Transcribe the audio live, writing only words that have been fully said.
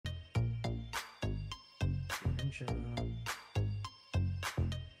attention.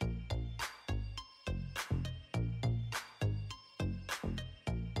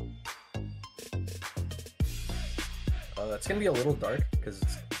 That's gonna be a little dark because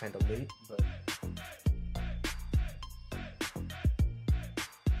it's kind of late, but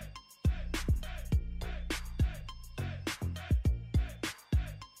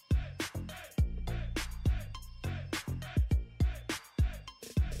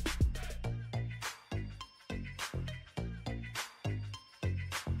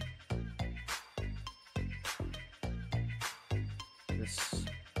this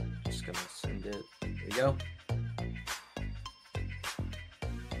just gonna send it. There you go.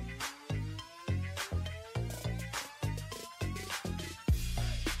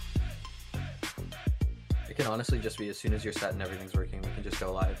 It can honestly just be as soon as you're set and everything's working, we can just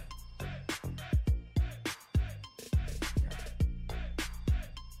go live.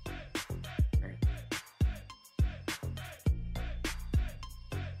 Alright.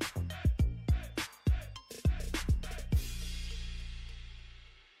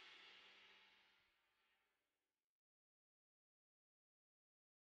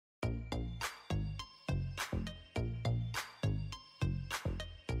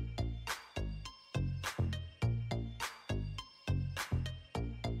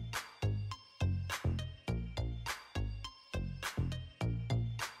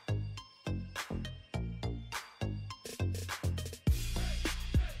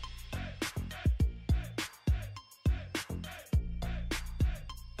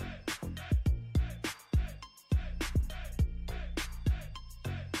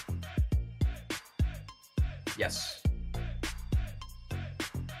 Yes.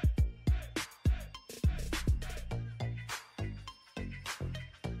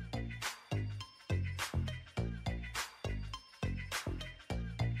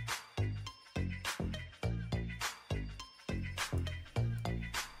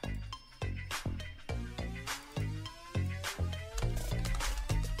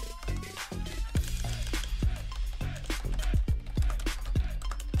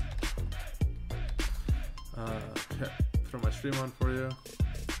 Okay, throw my stream on for you.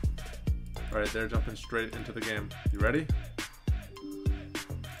 Alright, they're jumping straight into the game. You ready?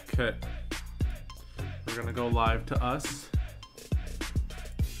 Okay. We're gonna go live to us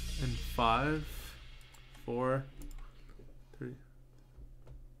in 5, 4, 3.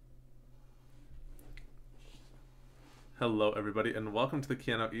 Hello everybody and welcome to the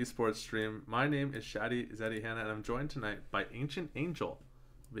Keanu Esports stream. My name is Shadi Zeddy Hanna and I'm joined tonight by Ancient Angel.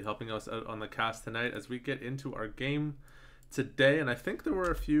 Will be helping us out on the cast tonight as we get into our game today. And I think there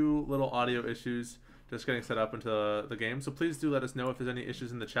were a few little audio issues just getting set up into the game. So please do let us know if there's any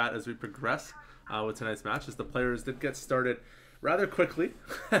issues in the chat as we progress with tonight's match, as the players did get started rather quickly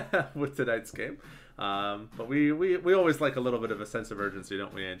with tonight's game. But we always like a little bit of a sense of urgency,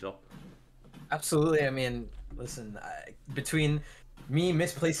 don't we, Angel? Absolutely. I mean, listen, between me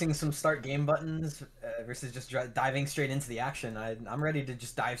misplacing some start game buttons versus just diving straight into the action, I'm ready to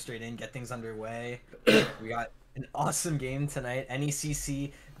just dive straight in, get things underway. We got an awesome game tonight.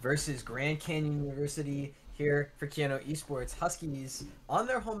 NECC versus Grand Canyon University here for Keanu Esports. Huskies on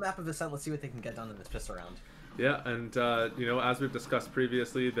their home map of Ascent. Let's see what they can get done in this pistol round. Yeah, and you know, as we've discussed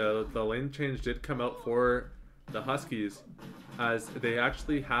previously, the lane change did come out for the Huskies, as they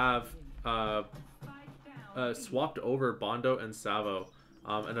actually have swapped over Bondo and Savo,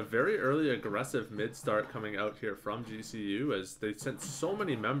 and a very early aggressive mid start coming out here from GCU, as they sent so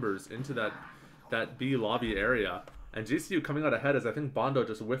many members into that B lobby area, and GCU coming out ahead as I think Bondo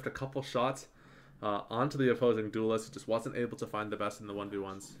just whiffed a couple shots onto the opposing duelist, just wasn't able to find the best in the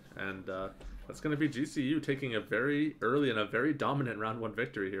 1v1s, and that's going to be GCU taking a very early and a very dominant round 1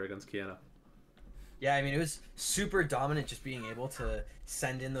 victory here against Kiana. Yeah, I mean, it was super dominant just being able to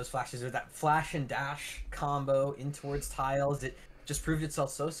send in those flashes, or that flash and dash combo in towards tiles. It just proved itself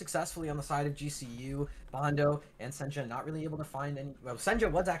so successfully on the side of GCU. Bondo and Senja not really able to find any... Well,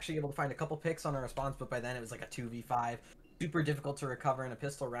 Senja was actually able to find a couple picks on a response, but by then it was like a 2v5. Super difficult to recover in a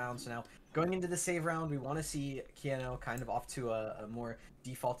pistol round. So now, going into the save round, we want to see Keanu kind of off to a more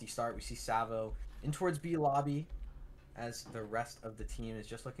defaulty start. We see Savo in towards B lobby, as the rest of the team is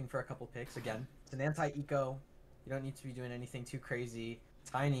just looking for a couple picks. Again, it's an anti-eco. You don't need to be doing anything too crazy.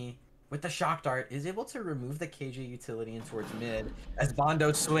 Tiny, with the shock dart, is able to remove the KJ utility in towards mid, as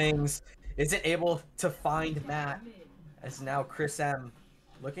Bondo swings, isn't able to find Matt, as now Chris M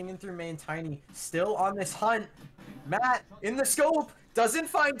looking in through main. Tiny still on this hunt. Matt in the scope, doesn't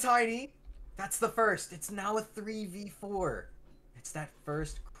find Tiny. That's the first. It's now a 3v4. It's that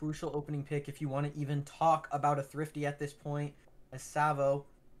first crucial opening pick if you want to even talk about a thrifty at this point, as Savo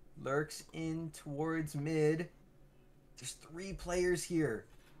lurks in towards mid. There's 3 players here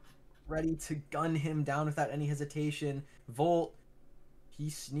ready to gun him down without any hesitation. Volt, he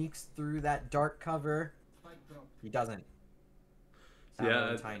sneaks through that dark cover. He doesn't.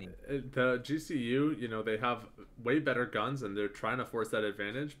 Yeah, the GCU, you know, they have way better guns and they're trying to force that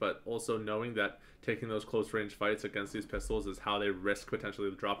advantage, but also knowing that taking those close range fights against these pistols is how they risk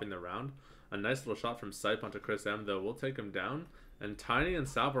potentially dropping the round. A nice little shot from Sipe onto Chris M, though, will take him down. And Tiny and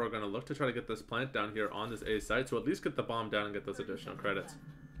Salvo are going to look to try to get this plant down here on this A site, so at least get the bomb down and get those additional credits.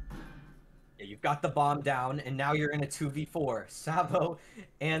 Yeah, you've got the bomb down, and now you're in a 2v4. Salvo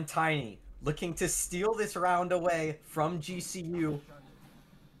and Tiny looking to steal this round away from GCU.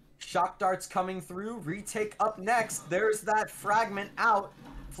 Shock darts coming through. Retake up next. There's that fragment out.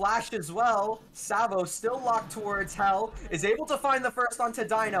 Flash as well. Salvo still locked towards Hell. Is able to find the first onto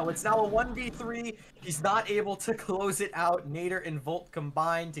Dino. It's now a 1v3. He's not able to close it out. Nader and Volt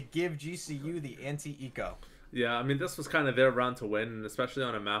combined to give GCU the anti-eco. Yeah, I mean, this was kind of their round to win, and especially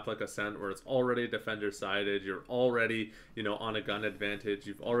on a map like Ascent where it's already defender-sided, you're already, you know, on a gun advantage,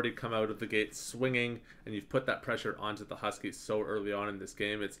 you've already come out of the gate swinging, and you've put that pressure onto the Huskies so early on in this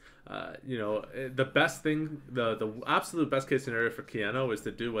game. It's, you know, the best thing, the absolute best case scenario for Keanu is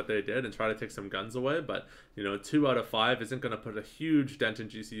to do what they did and try to take some guns away, but, you know, 2 out of 5 isn't going to put a huge dent in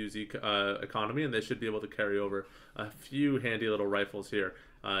GCU's economy, and they should be able to carry over a few handy little rifles here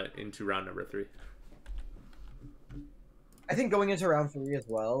into round number 3. I think going into round 3 as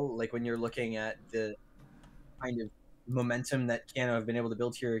well, like when you're looking at the kind of momentum that Keanu have been able to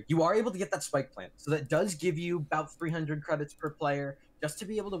build here, you are able to get that spike plant. So that does give you about 300 credits per player just to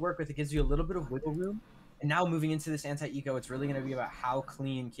be able to work with. It gives you a little bit of wiggle room. And now moving into this anti-eco, it's really going to be about how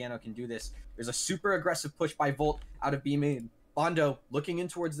clean Keanu can do this. There's a super aggressive push by Volt out of B main. Bondo looking in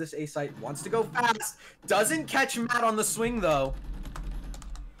towards this A site, wants to go fast. Doesn't catch Matt on the swing though.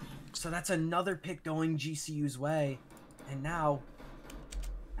 So that's another pick going GCU's way. And now,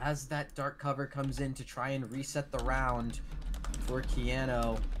 as that dark cover comes in to try and reset the round for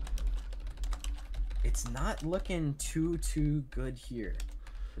Keanu, it's not looking too good here.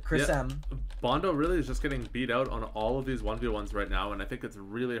 Chris M. Bondo really is just getting beat out on all of these 1v1s right now, and I think it's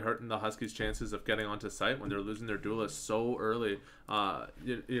really hurting the Huskies' chances of getting onto site when they're losing their duelists so early.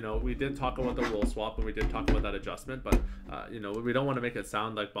 You know, we did talk about the role swap, and we did talk about that adjustment, but, you know, we don't want to make it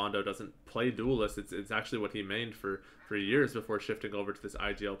sound like Bondo doesn't play duelists. It's actually what he mained for years before shifting over to this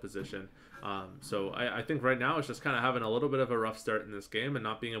IGL position. So I think right now it's just kind of having a little bit of a rough start in this game and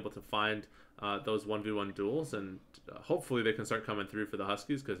not being able to find those 1v1 duels, and hopefully they can start coming through for the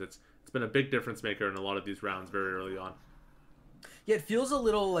Huskies, because it's been a big difference maker in a lot of these rounds very early on. Yeah, it feels a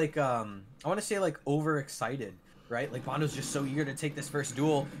little like I want to say like overexcited, right? Like Bondo's just so eager to take this first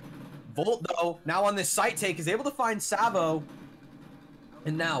duel. Volt though, now on this site take, is able to find Salvo.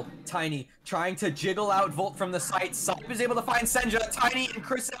 And now, Tiny trying to jiggle out Volt from the site. Sipe is able to find Senja. Tiny and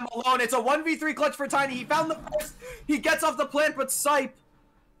Chris M alone. It's a 1v3 clutch for Tiny. He found the first. He gets off the plant, but Sipe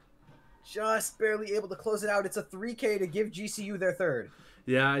just barely able to close it out. It's a 3K to give GCU their third.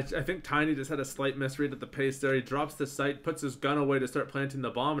 Yeah, I think Tiny just had a slight misread at the pace there. He drops the sight, puts his gun away to start planting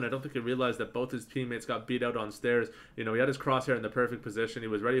the bomb, and I don't think he realized that both his teammates got beat out on stairs. You know, he had his crosshair in the perfect position. He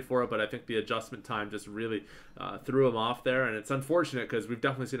was ready for it, but I think the adjustment time just really threw him off there, and it's unfortunate because we've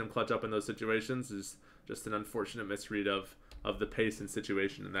definitely seen him clutch up in those situations. It's just an unfortunate misread of the pace and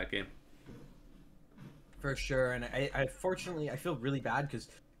situation in that game. For sure, and I fortunately, I feel really bad because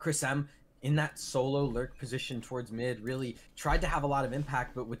Chris M, in that solo lurk position towards mid, really tried to have a lot of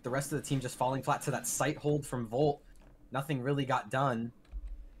impact, but with the rest of the team just falling flat to that sight hold from Volt, nothing really got done.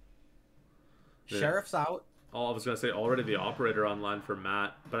 Yeah. Sheriff's out. Oh, I was going to say already the operator online for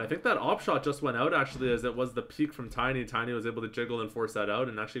Matt, but I think that op shot just went out actually, as it was the peak from Tiny. Tiny was able to jiggle and force that out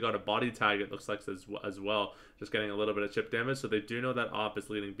and actually got a body tag, it looks like, as well, just getting a little bit of chip damage, so they do know that op is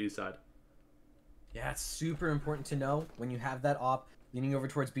leading B side. Yeah, it's super important to know when you have that op leaning over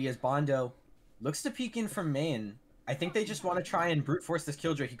towards B as Bondo looks to peek in from main. I think they just want to try and brute force this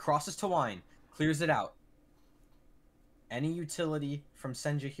killjoy. He crosses to Wine, clears it out. Any utility from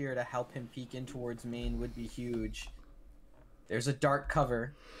Senja here to help him peek in towards main would be huge. There's a dark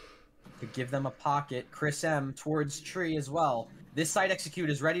cover to give them a pocket. Chris M towards tree as well. This side execute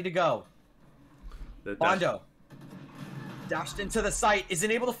is ready to go. Bondo dashed into the site,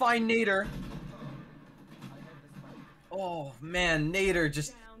 isn't able to find Nader. Oh man, Nader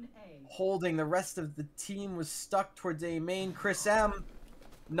just holding. The rest of the team was stuck towards A main. Chris M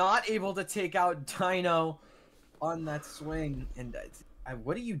not able to take out Dino on that swing. And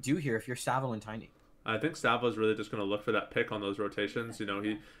what do you do here if you're Salvo and Tiny? I think Salvo's really just going to look for that pick on those rotations. You know,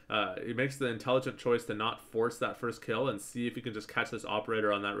 he makes the intelligent choice to not force that first kill and see if he can just catch this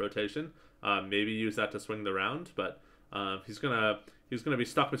operator on that rotation. Maybe use that to swing the round, but He's gonna be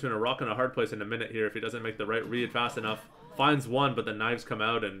stuck between a rock and a hard place in a minute here if he doesn't make the right read fast enough. Finds one, but the knives come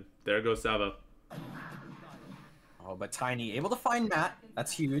out, and there goes Savo. Oh, but Tiny able to find Matt.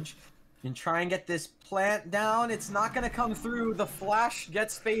 That's huge. And try and get this plant down. It's not going to come through. The flash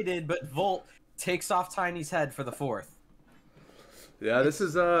gets faded, but Volt takes off Tiny's head for the fourth. Yeah, this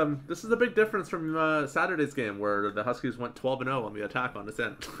is a big difference from Saturday's game where the Huskies went 12-0 on the attack on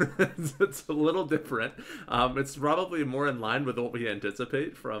Ascent. It's a little different. It's probably more in line with what we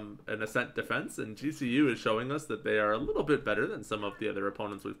anticipate from an Ascent defense, and GCU is showing us that they are a little bit better than some of the other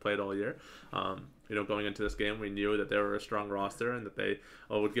opponents we've played all year. You know, going into this game, we knew that they were a strong roster and that they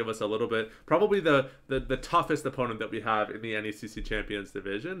would give us a little bit, probably the toughest opponent that we have in the NECC Champions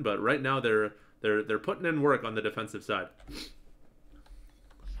division. But right now they're putting in work on the defensive side.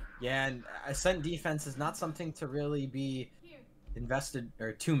 Yeah, and Ascent defense is not something to really be invested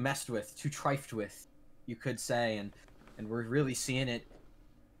or too messed with, too trifed with, you could say, and we're really seeing it.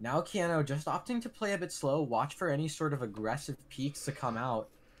 Now Keanu just opting to play a bit slow, watch for any sort of aggressive peaks to come out.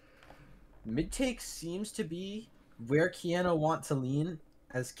 Mid-take seems to be where Keanu want to lean,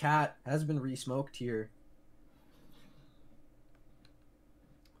 as Cat has been re-smoked here.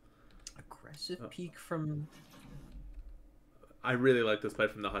 Aggressive peak from... I really like this play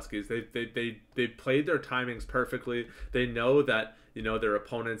from the Huskies. They played their timings perfectly. They know that, you know, their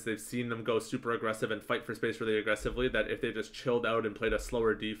opponents, they've seen them go super aggressive and fight for space really aggressively, that if they just chilled out and played a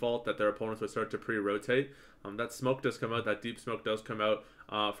slower default, that their opponents would start to pre-rotate. That smoke does come out, that deep smoke does come out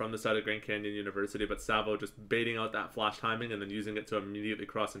from the side of Grand Canyon University, but Savo just baiting out that flash timing and then using it to immediately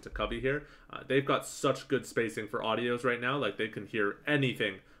cross into Cubby here. They've got such good spacing for audios right now, like they can hear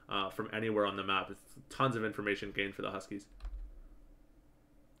anything from anywhere on the map. It's tons of information gained for the Huskies.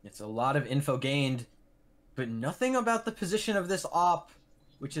 It's a lot of info gained, but nothing about the position of this op,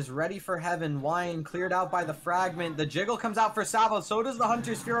 which is ready for heaven. Wine cleared out by the fragment. The jiggle comes out for Savo. So does the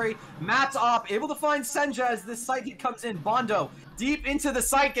Hunter's Fury. Matt's op able to find Senja as this site hit comes in. Bondo deep into the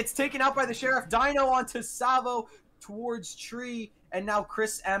site, gets taken out by the Sheriff. Dino onto Savo towards Tree. And now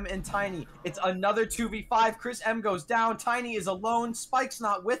Chris M and Tiny. It's another 2v5. Chris M goes down. Tiny is alone. Spike's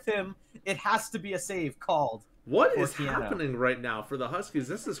not with him. It has to be a save called. What is happening right now for the Huskies?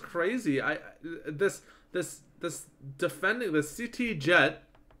 This is crazy. This defending the CT Jet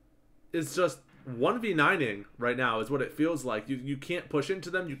is just 1v9ing right now is what it feels like. You can't push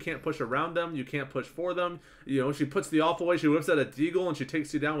into them, you can't push around them, you can't push for them. You know, she puts the off away, she whips out a deagle and she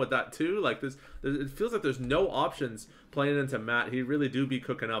takes you down with that too. Like this, it feels like there's no options playing into Matt. He really do be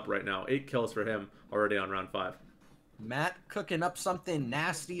cooking up right now. 8 kills for him already on round 5. Matt cooking up something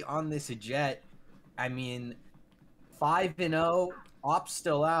nasty on this Jet. I mean, 5-0, Op's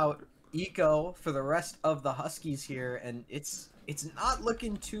still out, Eco for the rest of the Huskies here, and it's not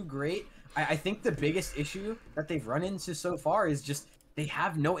looking too great. I think the biggest issue that they've run into so far is just they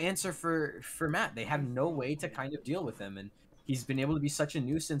have no answer for Matt. They have no way to kind of deal with him, and he's been able to be such a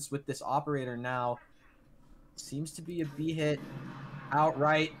nuisance with this operator now. Seems to be a B hit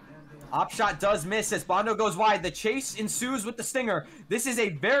outright. Op shot does miss as Bondo goes wide. The chase ensues with the Stinger. This is a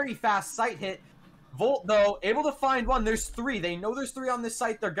very fast sight hit. Volt, though, able to find one. There's 3. They know there's 3 on this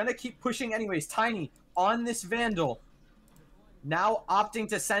site. They're going to keep pushing anyways. Tiny on this Vandal. Now opting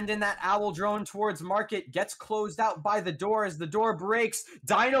to send in that Owl drone towards Market. Gets closed out by the door as the door breaks.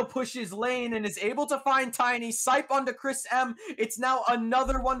 Dino pushes lane and is able to find Tiny. Sipe onto Chris M. It's now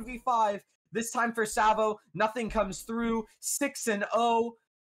another 1v5. This time for Savo. Nothing comes through. 6-0.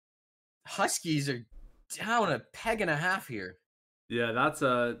 Huskies are down a peg and a half here. Yeah, that's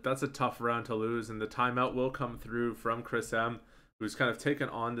a tough round to lose, and the timeout will come through from Chris M, who's kind of taken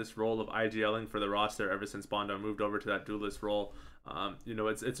on this role of IGLing for the roster ever since Bondo moved over to that duelist role. You know,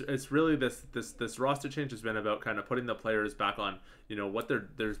 it's really this roster change has been about kind of putting the players back on, you know, what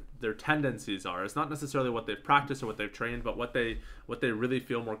their tendencies are. It's not necessarily what they've practiced or what they've trained, but what they really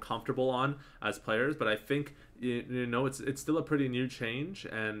feel more comfortable on as players. But I think, you know, it's still a pretty new change,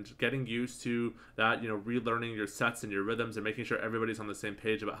 and getting used to that, you know, relearning your sets and your rhythms and making sure everybody's on the same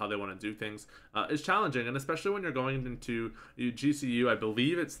page about how they want to do things is challenging. And especially when you're going into GCU, I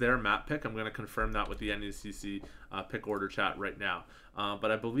believe it's their map pick. I'm going to confirm that with the NECC pick order chat right now. But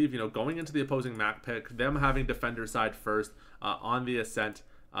I believe, you know, going into the opposing map pick, them having defender side first on the Ascent,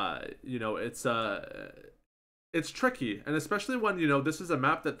 you know, it's tricky, and especially when, you know, this is a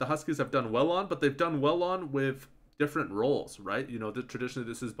map that the Huskies have done well on, but they've done well on with different roles, right? You know, traditionally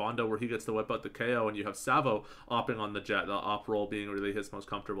this is Bondo where he gets to whip out the KO, and you have Savo opping on the Jet, the op role being really his most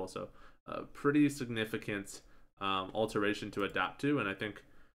comfortable. So pretty significant alteration to adapt to, and I think,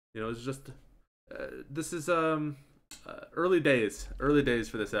 you know, it's just this is early days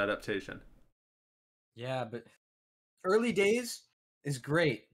for this adaptation. Yeah, but early days is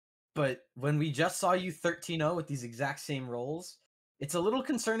great, but when we just saw you 13-0 with these exact same roles, it's a little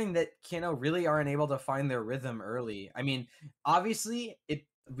concerning that Kano really aren't able to find their rhythm early. I mean, obviously,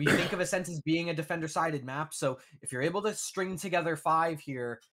 we think of Ascent as being a defender-sided map, so if you're able to string together 5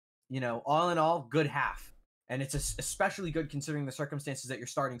 here, all in all, good half. And it's especially good considering the circumstances that you're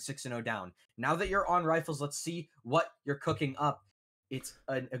starting 6-0 down. Now that you're on rifles, let's see what you're cooking up. It's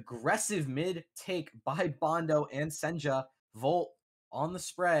an aggressive mid take by Bondo and Senja. Volt on the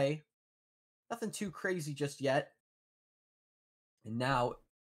spray. Nothing too crazy just yet. And now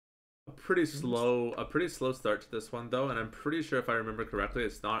a pretty slow start to this one though, and I'm pretty sure if I remember correctly,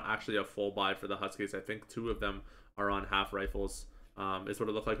 it's not actually a full buy for the Huskies. I think 2 of them are on half rifles. Is what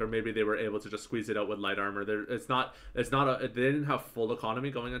it looked like, or maybe they were able to just squeeze it out with light armor. They didn't have full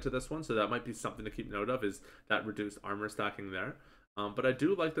economy going into this one, so that might be something to keep note of, is that reduced armor stacking there. But I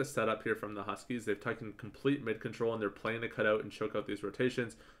do like the setup here from the Huskies. They've taken complete mid control and they're playing to cut out and choke out these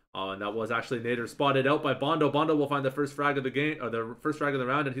rotations. And that was actually Nader spotted out by Bondo. Bondo will find the first frag of the game, or the first frag of the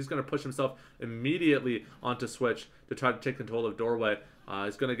round, and he's going to push himself immediately onto Switch to try to take control of Doorway.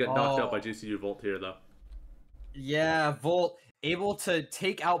 He's going to get knocked out by GCU Volt here though. Yeah, Volt able to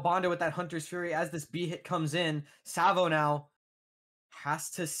take out Bondo with that Hunter's Fury as this B hit comes in. Savo now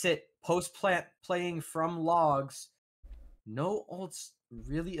has to sit post-plant playing from logs. No ults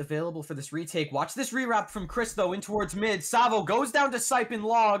really available for this retake. Watch this rewrap from Chris, though, in towards mid. Savo goes down to Sipe in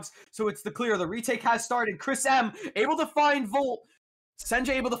logs, so it's the clear. The retake has started. Chris M able to find Volt. Senja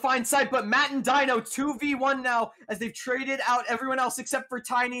able to find Sipe, but Matt and Dino 2v1 now as they've traded out everyone else except for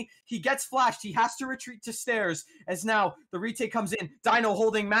Tiny. He gets flashed. He has to retreat to stairs as now the retake comes in. Dino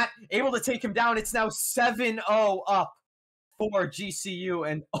holding Matt, able to take him down. It's now 7-0 up for GCU,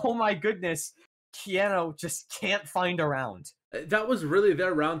 and oh my goodness, Keanu just can't find a round. That was really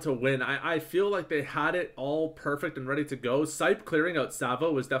their round to win. I feel like they had it all perfect and ready to go. Sipe clearing out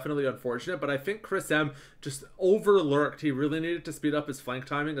Savo was definitely unfortunate, but I think Chris M just overlurked. He really needed to speed up his flank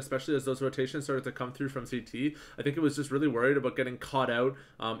timing, especially as those rotations started to come through from CT. I think he was just really worried about getting caught out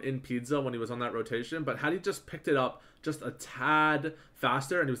in pizza when he was on that rotation, but had he just picked it up just a tad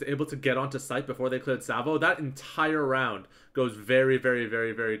faster and he was able to get onto Sipe before they cleared Savo, that entire round goes very, very,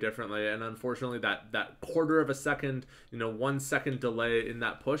 very, very differently. And unfortunately, that quarter of a second, 1 second delay in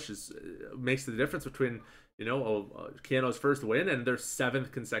that push makes the difference between Keanu's first win and their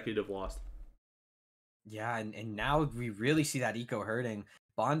 7th consecutive loss. Yeah, and now we really see that eco hurting.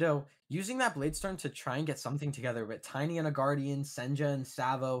 Bondo using that Blade Storm to try and get something together, but Tiny and a Guardian, Senja and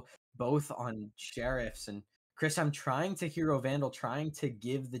Savo both on Sheriffs, and Chris, I'm trying to Hero Vandal, trying to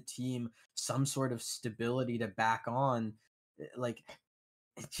give the team some sort of stability to back on. Like,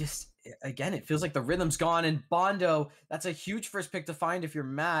 it feels like the rhythm's gone, and Bondo, that's a huge first pick to find if you're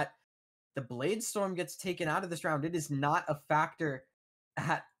Matt. The Blade Storm gets taken out of this round. It is not a factor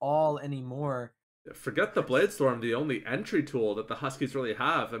at all anymore. Forget the Blade Storm, the only entry tool that the Huskies really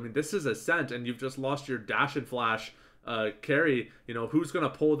have. I mean, this is Ascent, and you've just lost your dash and flash carry. Who's going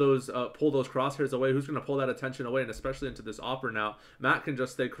to pull those crosshairs away? Who's going to pull that attention away? And especially into this Opera now. Matt can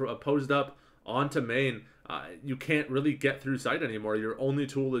just stay posed up onto main. You can't really get through sight anymore. Your only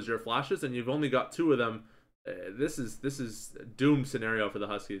tool is your flashes, and you've only got 2 of them. This is a doomed scenario for the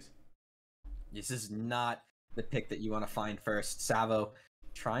Huskies. This is not the pick that you want to find first. Savo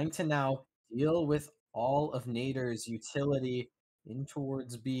trying to now deal with all of Nader's utility in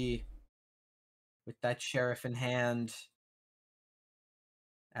towards B with that Sheriff in hand,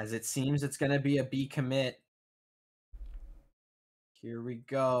 as it seems it's going to be a B commit. Here we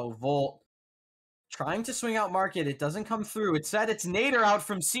go. Volt trying to swing out Market. It doesn't come through. It said it's Nader out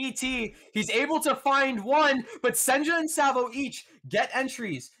from CT. He's able to find one, but Senja and Savo each get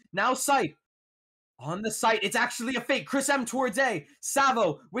entries. Now Sight on the site. It's actually a fake. Chris M towards A.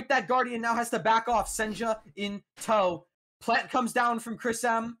 Savo with that Guardian now has to back off. Senja in tow. Plant comes down from Chris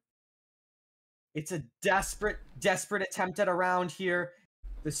M. It's a desperate attempt at a round here.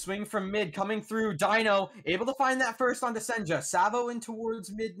 The swing from mid coming through. Dino able to find that first onto Senja. Savo in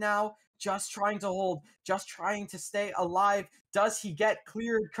towards mid now. Just trying to hold. Just trying to stay alive. Does he get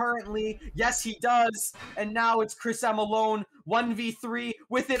cleared currently? Yes, he does. And now it's Chris M alone. 1v3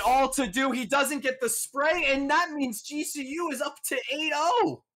 with it all to do. He doesn't get the spray, and that means GCU is up to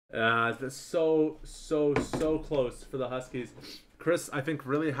 8-0. That's so close for the Huskies. Chris, I think,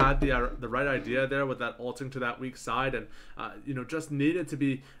 really had the right idea there with that ulting to that weak side, and just needed to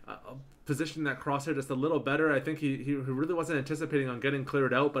be positioning that crosshair just a little better. I think he really wasn't anticipating on getting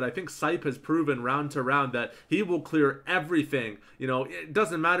cleared out, but I think Sipe has proven round to round that he will clear everything. It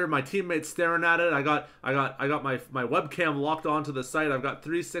doesn't matter. My teammates staring at it. I got my webcam locked onto the site. I've got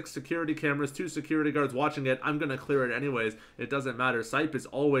 6 security cameras, 2 security guards watching it. I'm gonna clear it anyways. It doesn't matter. Sipe is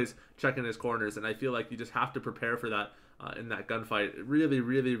always checking his corners, and I feel like you just have to prepare for that. In that gunfight. Really,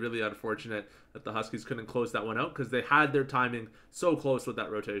 really, really unfortunate that the Huskies couldn't close that one out because they had their timing so close with that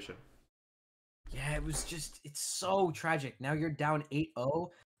rotation. Yeah, it's so tragic. Now you're down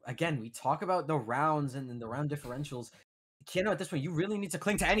 8-0. Again, we talk about the rounds and the round differentials. Keanu, at this point, you really need to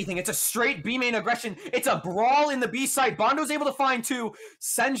cling to anything. It's a straight B main aggression. It's a brawl in the B side. Bondo's able to find 2.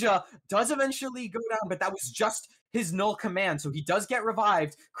 Senja does eventually go down, but that was just his null command, so he does get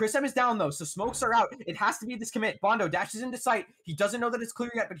revived. Chris M is down, though, so smokes are out. It has to be this commit. Bondo dashes into sight. He doesn't know that it's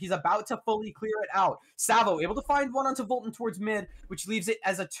clear yet, but he's about to fully clear it out. Savo able to find one onto Volton towards mid, which leaves it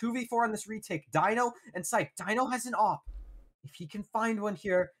as a 2v4 on this retake. Dino and Sipe. Dino has an op. If he can find one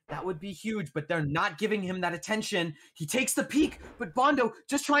here, that would be huge, but they're not giving him that attention. He takes the peek, but Bondo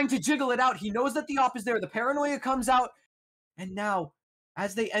just trying to jiggle it out. He knows that the op is there. The paranoia comes out, and now,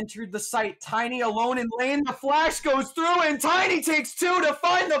 as they entered the site, Tiny alone in lane, the flash goes through, and Tiny takes 2 to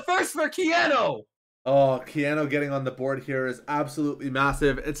find the first for Keanu. Oh, Keanu getting on the board here is absolutely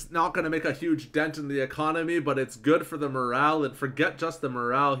massive. It's not going to make a huge dent in the economy, but it's good for the morale. And forget just the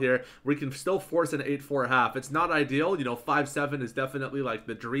morale here. We can still force an 8-4 half. It's not ideal. 5-7 is definitely like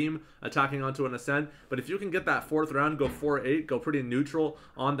the dream attacking onto an ascent. But if you can get that 4th round, go 4-8, go pretty neutral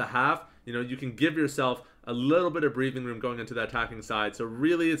on the half, you can give yourself a little bit of breathing room going into the attacking side. So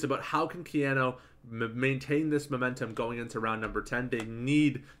really, it's about how can Keanu maintain this momentum going into round number 10. They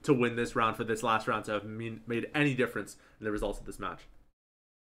need to win this round for this last round to have made any difference in the results of this match.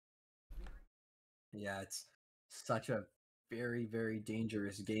 Yeah, it's such a very, very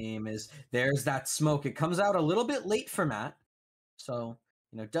dangerous game. There's that smoke. It comes out a little bit late for Matt, so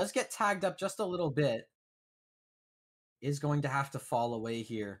does get tagged up just a little bit. Is going to have to fall away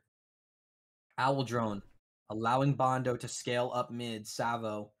here. Owl Drone allowing Bondo to scale up mid.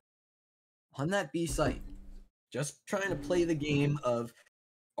 Savo on that B site, just trying to play the game of,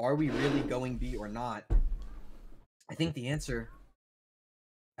 are we really going B or not? I think the answer,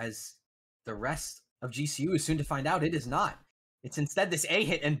 as the rest of GCU is soon to find out, it is not. It's instead this A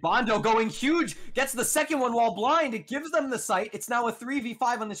hit, and Bondo going huge, gets the second one while blind. It gives them the site. It's now a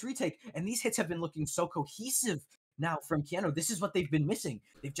 3v5 on this retake, and these hits have been looking so cohesive now from Keanu. This is what they've been missing.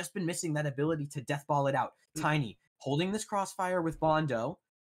 They've just been missing that ability to deathball it out. Tiny holding this crossfire with Bondo.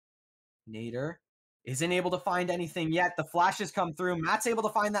 Nader isn't able to find anything yet. The flashes come through. Matt's able to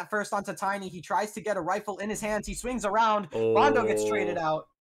find that first onto Tiny. He tries to get a rifle in his hands. He swings around. Bondo gets traded out.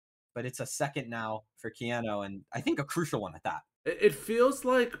 But it's a second now for Keanu, and I think a crucial one at that. It feels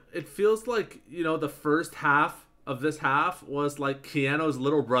like the first half of this half was like Keanu's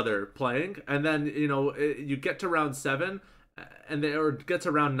little brother playing, and then you get to round 7 or get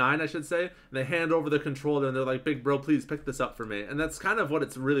to round 9, I should say, and they hand over the controller and they're like, big bro, please pick this up for me. And that's kind of what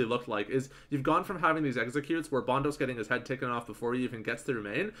it's really looked like, is you've gone from having these executes where Bondo's getting his head taken off before he even gets through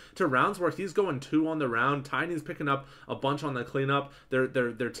main, to rounds where he's going 2 on the round. Tiny's picking up a bunch on the cleanup.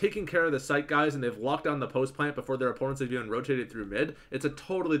 They're taking care of the site guys, and they've locked down the post plant before their opponents have even rotated through mid. It's a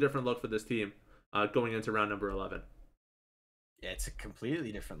totally different look for this team going into round number 11. Yeah, it's a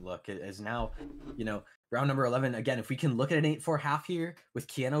completely different look. It is now, round number 11. Again, if we can look at an 8-4 half here with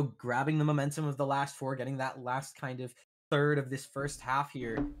Keanu grabbing the momentum of the last 4, getting that last kind of third of this first half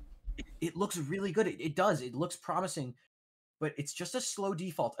here, it looks really good. It does. It looks promising, but it's just a slow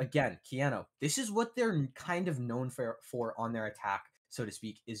default. Again, Keanu, this is what they're kind of known for on their attack, so to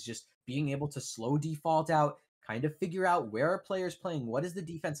speak, is just being able to slow default out, kind of figure out where are players playing, what is the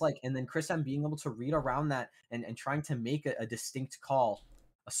defense like, and then Chris M being able to read around that and trying to make a distinct call.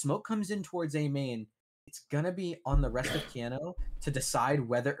 A smoke comes in towards A main. It's going to be on the rest of Keanu to decide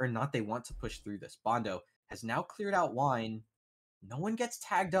whether or not they want to push through this. Bondo has now cleared out wine. No one gets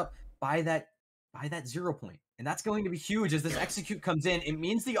tagged up by that 0 point. And that's going to be huge as this execute comes in. It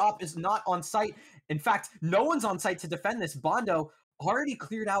means the op is not on site. In fact, no one's on site to defend this. Bondo already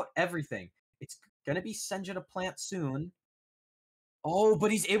cleared out everything. It's going to be Senja to plant soon. Oh, but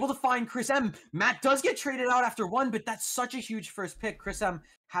he's able to find Chris M. Matt does get traded out after 1, but that's such a huge first pick. Chris M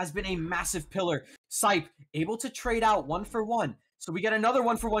has been a massive pillar. Sipe able to trade out 1-for-1. So we get another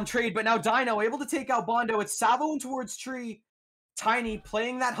 1-for-1 trade, but now Dino able to take out Bondo. It's Savo towards Tree. Tiny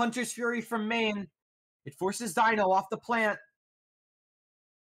playing that Hunter's Fury from main. It forces Dino off the plant.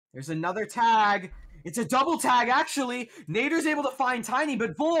 There's another tag. It's a double tag, actually. Nader's able to find Tiny,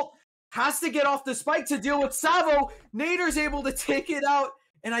 but Volt has to get off the spike to deal with Savo. Nader's able to take it out,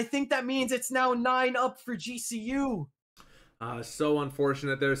 and I think that means it's now 9-up for GCU. So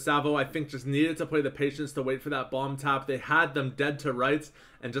unfortunate there. Savo, I think, just needed to play the patience to wait for that bomb tap. They had them dead to rights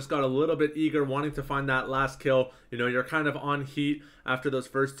and just got a little bit eager, wanting to find that last kill. You know, you're kind of on heat after those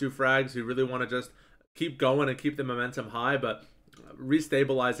first 2 frags. You really want to just keep going and keep the momentum high, but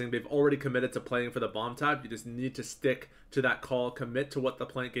restabilizing, they've already committed to playing for the bomb tap. You just need to stick to that call, commit to what the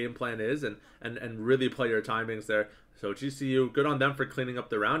game plan is, and really play your timings there. So GCU, good on them for cleaning up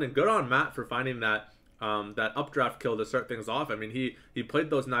the round, and good on Matt for finding that updraft kill to start things off. I mean, he played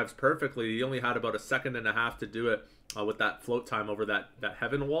those knives perfectly. He only had about 1.5 seconds to do it with that float time over that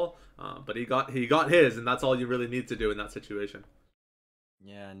heaven wall, but he got his, and that's all you really need to do in that situation.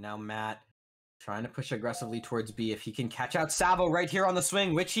 Yeah, now Matt trying to push aggressively towards B. If he can catch out Savo right here on the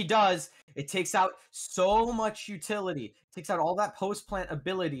swing, which he does, it takes out so much utility. It takes out all that post-plant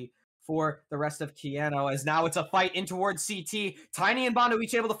ability for the rest of Keanu, as now it's a fight in towards CT. Tiny and Bondo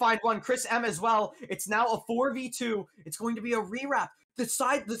each able to find one. Chris M as well. It's now a 4v2. It's going to be a rewrap. The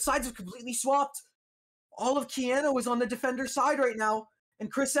sides have completely swapped. All of Keanu is on the defender side right now,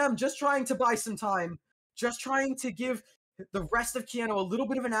 and Chris M just trying to buy some time, just trying to give the rest of Keanu a little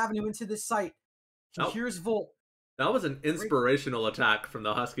bit of an avenue into this site. Here's Volt. That was an inspirational attack from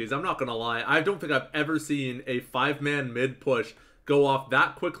the Huskies. I'm not going to lie. I don't think I've ever seen a 5-man mid push go off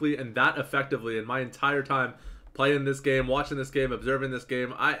that quickly and that effectively in my entire time playing this game, watching this game, observing this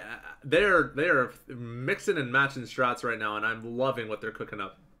game. They're mixing and matching strats right now, and I'm loving what they're cooking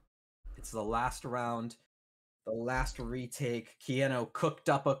up. It's the last round, the last retake. Keanu cooked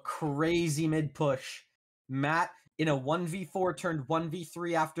up a crazy mid push. Matt in a 1v4 turned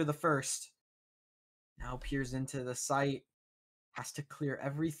 1v3 after the first. Now peers into the site, has to clear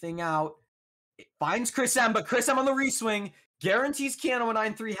everything out. It finds Chris M, but Chris M on the reswing guarantees Keanu a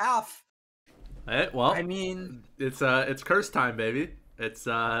 9-3 half. Hey, well, I mean, it's curse time, baby. It's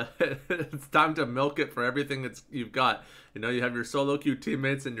it's time to milk it for everything you've got. You know, you have your solo queue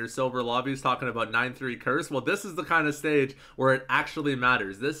teammates and your silver lobbies talking about 9-3 curse. Well, this is the kind of stage where it actually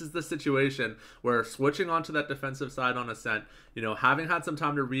matters. This is the situation where switching onto that defensive side on Ascent, you know, having had some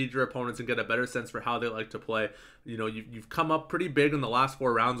time to read your opponents and get a better sense for how they like to play. You know, you've come up pretty big in the last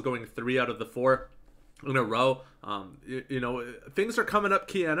 4 rounds, going 3 out of the 4 in a row. You know, things are coming up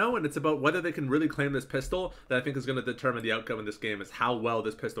Keanu, and it's about whether they can really claim this pistol that I think is going to determine the outcome in this game, is how well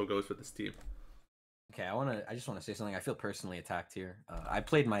this pistol goes for this team. Okay, I just want to say something. I feel personally attacked here. I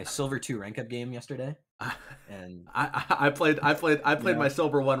played my Silver 2 rank up game yesterday, and I played my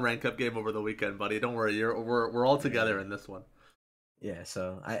Silver 1 rank up game over the weekend, buddy. Don't worry, we're all together in this one. Yeah,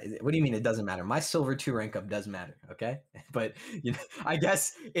 so what do you mean it doesn't matter? My Silver 2 rank up does matter, okay? But you know, I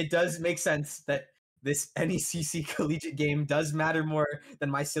guess it does make sense that this NECC collegiate game does matter more than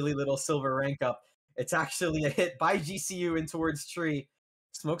my silly little silver rank up. It's actually a hit by GCU in towards tree.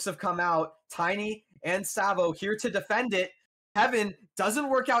 Smokes have come out. Tiny and Savo here to defend it. Heaven doesn't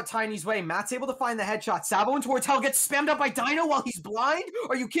work out Tiny's way. Matt's able to find the headshot. Savo in towards hell gets spammed up by Dino while he's blind.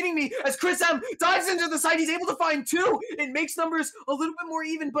 Are you kidding me? As Chris M dives into the site, he's able to find 2. It makes numbers a little bit more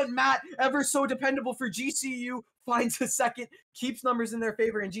even, but Matt, ever so dependable for GCU, finds a second, keeps numbers in their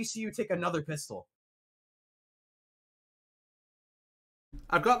favor, and GCU take another pistol.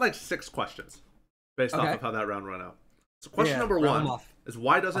 I've got like 6 questions based off of how that round ran out. So question number 1 is,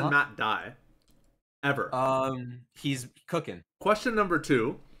 why doesn't Matt die? Ever. He's cooking. Question number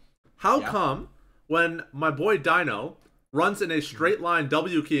 2, how come when my boy Dino runs in a straight line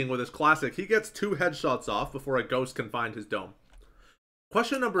W keying with his classic, he gets 2 headshots off before a ghost can find his dome?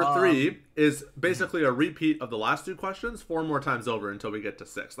 Question number 3 is basically a repeat of the last 2 questions 4 more times over until we get to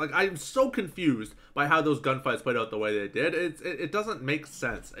 6. Like, I'm so confused by how those gunfights played out the way they did. It doesn't make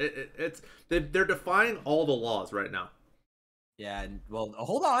sense. They're defying all the laws right now. Yeah, well,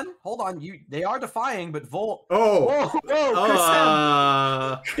 hold on. They are defying, but Volt.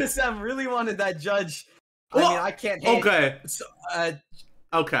 Chris M really wanted that judge. I mean, I can't hate. Okay. So,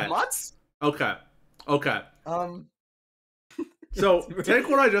 okay. Months? Okay. So take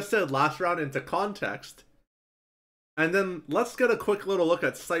what I just said last round into context, and then let's get a quick little look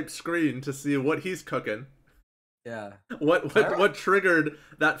at Sipe's screen to see what he's cooking. Yeah. What triggered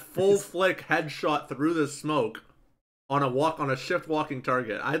that full flick headshot through the smoke on a shift walking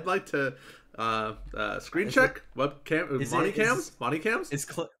target? I'd like to screen check webcam, money cams.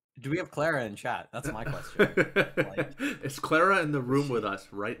 Do we have Clara in chat? That's my question. Is Clara in the room with us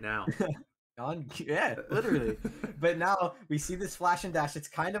right now? Yeah, literally. But now we see this flash and dash. It's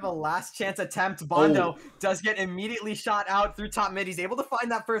kind of a last chance attempt. Bondo does get immediately shot out through top mid. He's able to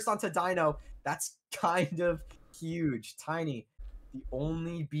find that first onto Dino. That's kind of huge. Tiny, the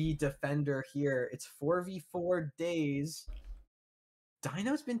only B defender here. It's 4v4 days.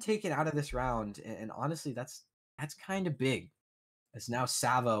 Dino's been taken out of this round, and honestly, that's kind of big. As now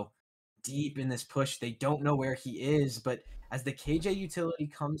Savo deep in this push, they don't know where he is, but as the KJ utility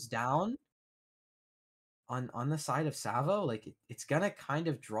comes down on the side of Savo, like it's gonna kind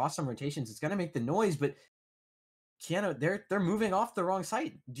of draw some rotations. It's gonna make the noise, but Keanu, they're moving off the wrong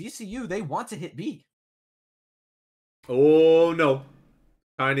side. GCU, they want to hit B. Oh no.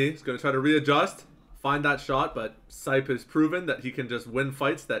 Tiny is going to try to readjust, find that shot, but Sipe has proven that he can just win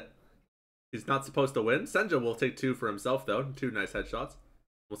fights that he's not supposed to win. Senja will take 2 for himself, though. 2 nice headshots.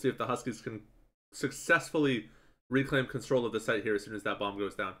 We'll see if the Huskies can successfully reclaim control of the site here as soon as that bomb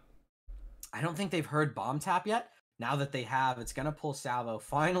goes down. I don't think they've heard bomb tap yet. Now that they have, it's going to pull Savo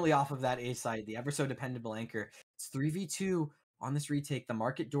finally off of that A site, the ever so dependable anchor. It's 3v2 on this retake. The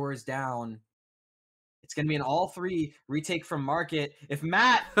market door is down. It's going to be an all-3 retake from market. If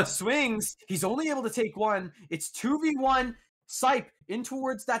Matt swings, he's only able to take 1. It's 2v1. Sipe in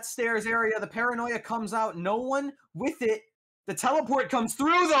towards that stairs area. The paranoia comes out. No one with it. The teleport comes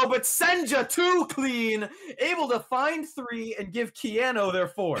through, though, but Senja too clean. Able to find 3 and give Keanu their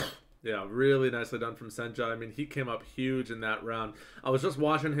 4. Yeah, really nicely done from Senja. I mean, he came up huge in that round. I was just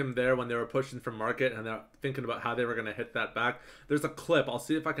watching him there when they were pushing from market, and they're thinking about how they were going to hit that back. There's a clip. I'll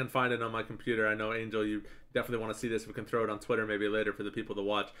see if I can find it on my computer. I know, Angel, you definitely want to see this. We can throw it on Twitter maybe later for the people to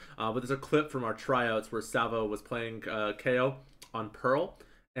watch. But there's a clip from our tryouts where Savo was playing KO on Pearl,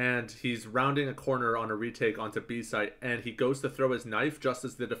 and he's rounding a corner on a retake onto B site, and he goes to throw his knife just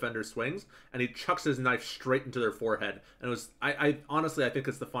as the defender swings, and he chucks his knife straight into their forehead. And it was, I honestly, I think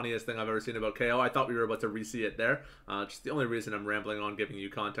it's the funniest thing I've ever seen about KO. I thought we were about to re-see it there. Just the only reason I'm rambling on, giving you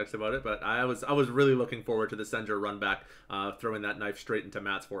context about it, but I was really looking forward to the Senja run back, throwing that knife straight into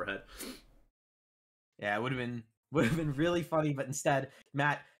Matt's forehead. Yeah, it would have been really funny, but instead,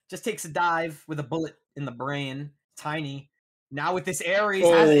 Matt just takes a dive with a bullet in the brain. Tiny. Now with this Ares,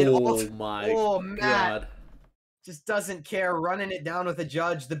 has it all. Oh my God. Just doesn't care, running it down with a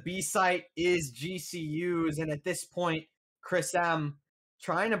judge. The B site is GCU's, and at this point, Chris M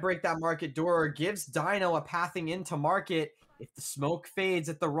trying to break that market door gives Dino a pathing into market. If the smoke fades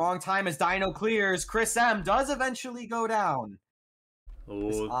at the wrong time as Dino clears, Chris M does eventually go down.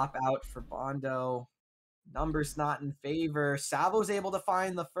 This op out for Bondo. Numbers not in favor. Savo's able to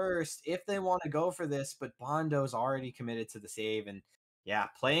find the first if they want to go for this, but Bondo's already committed to the save. And yeah,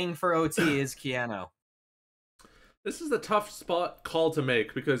 playing for OT is Keanu. This is a tough spot call to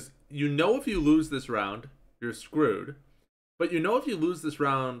make because you know if you lose this round, you're screwed. But you know if you lose this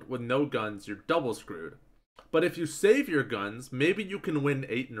round with no guns, you're double screwed. But if you save your guns, maybe you can win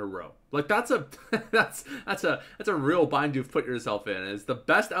 8 in a row. Like that's a that's a real bind you've put yourself in. It's the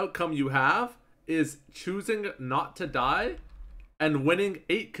best outcome you have is choosing not to die and winning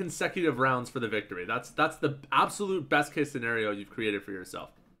 8 consecutive rounds for the victory. That's the absolute best case scenario you've created for yourself.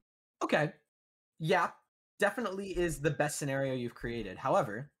 Okay. Yeah, definitely is the best scenario you've created.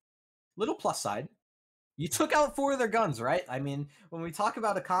 However, little plus side, you took out 4 of their guns, right? I mean, when we talk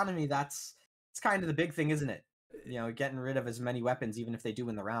about economy, it's kind of the big thing, isn't it? You know, getting rid of as many weapons, even if they do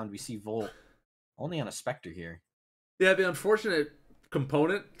win the round. We see Volt only on a Spectre here. Yeah, the unfortunate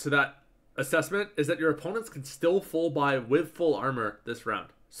component to that assessment is that your opponents can still full buy with full armor this round.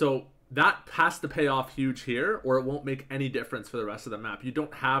 So that has to pay off huge here, or it won't make any difference for the rest of the map. You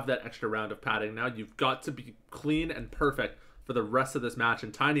don't have that extra round of padding now. You've got to be clean and perfect for the rest of this match.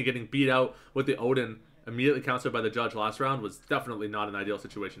 And Tiny getting beat out with the Odin immediately countered by the judge last round was definitely not an ideal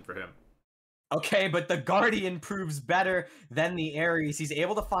situation for him. Okay, but the Guardian proves better than the Ares. He's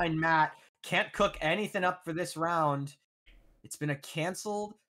able to find Matt. Can't cook anything up for this round. It's been a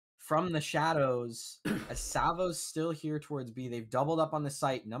canceled from the shadows as Savo's still here towards B. They've doubled up on the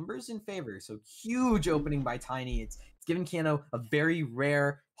site. Numbers in favor. So huge opening by Tiny. It's giving Keanu a very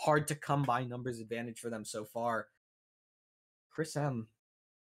rare, hard to come by numbers advantage for them so far. Chris M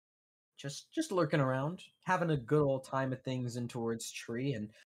just lurking around, having a good old time of things in towards tree. And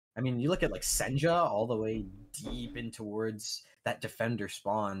I mean, you look at like Senja all the way deep in towards that defender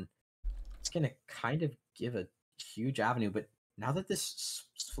spawn. It's going to kind of give a huge avenue, but now that this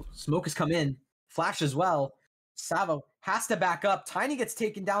smoke has come in, Flash as well, Savo has to back up. Tiny gets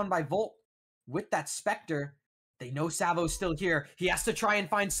taken down by Volt with that Spectre. They know Savo's still here. He has to try and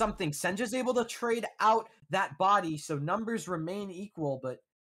find something. Senja's able to trade out that body, so numbers remain equal, but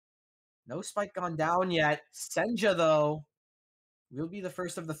no spike gone down yet. Senja, though, will be the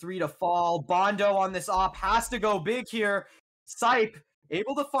first of the 3 to fall. Bondo on this op has to go big here. Sipe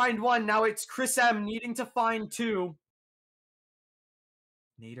able to find 1. Now it's Chris M needing to find 2.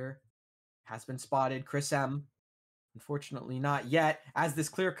 Nader has been spotted. Chris M, unfortunately not yet. As this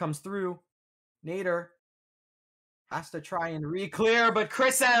clear comes through, Nader has to try and re-clear, but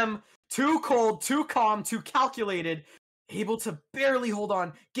Chris M, too cold, too calm, too calculated, able to barely hold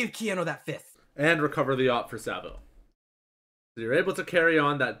on, give Keanu that 5th. And recover the op for Savo. So you're able to carry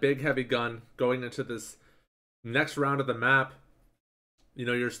on that big heavy gun going into this next round of the map. You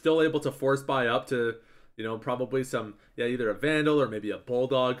know, you're still able to force buy up to, you know, probably some, either a Vandal or maybe a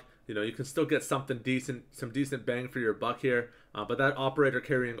Bulldog. You know, you can still get something decent, some decent bang for your buck here. But that operator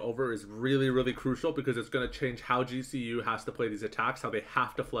carrying over is really, really crucial because it's going to change how GCU has to play these attacks, how they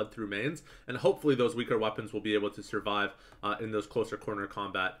have to flood through mains. And hopefully those weaker weapons will be able to survive in those closer corner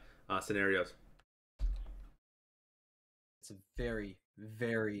combat scenarios. It's a very,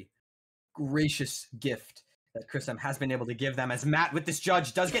 very gracious gift that Chris M has been able to give them, as Matt with this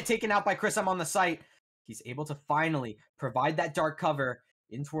judge does get taken out by Chris M on the site. He's able to finally provide that dark cover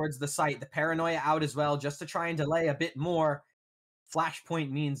in towards the site. The paranoia out as well, just to try and delay a bit more.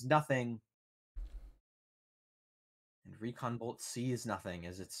 Flashpoint means nothing. And Recon Bolt sees nothing,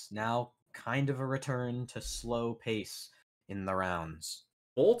 as it's now kind of a return to slow pace in the rounds.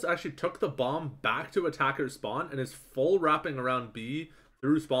 Bolt actually took the bomb back to attacker spawn and is full wrapping around B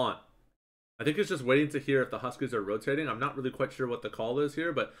through spawn. I think he's just waiting to hear if the Huskies are rotating. I'm not really quite sure what the call is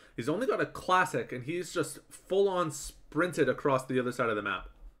here, but he's only got a classic and he's just full on sprinted across the other side of the map.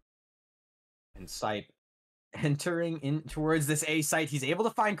 And Sipe entering in towards this A site. He's able to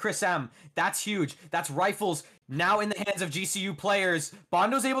find Chris M. That's huge. That's rifles now in the hands of GCU players.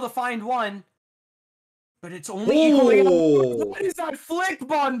 Bondo's able to find one, but it's only equally. What is that flick,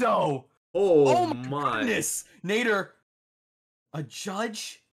 Bondo? Oh my goodness. Nader, a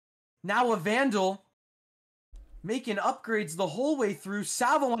judge, now a Vandal, making upgrades the whole way through.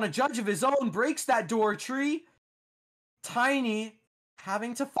 Salvo on a judge of his own breaks that door tree. Tiny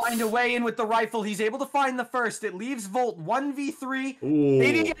having to find a way in with the rifle. He's able to find the first. It leaves Volt 1v3.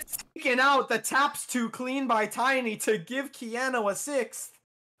 Maybe gets taken out. The tap's too clean by Tiny to give Keanu a 6th.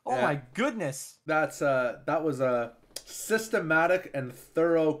 Oh my goodness. That was a systematic and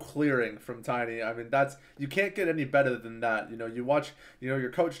thorough clearing from Tiny. I mean, you can't get any better than that. You know, you watch,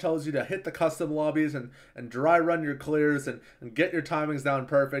 your coach tells you to hit the custom lobbies and dry run your clears and get your timings down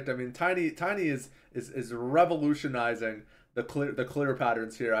perfect. I mean, Tiny is revolutionizing the clear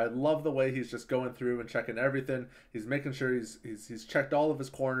patterns here. I love the way he's just going through and checking everything. He's making sure he's checked all of his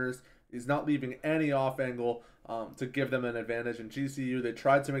corners. He's not leaving any off angle to give them an advantage. And GCU, they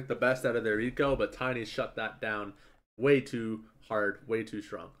tried to make the best out of their eco, but Tiny shut that down way too hard, way too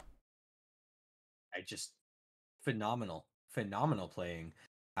strong. Phenomenal playing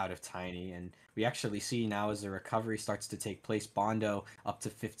out of Tiny. And we actually see now as the recovery starts to take place, Bondo up to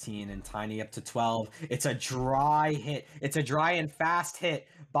 15 and Tiny up to 12. It's a dry hit. It's a dry and fast hit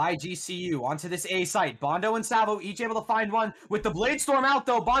by GCU onto this A site. Bondo and Savo each able to find one. With the Blade Storm out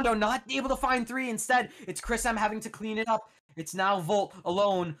though, Bondo not able to find 3. Instead, it's Chris M having to clean it up. It's now Volt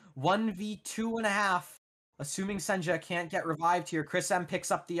alone, 1v2.5. Assuming Senja can't get revived here, Chris M picks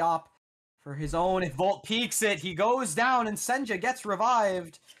up the op for his own. If Volt peeks it, he goes down and Senja gets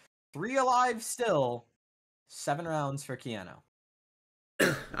revived. 3 alive still. 7 rounds for Keanu.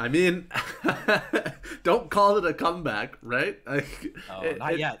 I mean, don't call it a comeback, right?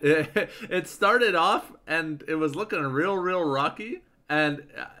 Not yet. It started off and it was looking real rocky, and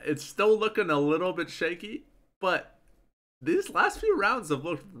it's still looking a little bit shaky, but these last few rounds have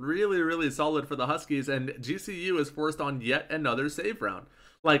looked really solid for the Huskies, and GCU is forced on yet another save round.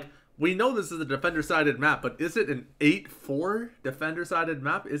 Like, we know this is a defender-sided map, but is it an 8-4 defender-sided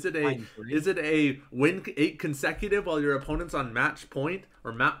map? Is it a win 8 consecutive while your opponent's on match point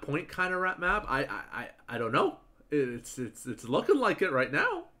or map point kind of map? I don't know. It's looking like it right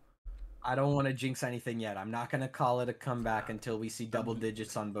now. I don't want to jinx anything yet. I'm not going to call it a comeback until we see double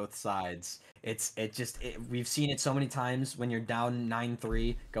digits on both sides. We've seen it so many times when you're down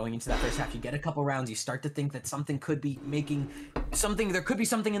 9-3 going into that first half. You get a couple rounds, you start to think that something could be there could be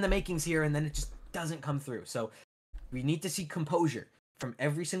something in the makings here, and then it just doesn't come through. So we need to see composure from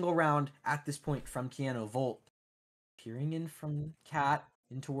every single round at this point from Keanu. Volt peering in from Cat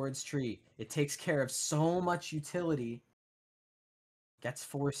in towards Tree. It takes care of so much utility. Gets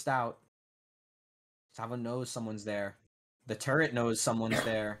forced out. Savo knows someone's there. The turret knows someone's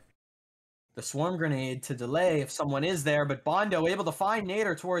there. The swarm grenade to delay if someone is there, but Bondo able to find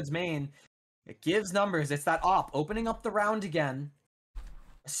Nader towards main. It gives numbers. It's that op opening up the round again.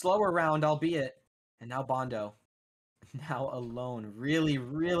 A slower round, albeit. And now Bondo. Now alone.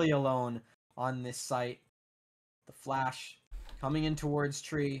 Really alone on this site. The flash coming in towards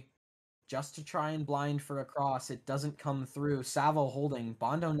Tree. just to try and blind for a cross. It doesn't come through. Savo holding.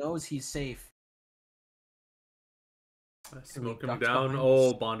 Bondo knows he's safe. Smoke him down.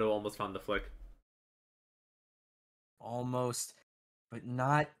 Oh, Bondo almost found the flick. Almost, but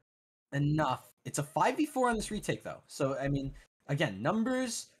not enough. It's a 5v4 on this retake, though. So, I mean, again,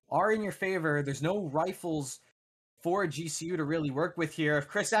 numbers are in your favor. There's no rifles for GCU to really work with here. If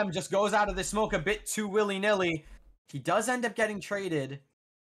Chris M just goes out of the smoke a bit too willy-nilly, he does end up getting traded.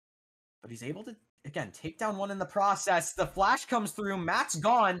 But he's able to, again, take down one in the process. The flash comes through. Matt's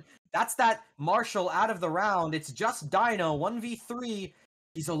gone. That's that Marshall out of the round. It's just Dino, 1v3.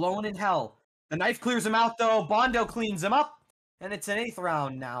 He's alone in hell. The knife clears him out, though. Bondo cleans him up. And it's an 8th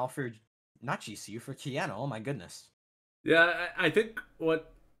round now for, not GCU, for Keanu. Oh, my goodness. Yeah, I think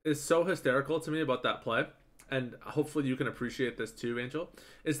what is so hysterical to me about that play, and hopefully you can appreciate this too, Angel,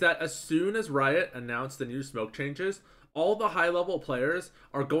 is that as soon as Riot announced the new smoke changes, all the high-level players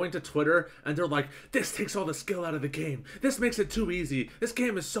are going to Twitter and they're like, this takes all the skill out of the game. This makes it too easy. This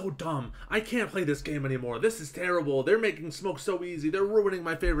game is so dumb. I can't play this game anymore. This is terrible. They're making smoke so easy. They're ruining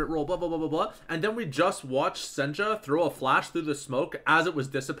my favorite role, blah, blah, blah, blah, blah. And then we just watched Senja throw a flash through the smoke as it was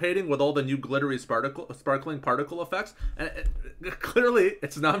dissipating with all the new glittery sparkling particle effects. And clearly,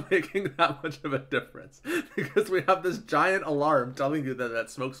 it's not making that much of a difference because we have this giant alarm telling you that that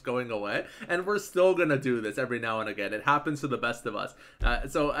smoke's going away. And we're still going to do this every now and again. It happens to the best of us.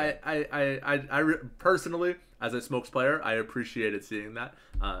 So I personally, as a smokes player, I appreciated seeing that.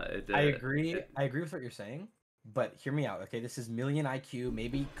 I agree with what you're saying, but hear me out, okay? This is million IQ,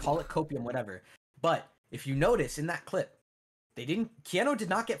 maybe call it copium, whatever. But if you notice in that clip, Keanu did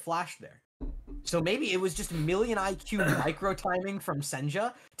not get flashed there. So maybe it was just million IQ micro timing from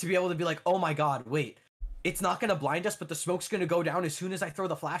Senja to be able to be like, oh my god, wait, it's not going to blind us, but the smoke's going to go down as soon as I throw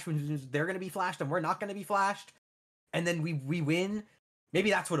the flash, when they're going to be flashed and we're not going to be flashed. And then we win. Maybe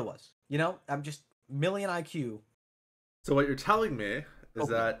that's what it was. You know, I'm just million IQ. So what you're telling me is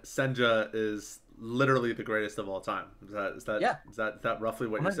that Senja is literally the greatest of all time. Is that roughly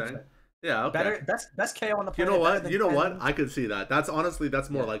what 100%. You're saying? Yeah, okay. Best KO on the planet. You know what? I could see that. That's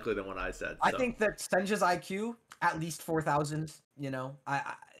more likely than what I said. So. I think that Senja's IQ at least 4,000. You know,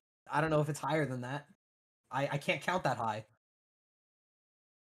 I don't know if it's higher than that. I can't count that high.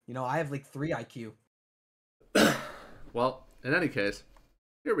 You know, I have like 3 IQ. Well, in any case,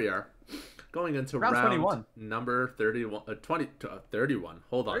 here we are, going into round 21. Number 31, 31.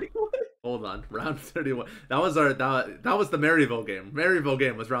 Hold on, round 31. That was the Maryville game. Maryville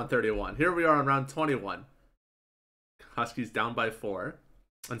game was round 31. Here we are on round 21. Huskies down by 4.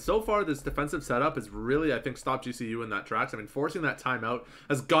 And so far, this defensive setup has really, I think, stopped GCU in that tracks. I mean, forcing that timeout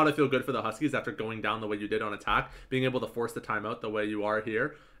has got to feel good for the Huskies after going down the way you did on attack. Being able to force the timeout the way you are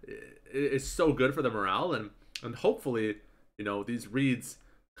here is so good for the morale. And hopefully, you know, these reads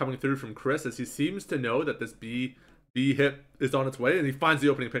coming through from Chris as he seems to know that this B hit is on its way, and he finds the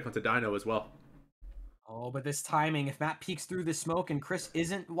opening pick onto Dino as well. Oh, but this timing, if Matt peeks through the smoke and Chris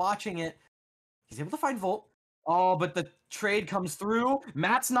isn't watching it, he's able to find Volt. Oh, but the trade comes through.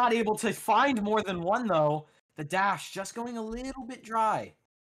 Matt's not able to find more than one, though. The dash just going a little bit dry.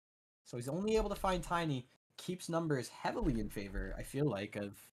 So he's only able to find Tiny. Keeps numbers heavily in favor, I feel like,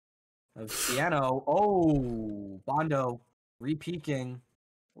 of Keanu. Oh, Bondo re-peeking.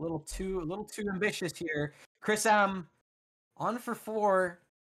 A little too ambitious here. Chris M on for 4.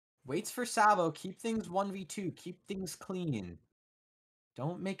 Waits for Savo. Keep things 1v2. Keep things clean.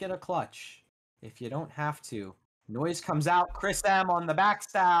 Don't make it a clutch if you don't have to. Noise comes out. Chris M on the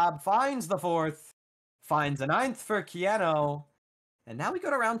backstab. Finds the 4th. Finds a 9th for Keanu. And now we go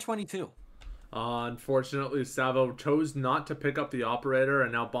to round 22. Unfortunately, Savo chose not to pick up the operator,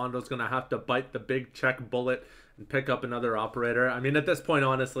 and now Bondo's going to have to bite the big check bullet and pick up another operator. I mean, at this point,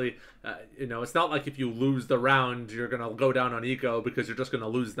 honestly, you know, it's not like if you lose the round, you're going to go down on eco because you're just going to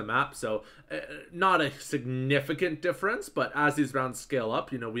lose the map. So not a significant difference, but as these rounds scale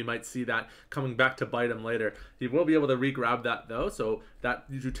up, you know, we might see that coming back to bite him later. He will be able to re-grab that, though, so that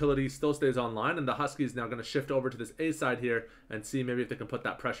utility still stays online, and the Huskies now going to shift over to this A side here and see maybe if they can put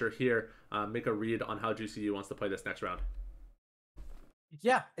that pressure here, make a read on how GCU wants to play this next round.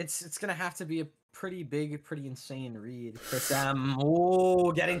 Yeah, it's going to have to be a pretty big, pretty insane read. Chris M,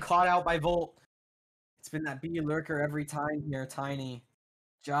 getting caught out by Volt. It's been that B lurker every time here. Tiny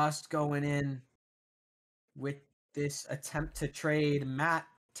just going in with this attempt to trade. Matt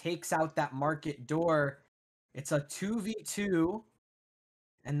takes out that market door. It's a 2v2,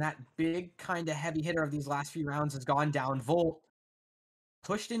 and that big kind of heavy hitter of these last few rounds has gone down. Volt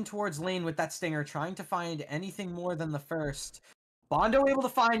pushed in towards lane with that stinger, trying to find anything more than the first. Bondo able to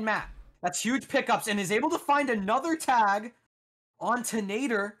find Matt. That's huge pickups, and is able to find another tag onto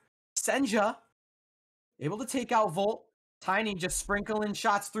Nader. Senja able to take out Volt. Tiny just sprinkling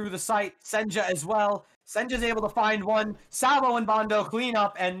shots through the site. Senja as well. Senja's able to find one. Sabo and Bondo clean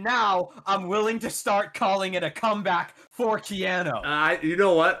up, and now I'm willing to start calling it a comeback for Keanu. You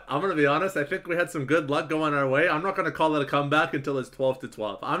know what? I'm gonna be honest. I think we had some good luck going our way. I'm not gonna call it a comeback until it's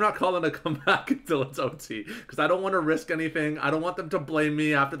 12-12. I'm not calling it a comeback until it's OT because I don't want to risk anything. I don't want them to blame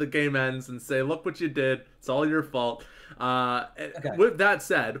me after the game ends and say, "Look what you did. It's all your fault." Okay. With that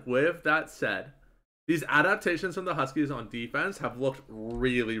said, these adaptations from the Huskies on defense have looked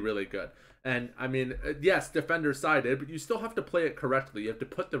really, really good. And, I mean, yes, defender sided, but you still have to play it correctly. You have to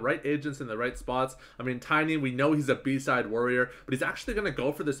put the right agents in the right spots. I mean, Tiny, we know he's a B-side warrior, but he's actually going to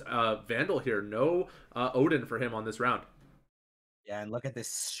go for this Vandal here. No Odin for him on this round. Yeah, and look at this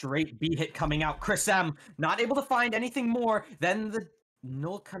straight B hit coming out. Chris M, not able to find anything more than the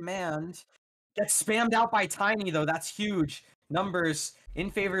null command. Gets spammed out by Tiny, though. That's huge. Numbers in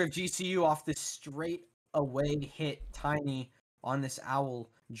favor of GCU off this straight away hit. Tiny on this Owl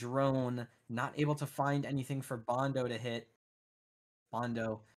drone, not able to find anything for Bondo to hit.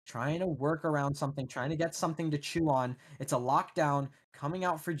 Bondo trying to work around something, trying to get something to chew on. It's a lockdown coming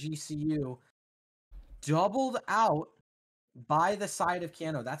out for GCU. Doubled out by the side of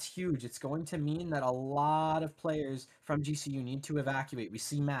Keanu. That's huge. It's going to mean that a lot of players from GCU need to evacuate. We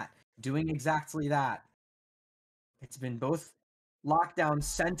see Matt doing exactly that. It's been both lockdowns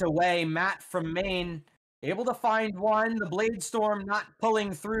sent away. Matt from Maine able to find one. The Blade Storm not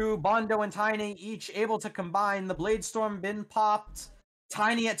pulling through. Bondo and Tiny each able to combine. The Blade Storm been popped.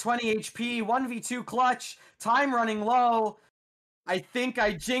 Tiny at 20 HP. 1v2 clutch. Time running low. I think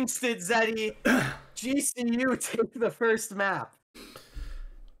I jinxed it, Zeddy. GCU take the first map.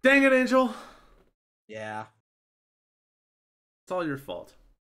 Dang it, Angel. Yeah. It's all your fault.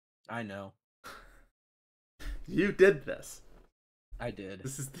 I know. You did this. I did.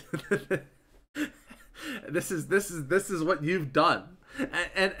 This is what you've done.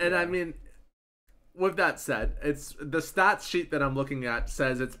 And yeah. I mean, with that said, it's the stats sheet that I'm looking at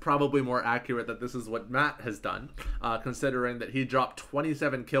says it's probably more accurate that this is what Matt has done, considering that he dropped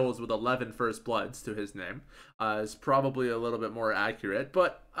 27 kills with 11 first bloods to his name. Is probably a little bit more accurate,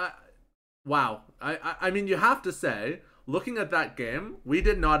 but wow. I mean, you have to say, looking at that game, we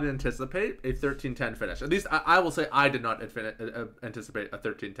did not anticipate a 13-10 finish. At least I will say I did not anticipate a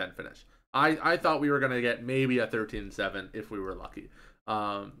 13-10 finish. I thought we were going to get maybe a 13-7 if we were lucky.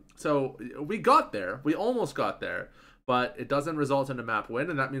 So we got there. We almost got there. But it doesn't result in a map win,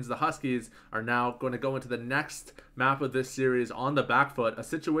 and that means the Huskies are now going to go into the next map of this series on the back foot, a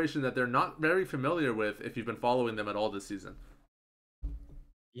situation that they're not very familiar with if you've been following them at all this season.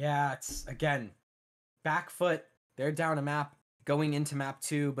 Yeah, it's, again, back foot. They're down a map going into map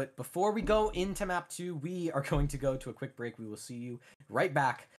 2. But before we go into map 2, we are going to go to a quick break. We will see you right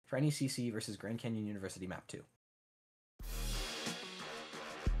back for NECC versus Grand Canyon University map 2.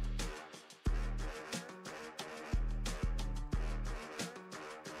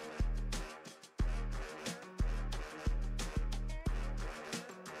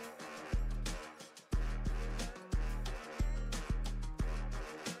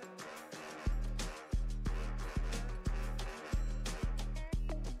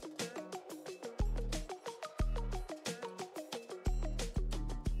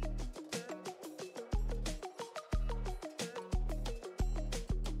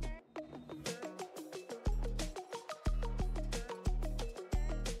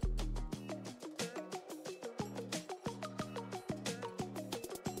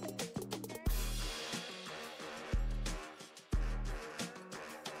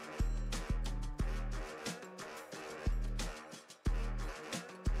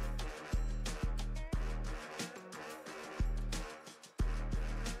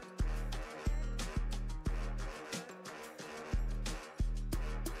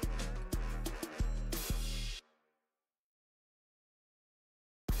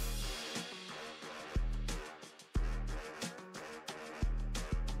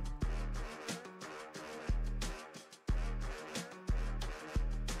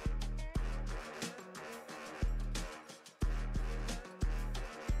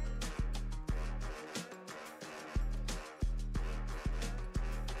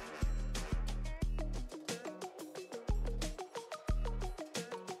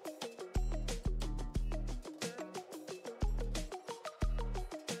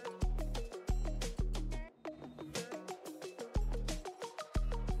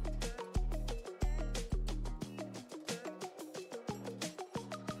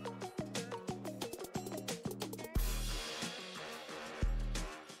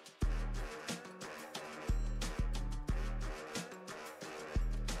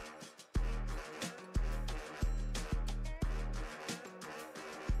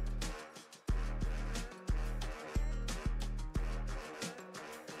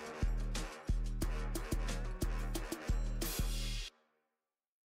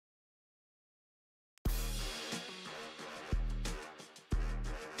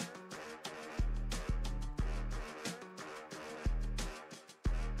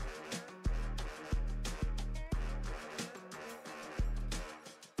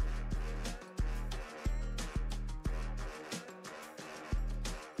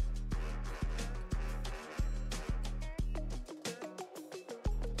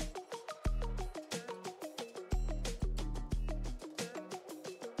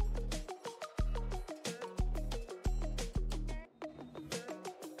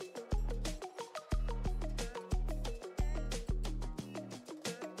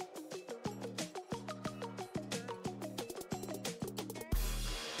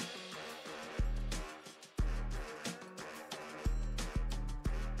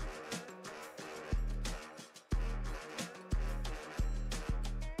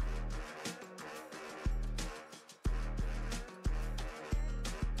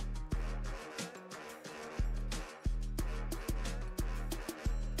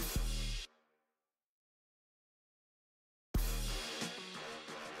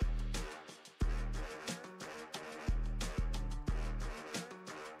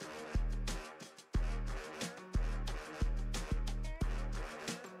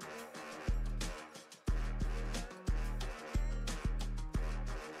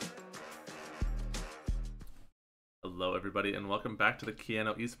 Hello, everybody, and welcome back to the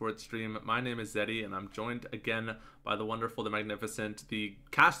Keanu Esports stream. My name is Zeddy, and I'm joined again by the wonderful, the magnificent, the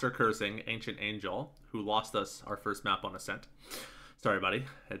caster-cursing Ancient Angel, who lost us our first map on Ascent. Sorry, buddy.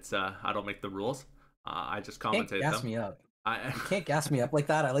 It's I don't make the rules. I just commentate them. Gas me up. You can't gas me up like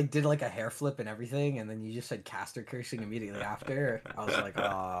that. I did a hair flip and everything, and then you just said caster cursing immediately after. I was like,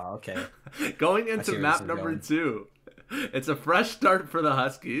 oh, okay. Going into map number 2. It's a fresh start for the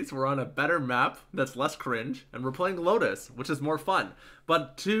Huskies. We're on a better map that's less cringe, and we're playing Lotus, which is more fun.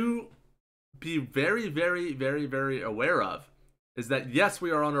 But to be very, very, very, very aware of is that, yes,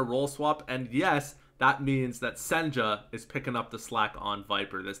 we are on a role swap, and yes, that means that Senja is picking up the slack on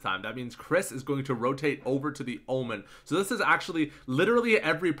Viper this time. That means Chris is going to rotate over to the Omen. So this is actually, literally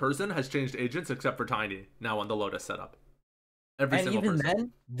every person has changed agents except for Tiny now on the Lotus setup. Every single person.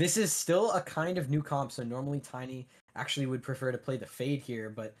 Then, this is still a kind of new comp. So normally Tiny actually would prefer to play the Fade here,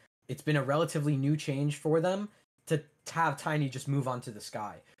 but it's been a relatively new change for them to have Tiny just move on to the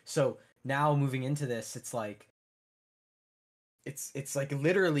Sky. So now moving into this, it's like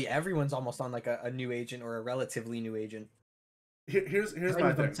literally everyone's almost on like a new agent or a relatively new agent. Here's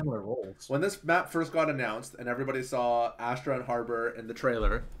my thing. Similar roles. When this map first got announced and everybody saw Astra and Harbor in the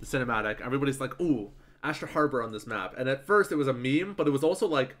trailer, the cinematic, everybody's like, ooh, Astra Harbor on this map. And at first it was a meme, but it was also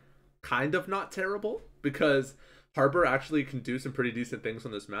like kind of not terrible because Harbor actually can do some pretty decent things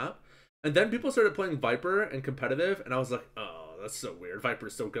on this map. And then people started playing Viper and competitive, and I was like, oh, that's so weird.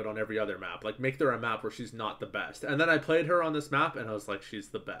 Viper's so good on every other map. Like, make there a map where she's not the best. And then I played her on this map, and I was like, she's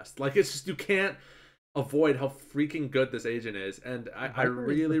the best. Like, it's just, you can't avoid how freaking good this agent is. And I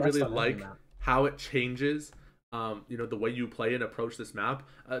really, really like how it changes, you know, the way you play and approach this map.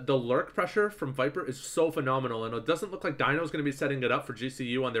 The lurk pressure from Viper is so phenomenal, and it doesn't look like Dino's going to be setting it up for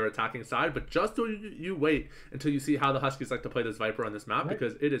GCU on their attacking side, but just you wait until you see how the Huskies like to play this Viper on this map,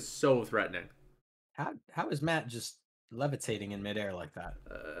 because it is so threatening. How is Matt just levitating in midair like that?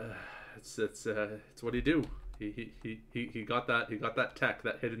 It's what he do. He got that tech,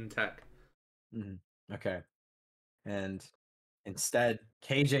 that hidden tech. Okay, and instead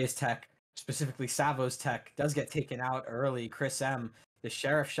KJ's tech, specifically Savo's tech, does get taken out early. Chris M, the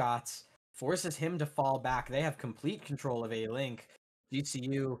sheriff shots, forces him to fall back. They have complete control of A-Link.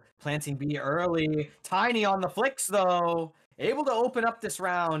 GCU planting B early. Tiny on the flicks, though. Able to open up this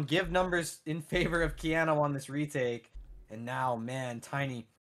round, give numbers in favor of Keanu on this retake. And now, man, Tiny,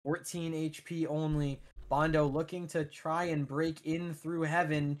 14 HP only. Bondo looking to try and break in through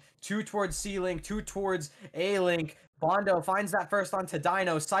heaven. 2 towards C-Link, 2 towards A-Link. Bondo finds that first onto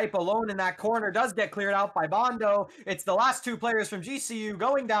Dino. Sipe alone in that corner does get cleared out by Bondo. It's the last 2 players from GCU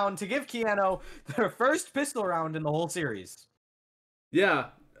going down to give Keanu their first pistol round in the whole series. Yeah,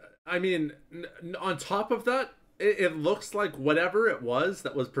 I mean, on top of that, it looks like whatever it was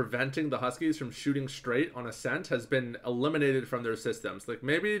that was preventing the Huskies from shooting straight on Ascent has been eliminated from their systems. Like,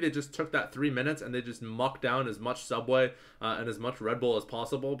 maybe they just took that 3 minutes and they just mucked down as much Subway and as much Red Bull as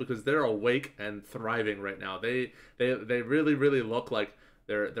possible, because they're awake and thriving right now. They really, really look like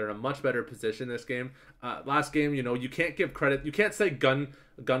they're in a much better position this game. Last game, you know, you can't give credit. You can't say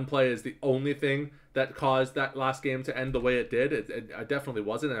gunplay is the only thing that caused that last game to end the way it did. It definitely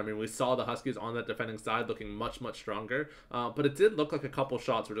wasn't. I mean, we saw the Huskies on that defending side looking much, much stronger. But it did look like a couple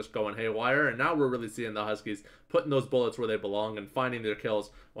shots were just going haywire. And now we're really seeing the Huskies putting those bullets where they belong and finding their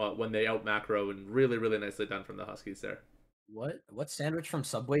kills when they out macro. And really, really nicely done from the Huskies there. What sandwich from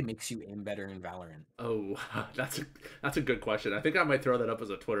Subway makes you aim better in Valorant? Oh, that's a good question. I think I might throw that up as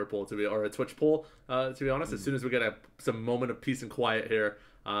a Twitter poll or a Twitch poll. To be honest, as soon as we get some moment of peace and quiet here,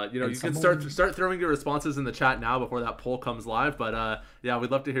 you know, you can start throwing your responses in the chat now before that poll comes live. But yeah, we'd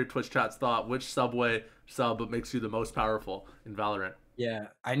love to hear Twitch chat's thought. Which Subway sub makes you the most powerful in Valorant? Yeah,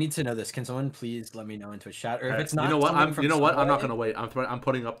 I need to know this. Can someone please let me know in Twitch chat? Or if it's not, you know what? I'm not gonna wait. I'm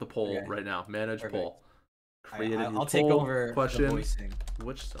putting up the poll right now. Manage poll. I'll take over question. The voicing.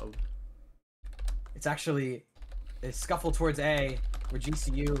 Which sub? It's actually a scuffle towards A, where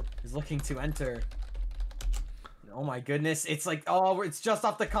GCU is looking to enter. Oh my goodness! It's like, oh, it's just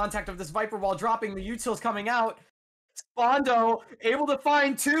off the contact of this Viper while dropping. The util's coming out. Bondo able to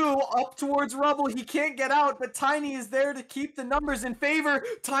find 2 up towards Rubble. He can't get out, but Tiny is there to keep the numbers in favor.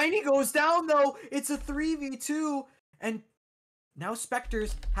 Tiny goes down though. It's a 3v2, and now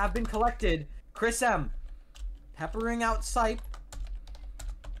Spectres have been collected. Chris M peppering out Sipe.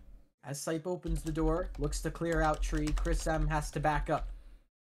 As Sipe opens the door, looks to clear out Tree, Chris M has to back up.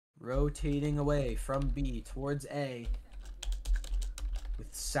 Rotating away from B towards A. With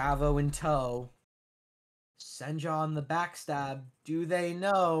Savo in tow. Senja on the backstab. Do they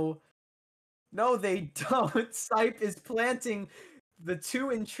know? No, they don't. Sipe is planting The two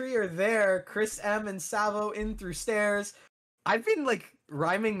in tree are there. Chris M and Savo in through stairs. I've been like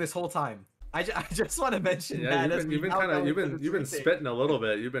rhyming this whole time. I just want to mention Yeah, that you've been kind of you've been retake. spitting a little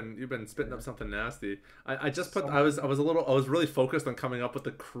bit. You've been spitting up something nasty. I just put So I was a little I was really focused on coming up with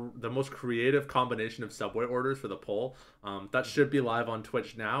the most creative combination of Subway orders for the poll. That should be live on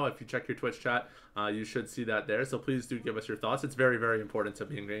Twitch now. If you check your Twitch chat, you should see that there. So please do give us your thoughts. It's very, very important to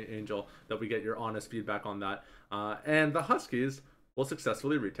being Angel that we get your honest feedback on that. And the Huskies will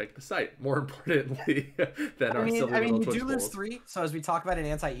successfully retake the site. More importantly than our silly little you Twitch do lose polls. 3, so as we talk about an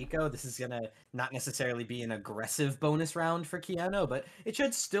anti-eco, this is gonna not necessarily be an aggressive bonus round for Keanu, but it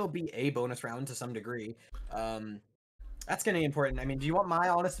should still be a bonus round to some degree. That's gonna be important. I mean, do you want my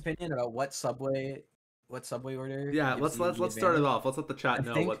honest opinion about what Subway order? Yeah, gives let's you the start it advantage? off. Let's let the chat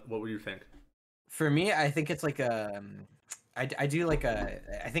know think- what you think. For me, I think it's like a, I do like a,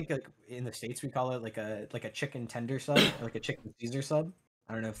 I think like in the States we call it like a chicken tender sub, or like a chicken Caesar sub.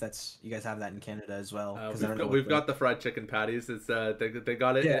 I don't know if that's, you guys have that in Canada as well. We've got the fried chicken patties. It's they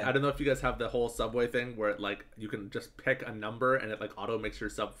got it. Yeah. I don't know if you guys have the whole Subway thing where it, like, you can just pick a number and it like auto makes your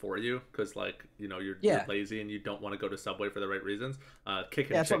sub for you because, like, you know, you're lazy and you don't want to go to Subway for the right reasons.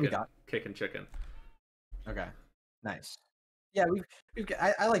 Kick and chicken. Okay, nice. Yeah,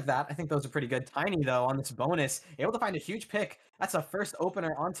 I like that. I think those are pretty good. Tiny though on this bonus, able to find a huge pick. That's a first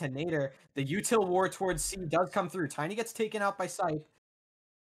opener onto Nader. The util war towards C does come through. Tiny gets taken out by Sipe.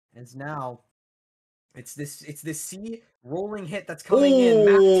 And now it's this C rolling hit that's coming in.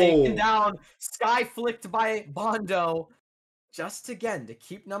 Matt taken down. Sky flicked by Bondo. Just again to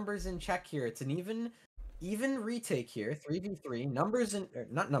keep numbers in check here. It's an even retake here.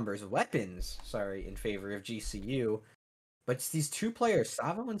 3v3. Weapons, sorry, in favor of GCU. But it's these two players,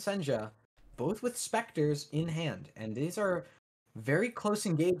 Savo and Senja, both with Spectres in hand. And these are very close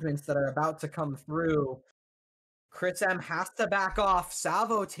engagements that are about to come through. Chris M has to back off.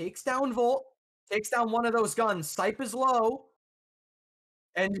 Savo takes down Volt, takes down one of those guns. Sipe is low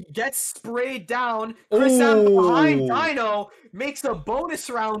and gets sprayed down. Chris M behind Dino makes a bonus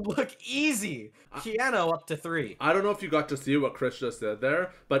round look easy. Keanu up to 3. I don't know if you got to see what Chris just did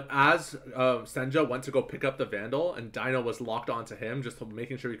there, but as Senja went to go pick up the Vandal and Dino was locked onto him, just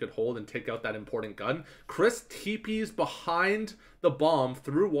making sure he could hold and take out that important gun, Chris TPs behind the bomb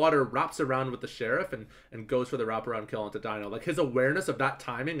through water, wraps around with the Sheriff, and goes for the wraparound kill onto Dino. Like, his awareness of that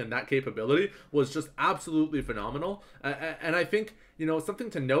timing and that capability was just absolutely phenomenal. And I think, you know, something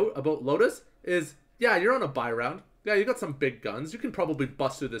to note about Lotus is, yeah, you're on a buy round. Yeah, you got some big guns. You can probably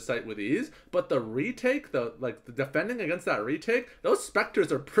bust through the site with ease. But the retake, the defending against that retake, those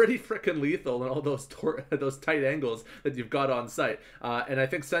Spectres are pretty freaking lethal in all those those tight angles that you've got on site. And I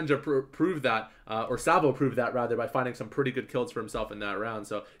think Senja proved that, or Savo proved that rather, by finding some pretty good kills for himself in that round.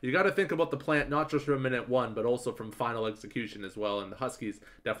 So you got to think about the plant not just from minute 1, but also from final execution as well. And the Huskies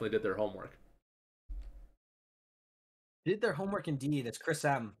definitely did their homework. Did their homework indeed, as Chris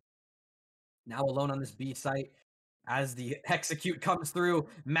M now alone on this B site. As the execute comes through,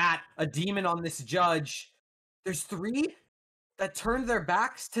 Matt, a demon on this judge. There's 3 that turned their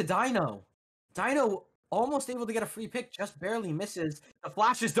backs to Dino. Dino almost able to get a free pick, just barely misses. The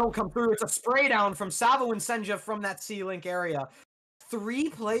flashes don't come through. It's a spray down from Savo and Senja from that C-Link area. 3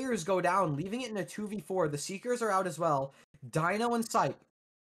 players go down, leaving it in a 2v4. The Seekers are out as well. Dino and Sipe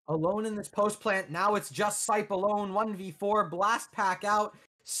alone in this post plant. Now it's just Sipe alone, 1v4. Blast pack out,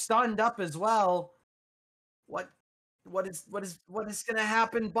 stunned up as well. What is gonna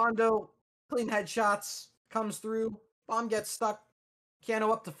happen? Bondo, clean headshots, comes through. Bomb gets stuck.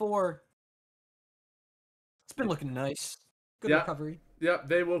 Keanu up to 4. It's been looking nice. Good recovery. Yep,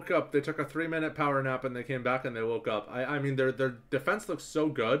 they woke up. They took a 3-minute power nap and they came back and they woke up. I mean, their defense looks so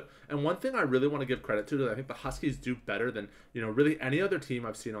good. And one thing I really want to give credit to is I think the Huskies do better than, you know, really any other team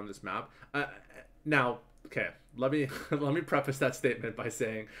I've seen on this map. Now, okay, let me preface that statement by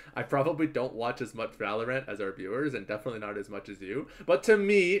saying I probably don't watch as much Valorant as our viewers, and definitely not as much as you. But to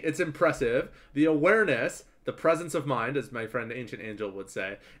me, it's impressive. The awareness, the presence of mind, as my friend Ancient Angel would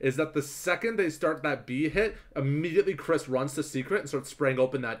say, is that the second they start that B hit, immediately Chris runs to Secret and starts spraying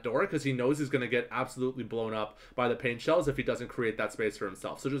open that door because he knows he's going to get absolutely blown up by the paint shells if he doesn't create that space for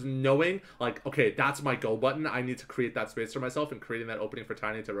himself. So just knowing, like, okay, that's my go button. I need to create that space for myself and creating that opening for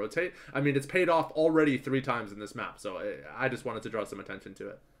Tiny to rotate. I mean, it's paid off already 3 times in this map. So I just wanted to draw some attention to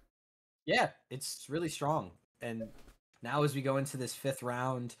it. Yeah, it's really strong. And now as we go into this 5th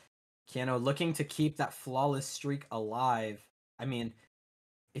round, Keanu looking to keep that flawless streak alive. I mean,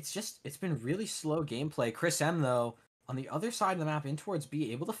 it's been really slow gameplay. Chris M, though, on the other side of the map in towards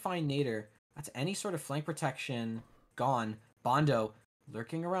B, able to find Nader. That's any sort of flank protection gone. Bondo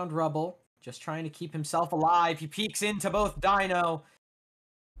lurking around rubble. just trying to keep himself alive. He peeks into both Dino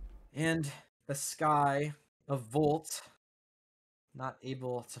and the sky of Volt. Not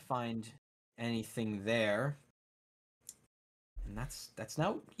able to find anything there. And that's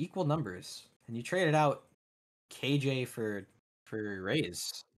now equal numbers. And you traded out KJ for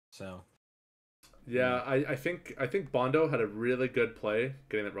Raze. So yeah, I think Bondo had a really good play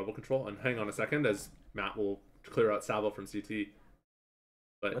getting that rebel control. And hang on a second, as Matt will clear out Savo from CT.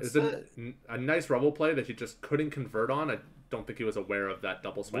 But it's a nice rebel play that he just couldn't convert on. I don't think he was aware of that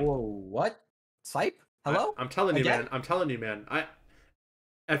double swing. Whoa, what? Sipe? Hello? I'm telling you, man. I'm telling you, man.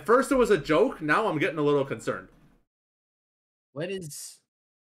 At first it was a joke. Now I'm getting a little concerned. What is?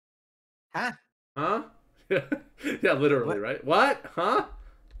 Huh? Huh? Yeah, literally, right? What? Huh?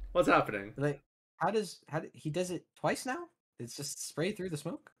 What's happening? Like, how did he does it twice now? It's just spray through the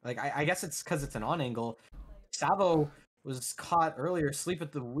smoke. Like, I guess it's because it's an on angle. Savo was caught earlier, asleep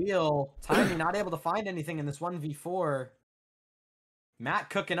at the wheel. Timing not able to find anything in this 1v4. Matt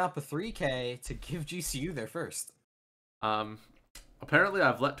cooking up a 3K to give GCU their first. Apparently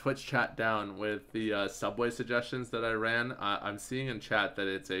I've let Twitch chat down with the Subway suggestions that I ran. I'm seeing in chat that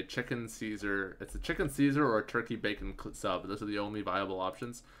it's a chicken Caesar. It's a chicken Caesar or a turkey bacon sub. Those are the only viable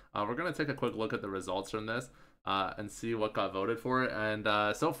options. We're going to take a quick look at the results from this and see what got voted for. And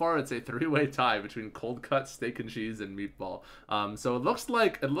so far it's a three-way tie between cold cut, steak and cheese, and meatball. So it looks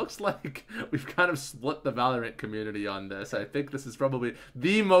like we've kind of split the Valorant community on this. I think this is probably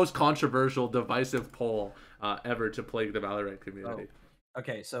the most controversial, divisive poll ever to plague the Valorant community. Oh.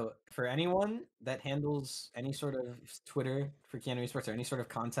 Okay, so for anyone that handles any sort of Twitter for Keanu Esports or any sort of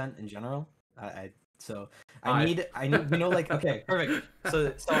content in general, I need okay, perfect.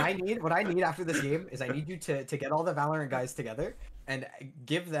 So what I need after this game is I need you to get all the Valorant guys together and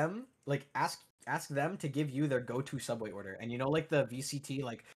give them ask them to give you their go-to Subway order. And like the VCT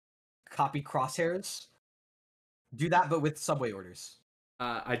copy crosshairs, do that but with Subway orders.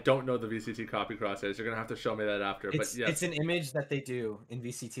 I don't know the VCT copy crosshairs. You're gonna have to show me that after. But yes, it's an image that they do in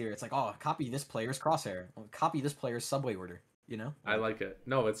VCT. It's like, oh, copy this player's crosshair, copy this player's Subway order. I like it.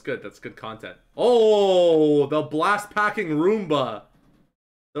 No, it's good. That's good content. Oh, the blast packing Roomba,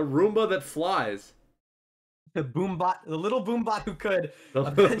 the Roomba that flies. The boombot, the little boombot who could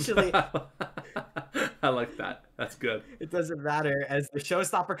eventually. I like that. That's good. It doesn't matter as the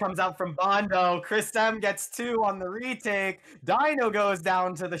showstopper comes out from Bondo. Chris M gets 2 on the retake. Dino goes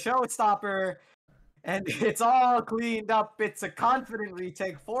down to the showstopper, and it's all cleaned up. It's a confident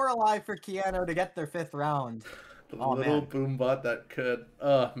retake. 4 alive for Keanu to get their 5th round. The little boombot that could.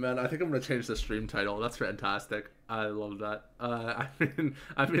 Oh man, I think I'm gonna change the stream title. That's fantastic. I love that. I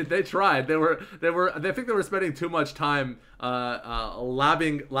mean, they tried. I think they were spending too much time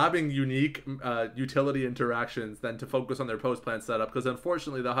labbing unique utility interactions than to focus on their post plan setup. Because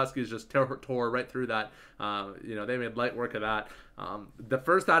unfortunately, the Huskies just tore right through that. They made light work of that. The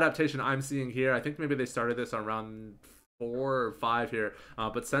first adaptation I'm seeing here, I think maybe they started this on round 4 or 5 here,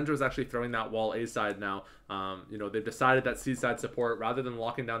 but Centra's actually throwing that wall A side now. They've decided that C side support, rather than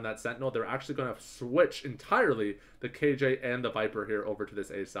locking down that Sentinel, they're actually going to switch entirely the KJ and the Viper here over to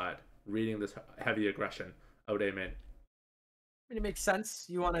this A side, reading this heavy aggression out A main. It makes sense.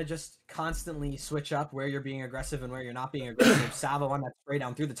 You want to just constantly switch up where you're being aggressive and where you're not being aggressive. Savo on that spray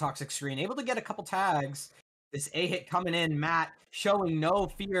down through the toxic screen, able to get a couple tags. This A hit coming in, Matt showing no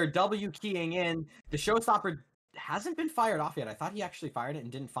fear, W keying in. The showstopper hasn't been fired off yet. I thought he actually fired it and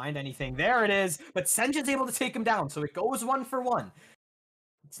didn't find anything. There it is, but Senja's able to take him down, so it goes 1 for 1.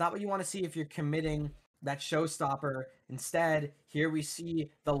 It's not what you want to see if you're committing that showstopper. Instead, here we see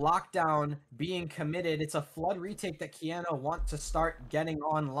the lockdown being committed. It's a flood retake that Keanu want to start getting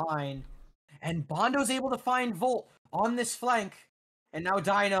online, and Bondo's able to find Volt on this flank, and now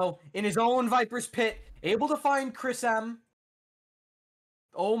Dino in his own Viper's pit, able to find Chris M.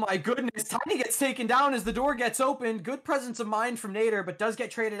 Oh my goodness, Tiny gets taken down as the door gets opened. Good presence of mind from Nader, but does get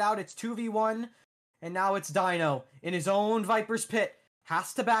traded out. It's 2v1, and now it's Dino in his own Viper's pit.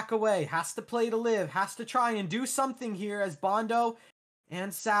 Has to back away, has to play to live, has to try and do something here as Bondo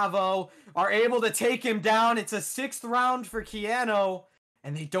and Savo are able to take him down. It's a 6th round for Keanu,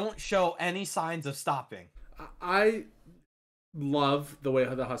 and they don't show any signs of stopping. I love the way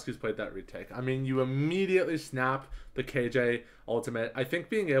how the Huskies played that retake. I mean, you immediately snap the KJ ultimate. I think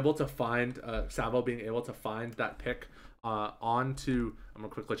being able to find Savo being able to find that pick onto I'm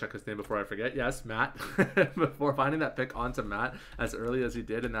gonna quickly check his name before I forget. Yes, Matt. Before finding that pick onto Matt as early as he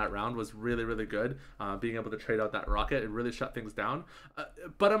did in that round was really, really good. Being able to trade out that rocket, it really shut things down.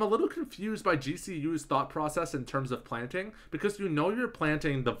 But I'm a little confused by GCU's thought process in terms of planting, because you're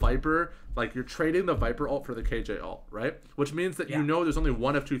planting the Viper, like you're trading the Viper ult for the KJ ult, right? Which means that there's only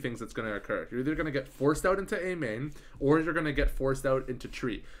one of two things that's going to occur. You're either going to get forced out into A main, or you're going to get forced out into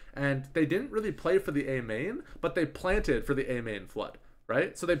tree. And they didn't really play for the A main, but they planted for the A main flood,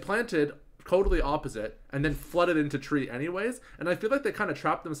 right? So they planted totally opposite and then flooded into tree anyways, and I feel like they kind of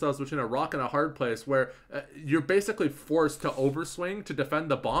trapped themselves between a rock and a hard place where you're basically forced to overswing to defend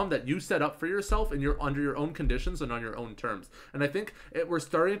the bomb that you set up for yourself, and you're under your own conditions and on your own terms. And I think we're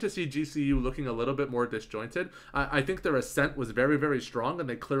starting to see GCU looking a little bit more disjointed. I think their ascent was very, very strong, and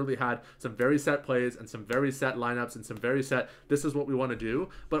they clearly had some very set plays and some very set lineups and some very set, this is what we want to do,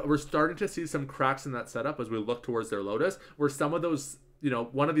 but we're starting to see some cracks in that setup as we look towards their Lotus, where some of those,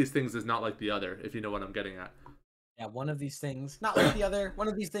 one of these things is not like the other, if you know what I'm getting at. Yeah, one of these things, not like the other. One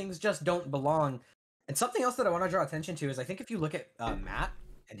of these things just don't belong. And something else that I want to draw attention to is I think if you look at Matt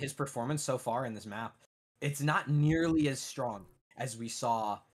and his performance so far in this map, it's not nearly as strong as we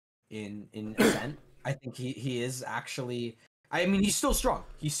saw in Ascent. I think he is actually, I mean, he's still strong.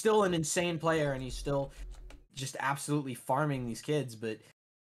 He's still an insane player, and he's still just absolutely farming these kids. But,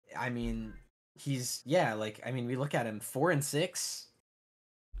 I mean, we look at him 4-6.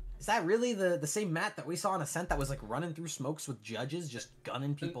 Is that really the same Matt that we saw in Ascent that was like running through smokes with judges, just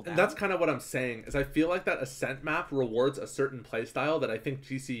gunning people down? And that's kind of what I'm saying, is I feel like that Ascent map rewards a certain playstyle that I think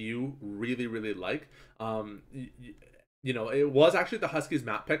GCU really, really like. It was actually the Huskies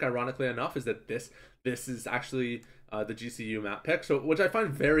map pick, ironically enough, is that this is actually the GCU map pick, so which I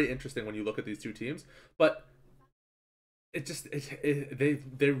find very interesting when you look at these two teams. But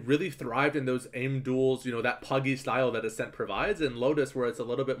they really thrived in those aim duels, that puggy style that Ascent provides. And Lotus, where it's a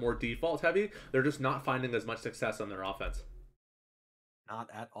little bit more default heavy, they're just not finding as much success on their offense. Not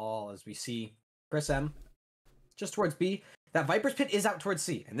at all, as we see Chris M just towards B. That Viper's Pit is out towards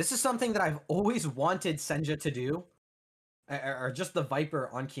C, and this is something that I've always wanted Senja to do, or just the Viper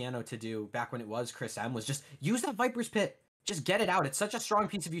on Keanu to do back when it was Chris M, was just use that Viper's Pit. Just get it out. It's such a strong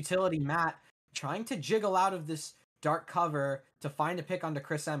piece of utility. Matt trying to jiggle out of this dark cover to find a pick onto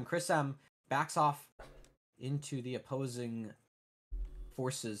Chris M. Chris M backs off into the opposing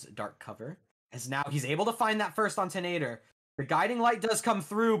forces dark cover, as now he's able to find that first on Tenator. The guiding light does come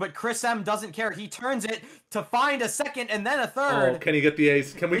through, but Chris M doesn't care. He turns it to find a second and then a third. Oh, can he get the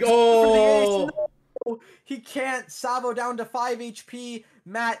ace? Can we? Oh! No, he can't. Sabo down to 5 HP.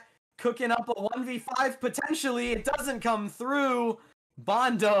 Matt cooking up a 1v5 potentially. It doesn't come through.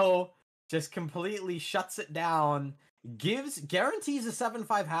 Bondo just completely shuts it down, guarantees a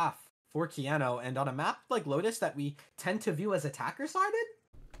 7-5 half for Keanu, and on a map like Lotus that we tend to view as attacker-sided?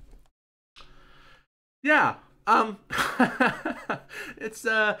 Yeah. It's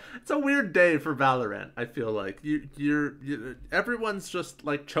a weird day for Valorant. I feel like everyone's just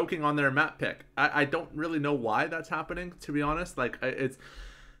like choking on their map pick. I don't really know why that's happening, to be honest. Like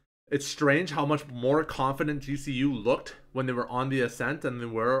it's strange how much more confident GCU looked when they were on the Ascent than they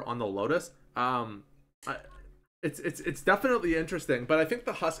were on the Lotus. It's definitely interesting, but I think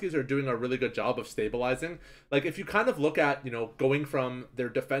the Huskies are doing a really good job of stabilizing. Like if you kind of look at, going from their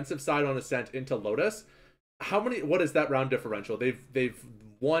defensive side on Ascent into Lotus, what is that round differential? They've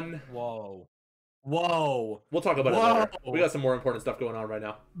won. Whoa. We'll talk about it later. We got some more important stuff going on right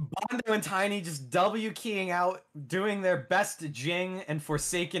now. Bondo and Tiny just W keying out, doing their best Jing and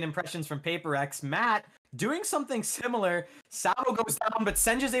Forsaken impressions from Paper X. Matt doing something similar. Sabo goes down, but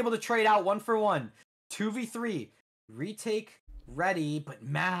Senja's able to trade out 1-for-1. 2v3. Retake ready, but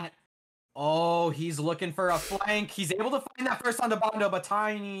Matt, he's looking for a flank. He's able to find that first onto Bondo, but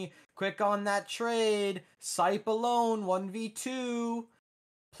Tiny quick on that trade. Sipe alone, 1v2.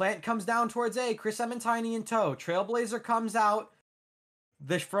 Plant comes down towards A. Chris M and Tiny in tow. Trailblazer comes out.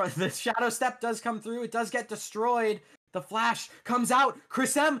 The Shadow Step does come through. It does get destroyed. The Flash comes out.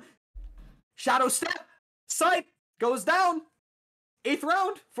 Chris M. Shadow Step. Sipe goes down. 8th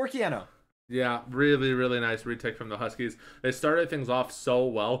round for Keanu. Yeah, really, really nice retake from the Huskies. They started things off so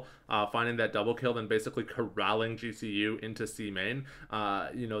well, finding that double kill and basically corralling GCU into C main.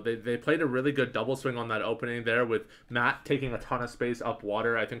 They played a really good double swing on that opening there with Matt taking a ton of space up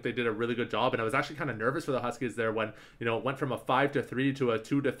water. I think they did a really good job, and I was actually kind of nervous for the Huskies there when, it went from a 5-3 to a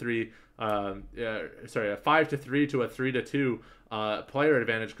 2-3, a 5-3 to a 3-2 player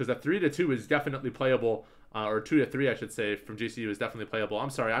advantage, because a 3-2 is definitely playable or 2 to 3, I should say, from GCU is definitely playable. I'm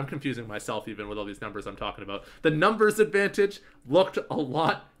sorry, I'm confusing myself even with all these numbers I'm talking about. The numbers advantage looked a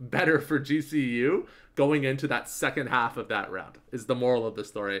lot better for GCU going into that second half of that round, is the moral of the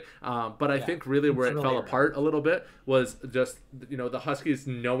story. But I think really where it fell apart a little bit was just, the Huskies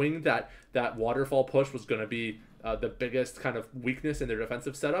knowing that that waterfall push was going to be the biggest kind of weakness in their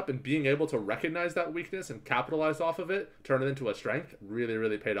defensive setup, and being able to recognize that weakness and capitalize off of it, turn it into a strength, really,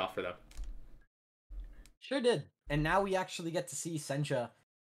 really paid off for them. Sure did. And now we actually get to see Senja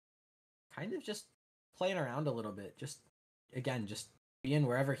kind of just playing around a little bit. Just being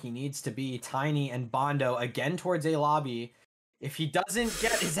wherever he needs to be. Tiny and Bondo again towards A lobby. If he doesn't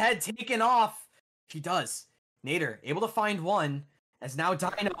get his head taken off, he does. Nader able to find one, as now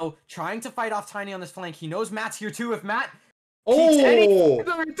Dino trying to fight off Tiny on this flank. He knows Matt's here too. If Matt keeps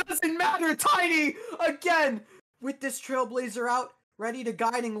it doesn't matter. Tiny again with this Trailblazer out, ready to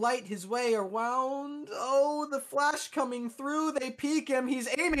guiding light his way around. Oh, the flash coming through. They peek him. He's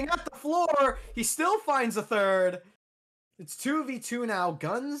aiming at the floor. He still finds a third. It's 2v2 now.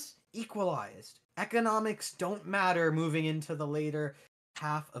 Guns equalized. Economics don't matter moving into the later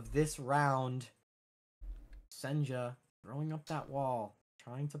half of this round. Senja throwing up that wall,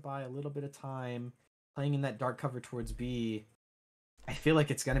 trying to buy a little bit of time, playing in that dark cover towards B. I feel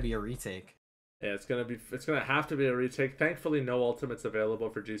like it's going to be a retake. Yeah, it's gonna have to be a retake. Thankfully, no ultimates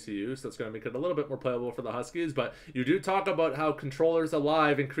available for GCU, so it's gonna make it a little bit more playable for the Huskies. But you do talk about how controllers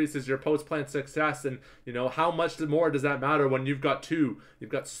alive increases your post plant success, and how much more does that matter when you've got two?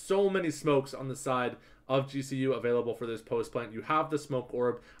 You've got so many smokes on the side of GCU available for this post plant. You have the smoke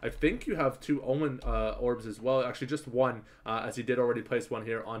orb. I think you have 2 Omen orbs as well. Actually, just one, as he did already place one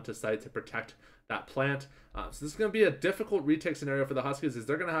here onto site to protect that plant. So this is going to be a difficult retake scenario for the Huskies, as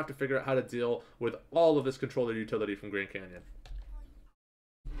they're going to have to figure out how to deal with all of this controller utility from Grand Canyon.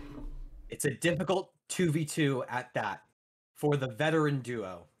 It's a difficult 2v2 at that for the veteran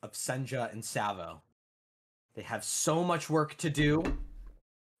duo of Senja and Savo. They have so much work to do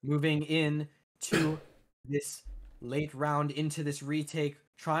moving in to this late round, into this retake,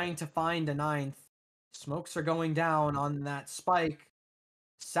 trying to find a 9th. Smokes are going down on that spike.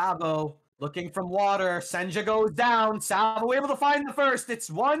 Savo looking from water. Senja goes down. Savo able to find the first. It's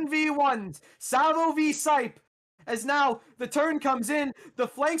 1v1. Savo v Sipe. As now the turn comes in. The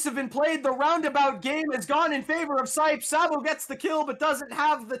flanks have been played. The roundabout game has gone in favor of Sipe. Savo gets the kill but doesn't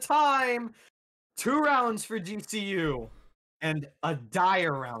have the time. 2 rounds for GCU. And a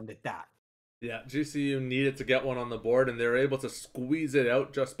dire round at that. Yeah, GCU needed to get one on the board, and they were able to squeeze it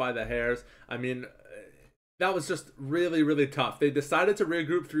out just by the hairs. I mean, that was just really, really tough. They decided to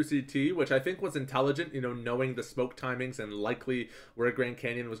regroup through CT, which I think was intelligent, knowing the smoke timings and likely where Grand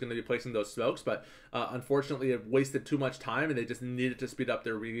Canyon was going to be placing those smokes. But unfortunately, it wasted too much time, and they just needed to speed up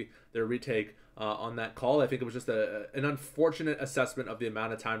their retake on that call. I think it was just an unfortunate assessment of the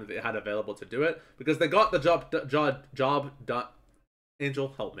amount of time that they had available to do it, because they got the job done.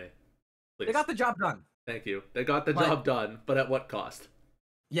 Angel, help me, please. They got the job done. Thank you. They got the job done, but at what cost?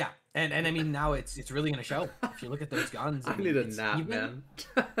 Yeah, and I mean, now it's really gonna show. If you look at those guns, I need a nap, man.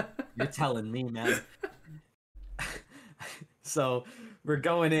 You're telling me, man. So we're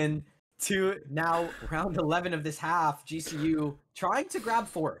going in to now round 11 of this half. GCU trying to grab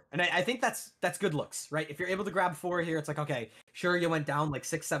 4, and I think that's good looks, right? If you're able to grab 4 here, it's like, okay, sure, you went down like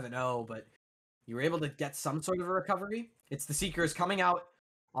 6-7-0, but you were able to get some sort of a recovery. It's the Seekers coming out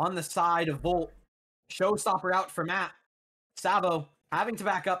on the side of Volt. Showstopper out for Matt. Savo having to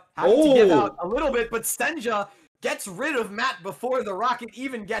back up, having to give out a little bit, but Senja gets rid of Matt before the rocket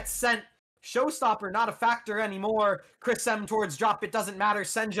even gets sent. Showstopper not a factor anymore. Chris M towards drop, it doesn't matter.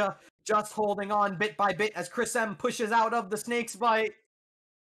 Senja just holding on bit by bit as Chris M pushes out of the snake's bite.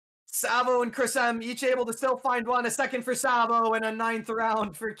 Savo and Chris M each able to still find one. A second for Savo and a 9th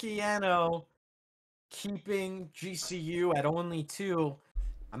round for Keanu. Keeping GCU at only 2.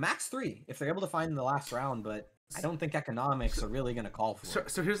 A max 3 if they're able to find the last round, but I don't think economics are really going to call for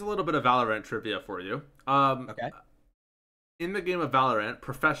it. So here's a little bit of Valorant trivia for you. Okay. In the game of Valorant,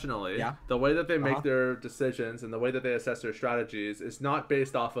 professionally, the way that they make their decisions and the way that they assess their strategies is not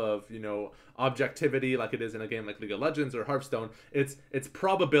based off of, objectivity like it is in a game like League of Legends or Hearthstone. It's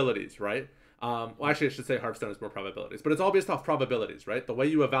probabilities, right? Well, actually, I should say Hearthstone is more probabilities, but it's all based off probabilities, right? The way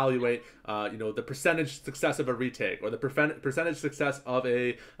you evaluate, the percentage success of a retake or the percentage success of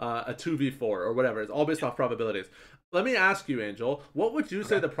a 2v4 or whatever. It's all based off probabilities. Let me ask you, Angel, what would you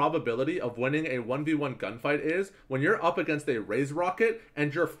say the probability of winning a 1v1 gunfight is when you're up against a Raze rocket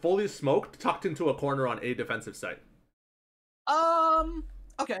and you're fully smoked, tucked into a corner on a defensive site?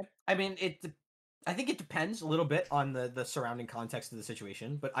 Okay. I mean, I think it depends a little bit on the surrounding context of the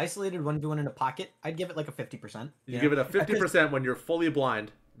situation, but isolated 1v1 in a pocket, I'd give it like a 50%. You give it a 50% when you're fully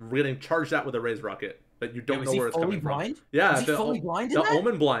blind, getting charged at with a raise rocket that you don't know where it's coming blind? from. Yeah, was he fully blind in the that?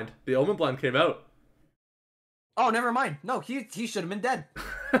 Omen blind. The Omen blind came out. Oh, never mind. No, he should have been dead.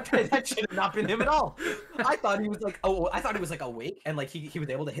 That should have not been him at all. I thought he was like, awake and like he was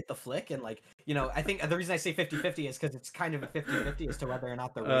able to hit the flick and like, you know, I think the reason I say 50-50 is because it's kind of a 50-50 as to whether or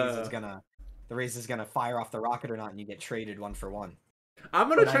not the raise is gonna fire off the rocket or not, and you get traded 1-for-1. I'm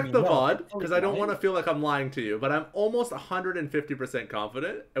gonna check the VOD because I don't want to feel like I'm lying to you, but I'm almost 150%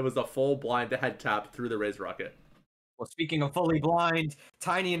 confident it was a full blind head tap through the raise rocket. Well, speaking of fully blind,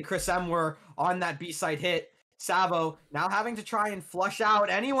 Tiny and Chris M were on that B-side hit. Savo now having to try and flush out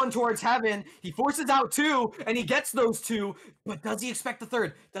anyone towards heaven. He forces out 2, and he gets those 2. But does he expect the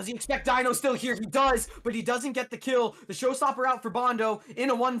 3rd? Does he expect Dino still here? He does, but he doesn't get the kill. The showstopper out for Bondo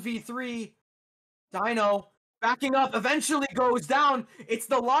in a 1v3. Dino backing up, eventually goes down. It's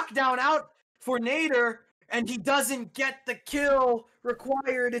the lockdown out for Nader, and he doesn't get the kill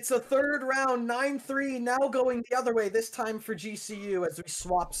required. It's a 3rd round, 9-3, now going the other way, this time for GCU as we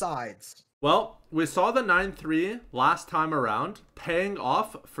swap sides. Well, we saw the 9-3 last time around paying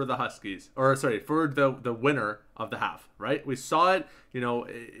off for the Huskies, or sorry, for the winner of the half, right? We saw it, you know,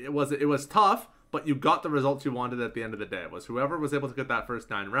 it was tough, but you got the results you wanted at the end of the day. It was whoever was able to get that first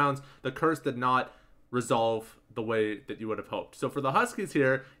 9 rounds. The curse did not resolve the way that you would have hoped. So for the Huskies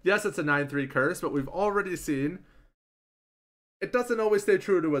here, yes, it's a 9-3 curse, but we've already seen it doesn't always stay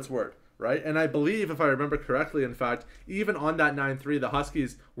true to its word, right? And I believe, if I remember correctly, in fact, even on that 9-3, the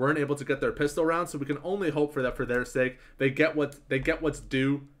Huskies weren't able to get their pistol round, so we can only hope for that for their sake. They get what's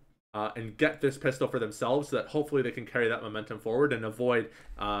due and get this pistol for themselves, so that hopefully they can carry that momentum forward and avoid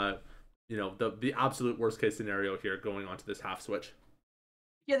you know, the absolute worst case scenario here going on to this half switch.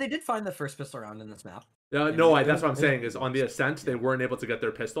 Yeah, they did find the first pistol round in this map. No, that's what I'm saying, is on the Ascent, they weren't able to get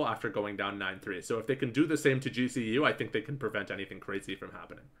their pistol after going down 9-3. So if they can do the same to GCU, I think they can prevent anything crazy from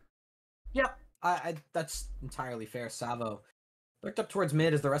happening. Yeah, that's entirely fair. Savo looked up towards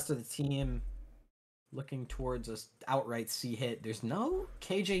mid as the rest of the team looking towards a outright C hit. There's no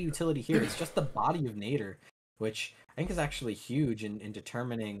KJ utility here. It's just the body of Nader, which I think is actually huge in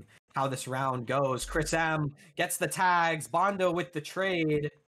determining how this round goes. Chris M gets the tags. Bondo with the trade.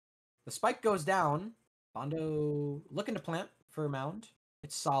 The spike goes down. Bondo looking to plant for a mound.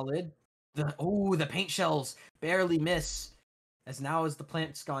 It's solid. The paint shells barely miss. As the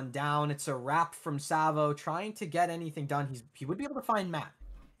plant's gone down, it's a wrap from Savo trying to get anything done. He would be able to find Matt.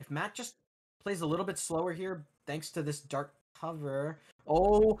 If Matt just plays a little bit slower here, thanks to this dark cover.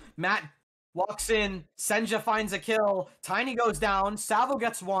 Oh, Matt walks in. Senja finds a kill. Tiny goes down. Savo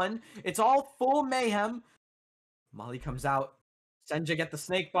gets 1. It's all full mayhem. Molly comes out. Senja get the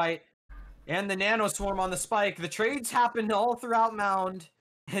snake bite. And the nano swarm on the spike. The trades happened all throughout Mound.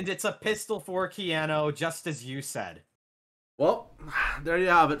 And it's a pistol for Keanu, just as you said. Well, there you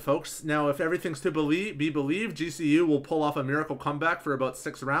have it, folks. Now, if everything's to be believed, GCU will pull off a miracle comeback for about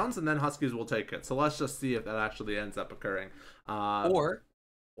 6 rounds, and then Huskies will take it. So let's just see if that actually ends up occurring. Hear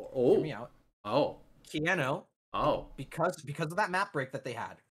me out. Keanu. Because of that map break that they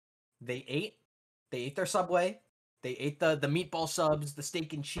had, they ate their Subway. They ate the meatball subs, the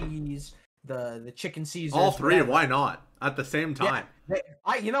steak and cheese, the chicken Caesars. All 3, whatever. Why not? At the same time.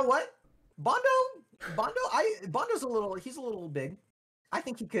 Yeah, you know what? Bondo's he's a little big. I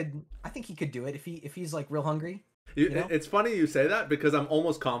think he could do it if he's like real hungry. You know? It's funny you say that because I'm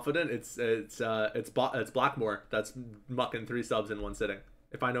almost confident it's Blackmore that's mucking 3 subs in one sitting.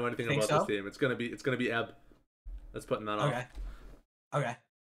 If I know anything about this team, it's gonna be Ebb that's putting that on. Okay.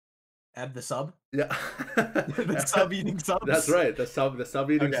 Ebb the sub? Yeah. The sub eating subs? That's right. The sub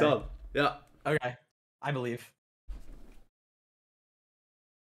eating sub. Yeah. Okay. I believe.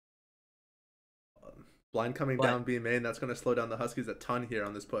 Blind coming down B main. That's going to slow down the Huskies a ton here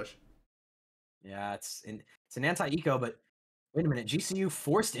on this push. Yeah, it's an anti-eco, but wait a minute. GCU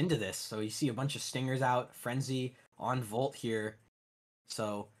forced into this. So you see a bunch of stingers out. Frenzy on Volt here.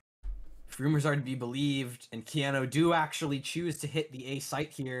 So if rumors are to be believed, and Keanu do actually choose to hit the A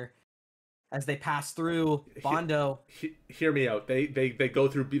site here as they pass through Bondo. Hear me out. They go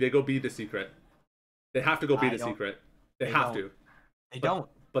through B. They go B the secret. They have to go B the secret. They have to. They don't.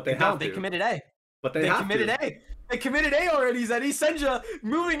 But they have to. They committed A. But they committed A. They committed A already, Zeddy. Senja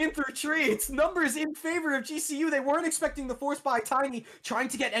moving in through a tree. It's numbers in favor of GCU. They weren't expecting the force by Tiny trying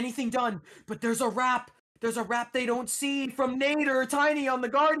to get anything done. But there's a wrap. There's a wrap they don't see from Nader. Tiny on the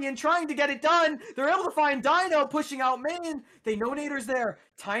Guardian trying to get it done. They're able to find Dino pushing out main. They know Nader's there.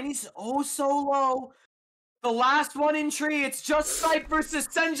 Tiny's oh so low. The last one in tree. It's just Sipe versus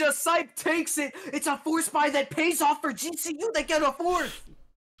Senja. Sipe takes it. It's a force buy that pays off for GCU. They get a fourth.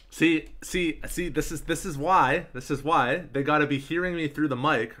 See, this is why they gotta be hearing me through the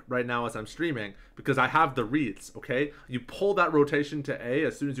mic right now as I'm streaming, because I have the reads, okay? You pull that rotation to A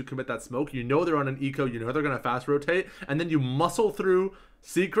as soon as you commit that smoke, you know they're on an eco, you know they're gonna fast rotate, and then you muscle through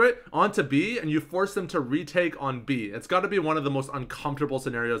secret onto B and you force them to retake on B. It's gotta be one of the most uncomfortable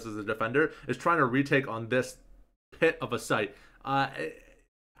scenarios as a defender, is trying to retake on this pit of a site.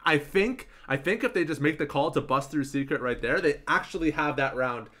 I think if they just make the call to bust through secret right there, they actually have that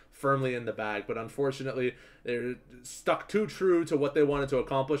round firmly in the bag. But unfortunately, they're stuck too true to what they wanted to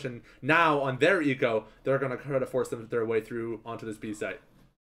accomplish, and now on their eco, they're going to try to force them their way through onto this B site.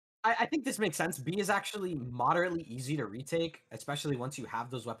 I think this makes sense. B is actually moderately easy to retake, especially once you have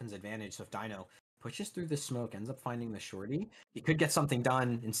those weapons advantage. So if Dino pushes through the smoke, ends up finding the shorty, he could get something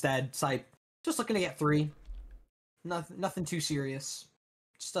done. Instead, Sipe just looking to get 3. Nothing too serious.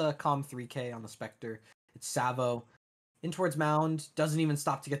 Just a calm 3k on the Spectre. It's Savo in towards Mound. Doesn't even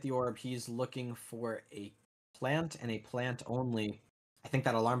stop to get the orb. He's looking for a plant and a plant only. I think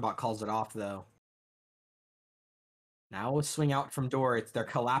that alarm bot calls it off though. Now a swing out from door. They're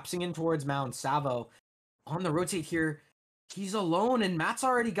collapsing in towards Mound. Savo on the rotate here. He's alone and Matt's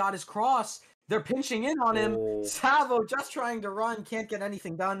already got his cross. They're pinching in on him. Oh. Savo just trying to run. Can't get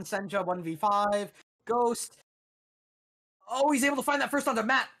anything done. Senja 1v5. Ghost. Oh, he's able to find that first onto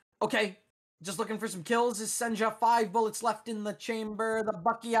Matt. Okay. Just looking for some kills. Is Senja 5 bullets left in the chamber? The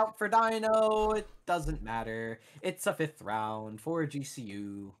Bucky out for Dino. It doesn't matter. It's a 5th round for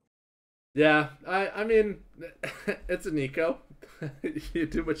GCU. Yeah, I mean, it's an eco. You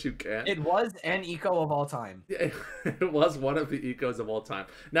do what you can. It was an eco of all time. Yeah, it was one of the ecos of all time.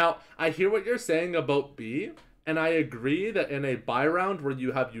 Now, I hear what you're saying about B, and I agree that in a buy round where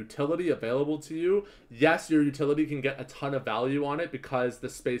you have utility available to you, yes, your utility can get a ton of value on it because the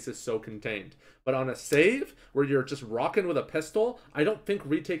space is so contained. But on a save where you're just rocking with a pistol, I don't think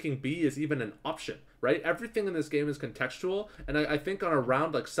retaking B is even an option, right? Everything in this game is contextual, and I think on a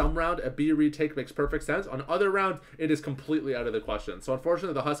round, like some round, a B retake makes perfect sense. On other rounds, it is completely out of the question. So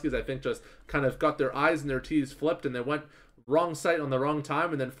unfortunately, the Huskies, I think, just kind of got their eyes and their T's flipped, and they went wrong site on the wrong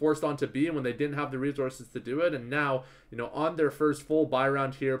time and then forced onto B when they didn't have the resources to do it. And now, you know, on their first full buy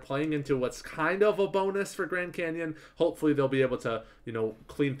round here, playing into what's kind of a bonus for Grand Canyon, hopefully they'll be able to, you know,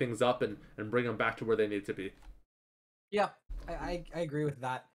 clean things up and bring them back to where they need to be. Yeah, I agree with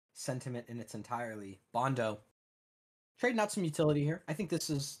that sentiment in its entirety. Bondo trading out some utility here. I think this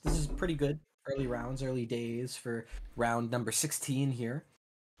is pretty good. Early rounds, early days for round number 16 here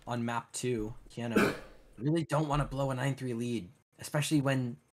on map 2. Keanu, really don't want to blow a 9-3 lead, especially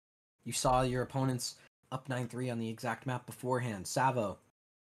when you saw your opponents up 9-3 on the exact map beforehand. Savo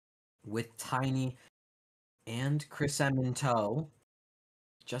with Tiny and Chris M in tow,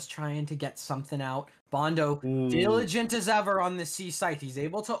 just trying to get something out. Bondo, diligent as ever on the C site. He's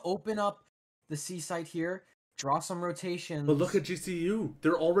able to open up the C site here, draw some rotations. But look at GCU.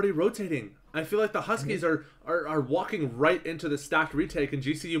 They're already rotating. I feel like the Huskies are walking right into the stacked retake, and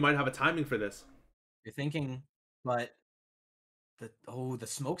GCU might have a timing for this. You're thinking, but the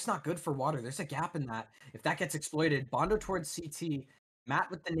smoke's not good for water. There's a gap in that. If that gets exploited, Bondo towards CT. Matt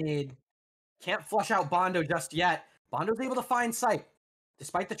with the nade. Can't flush out Bondo just yet. Bondo's able to find sight.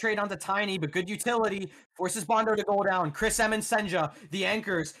 Despite the trade onto Tiny, but good utility, forces Bondo to go down. Chris M and Senja, the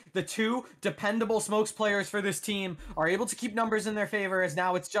anchors, the 2 dependable smokes players for this team, are able to keep numbers in their favor, as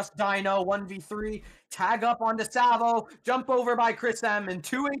now it's just Dino, 1v3, tag up onto Savo, jump over by Chris M, and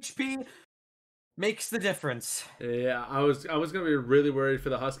 2 HP makes the difference. Yeah, I was gonna be really worried for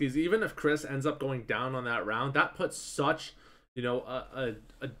the Huskies. Even if Chris ends up going down on that round, that puts such, you know,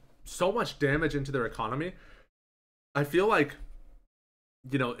 so much damage into their economy. I feel like,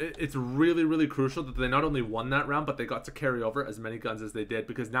 you know, it's really, really crucial that they not only won that round, but they got to carry over as many guns as they did,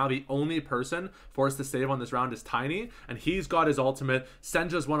 because now the only person forced to save on this round is Tiny, and he's got his ultimate.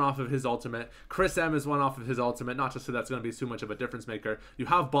 Senja's one off of his ultimate. Chris M is one off of his ultimate, not just so that's going to be too much of a difference maker. You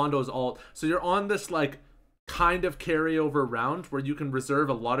have Bondo's ult, so you're on this, like, kind of carryover round where you can reserve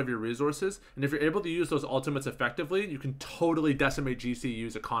a lot of your resources, and if you're able to use those ultimates effectively, you can totally decimate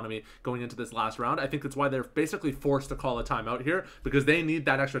GCU's economy going into this last round. I think that's why they're basically forced to call a timeout here, because they need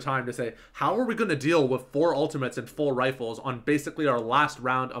that extra time to say, how are we going to deal with 4 ultimates and full rifles on basically our last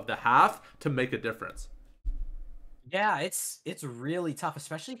round of the half to make a difference? Yeah, it's really tough,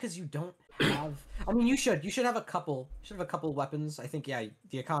 especially because you don't have. I mean, you should have a couple weapons. I think the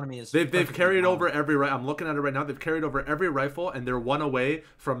economy is They've perfectly carried over balanced. every I'm looking at it right now. They've carried over every rifle, and they're one away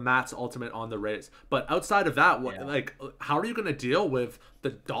from Matt's ultimate on the race. But outside of that, what Yeah. like how are you going to deal with the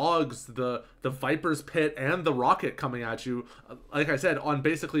dogs, the Viper's pit, and the rocket coming at you? Like I said, on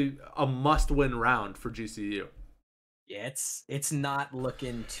basically a must-win round for GCU. Yeah, it's not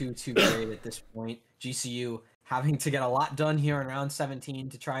looking too great at this point. GCU having to get a lot done here in round 17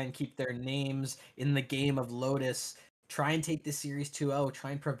 to try and keep their names in the game of Lotus. Try and take this series 2-0.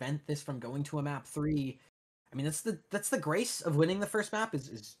 Try and prevent this from going to a map 3. I mean, that's the grace of winning the first map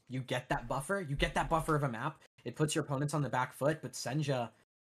is you get that buffer. You get that buffer of a map. It puts your opponents on the back foot, but Senja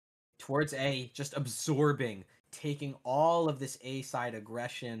towards A, just absorbing, taking all of this A side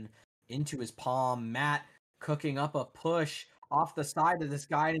aggression into his palm. Matt cooking up a push off the side of this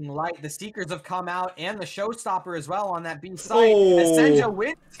guiding light. The Seekers have come out, and the Showstopper as well on that B side. As Senja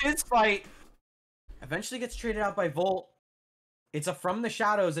wins his fight, eventually gets traded out by Volt. It's a from the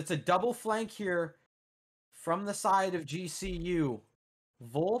shadows. It's a double flank here from the side of GCU.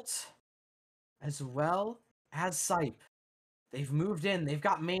 Volt as well as Sipe. They've moved in. They've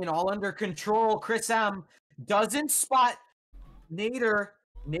got main all under control. Chris M doesn't spot Nader.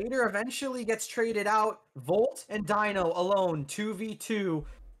 Nader eventually gets traded out. Volt and Dino alone, 2v2.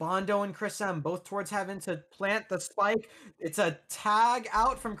 Bondo and Chris M both towards heaven to plant the spike. It's a tag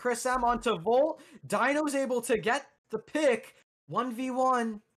out from Chris M onto Volt. Dino's able to get the pick.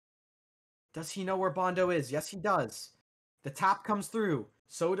 1v1. Does he know where Bondo is? Yes, he does. The tap comes through.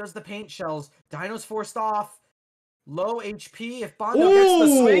 So does the paint shells. Dino's forced off. Low HP. If Bondo gets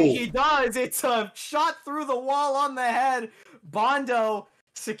the swing, he does. It's a shot through the wall on the head. Bondo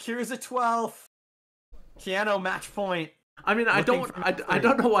secures a 12th. Keanu match point. I mean, I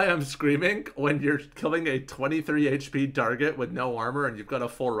don't know why I'm screaming when you're killing a 23 HP target with no armor and you've got a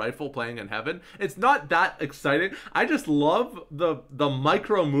full rifle playing in heaven. It's not that exciting. I just love the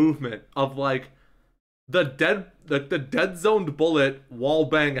micro movement of like the dead zoned bullet wall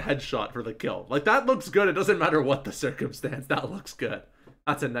bang headshot for the kill. Like that looks good. It doesn't matter what the circumstance. That looks good.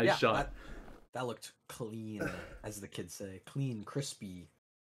 That's a nice shot. That looked clean, as the kids say. Clean, crispy.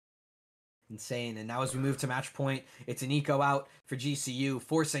 Insane. And now as we move to match point, it's an eco out for GCU,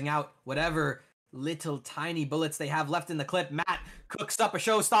 forcing out whatever little tiny bullets they have left in the clip. Matt cooks up a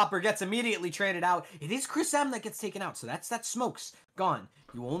showstopper, gets immediately traded out. It is Chris M that gets taken out, so that smoke's gone.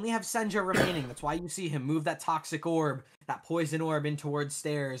 You only have Senja remaining. That's why you see him move that toxic orb, that poison orb in towards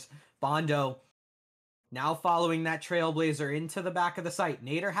stairs. Bondo now following that trailblazer into the back of the site.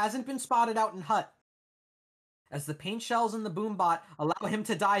 Nader hasn't been spotted out in hut, as the paint shells and the boombot allow him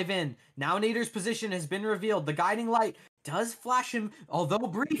to dive in. Now Nader's position has been revealed. The guiding light does flash him, although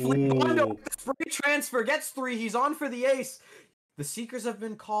briefly. Bondo with the spray transfer gets 3. He's on for the ace. The Seekers have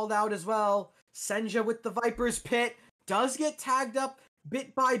been called out as well. Senja with the Viper's pit does get tagged up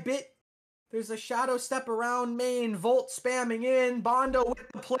bit by bit. There's a shadow step around main. Volt spamming in. Bondo with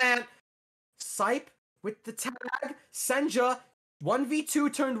the plant. Sipe with the tag. Senja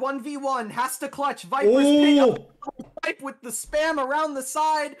 1v2 turned 1v1, has to clutch. Viper's pick up with the spam around the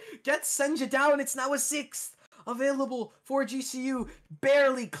side, gets Senja down. It's now a 6th available for GCU,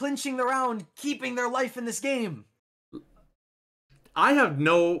 barely clinching the round, keeping their life in this game. I have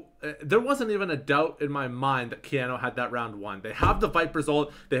there wasn't even a doubt in my mind that Keanu had that round won. They have the Viper's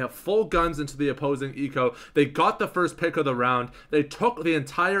ult, they have full guns into the opposing eco, they got the first pick of the round, they took the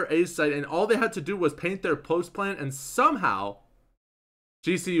entire A site, and all they had to do was paint their post plan, and somehow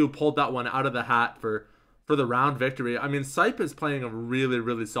GCU pulled that one out of the hat for the round victory. I mean, Sipe is playing a really,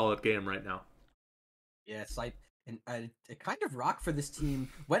 really solid game right now. Yeah, Sipe, and it kind of rocked for this team.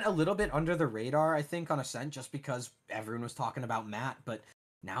 Went a little bit under the radar, I think, on Ascent, just because everyone was talking about Matt. But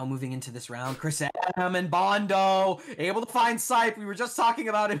now moving into this round, Chris M and Bondo able to find Sipe. We were just talking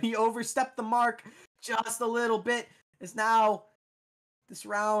about him. He overstepped the mark just a little bit. Is now this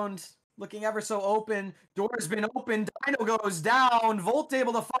round looking ever so open. Door's been opened. Dino goes down. Volt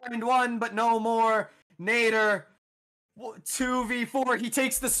able to find one, but no more. Nader 2v4. He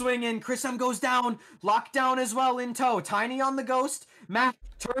takes the swing in. Chris M goes down. Lockdown as well in tow. Tiny on the ghost. Matt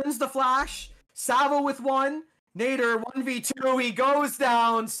turns the flash. Savo with 1. Nader 1v2. He goes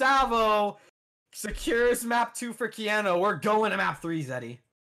down. Savo secures map 2 for Keanu. We're going to map 3, Zeddy.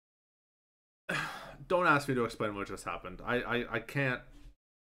 Don't ask me to explain what just happened. I can't.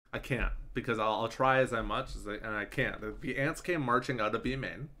 I can't, because I'll try as much as and I can't. The ants came marching out of B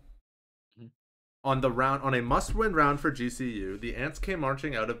main. On a must-win round for GCU, the ants came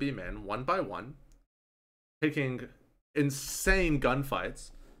marching out of B main one by one, taking insane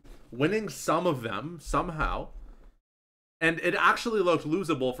gunfights, winning some of them somehow, and it actually looked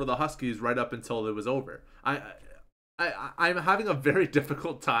losable for the Huskies right up until it was over. I'm having a very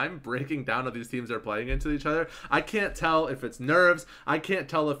difficult time breaking down how these teams are playing into each other. I can't tell if it's nerves. I can't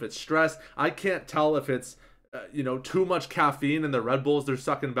tell if it's stress. I can't tell if it's too much caffeine in the Red Bulls they're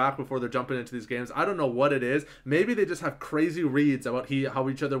sucking back before they're jumping into these games. I don't know what it is. Maybe they just have crazy reads about how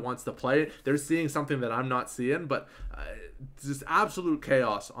each other wants to play. They're seeing something that I'm not seeing, but just absolute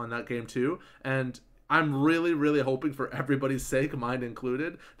chaos on that game too. And I'm really, really hoping for everybody's sake, mine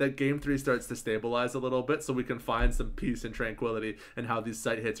included, that Game 3 starts to stabilize a little bit so we can find some peace and tranquility in how these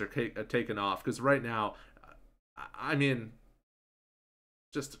site hits are taken off. Because right now, I mean,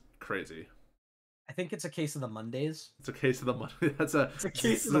 just crazy. I think it's a case of the Mondays. It's a case of the Mondays. It's a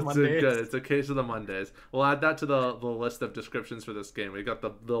case of the Mondays. It's a case of the Mondays. We'll add that to the list of descriptions for this game. We got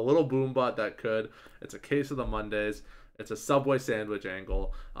the little boom bot that could. It's a case of the Mondays. It's a Subway sandwich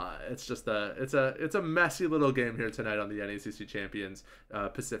angle. It's just it's a messy little game here tonight on the NECC Champions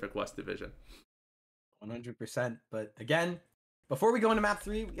Pacific West Division. 100%. But again, before we go into map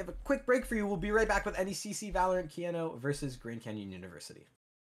 3, we have a quick break for you. We'll be right back with NECC Valorant Keanu versus Grand Canyon University.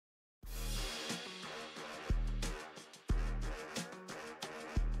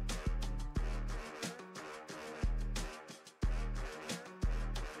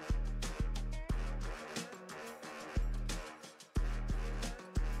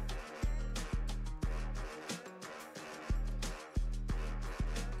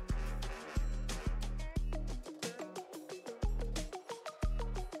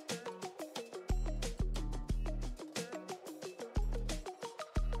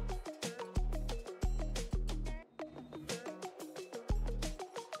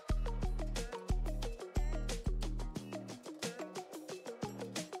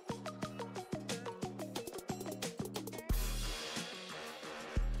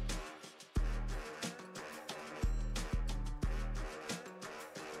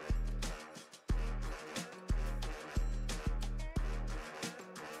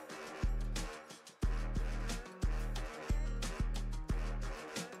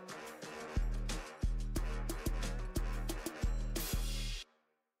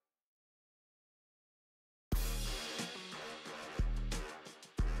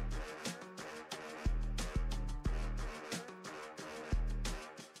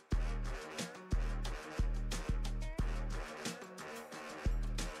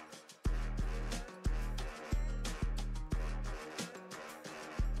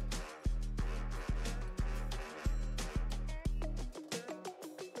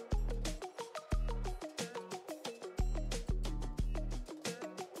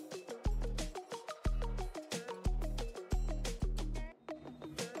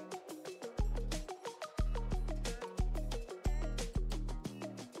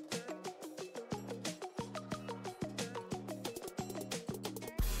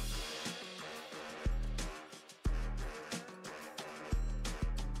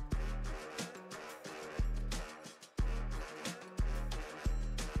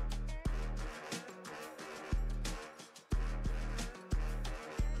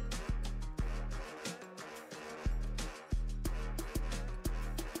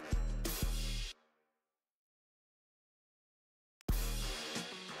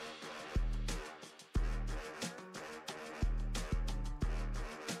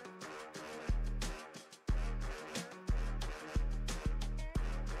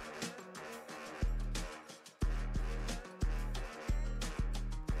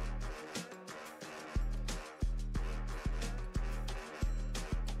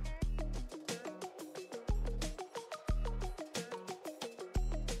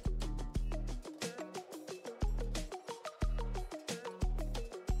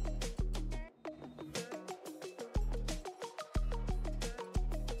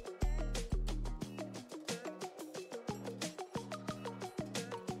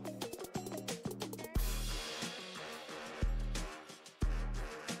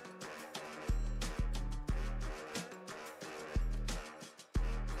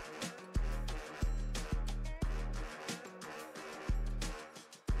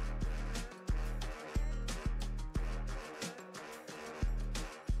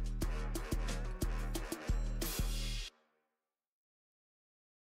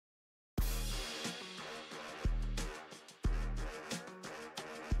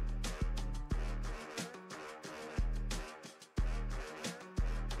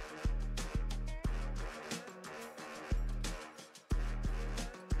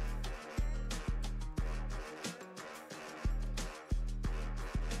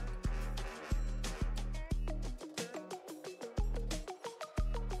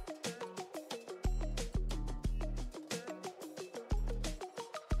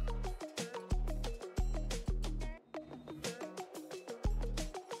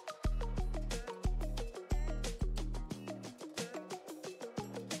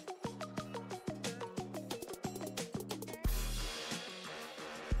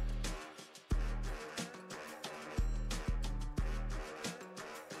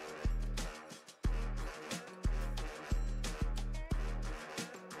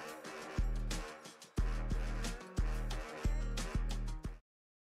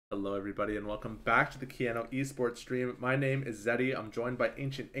 Hello everybody and welcome back to the Keanu Esports stream. My name is Zeddy, I'm joined by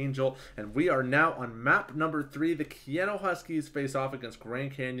Ancient Angel, and we are now on map number 3. The Keanu Huskies face off against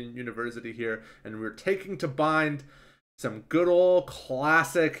Grand Canyon University here, and we're taking to bind some good old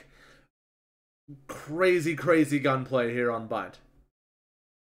classic crazy gunplay here on Bind.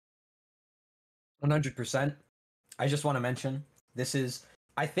 100%. I just want to mention, this is,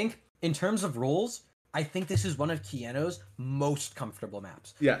 I think, in terms of roles, I think this is one of Keanu's most comfortable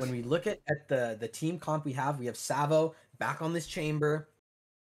maps. Yes. When we look at the team comp we have Savo back on this chamber.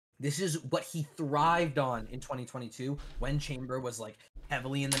 This is what he thrived on in 2022 when chamber was like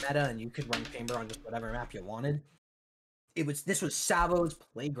heavily in the meta and you could run chamber on just whatever map you wanted. This was Savo's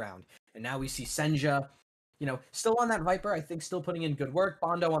playground. And now we see Senja, you know, still on that Viper, I think still putting in good work.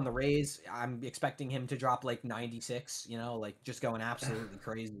 Bondo on the Raze, I'm expecting him to drop like 96, you know, like just going absolutely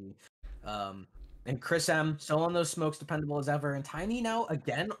crazy. And Chris M, still on those smokes, dependable as ever. And Tiny now,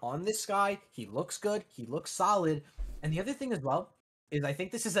 again, on this guy. He looks good. He looks solid. And the other thing as well is I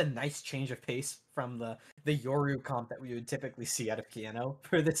think this is a nice change of pace from the Yoru comp that we would typically see out of Keanu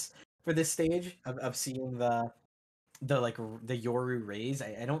for this stage of seeing the Yoru Raze.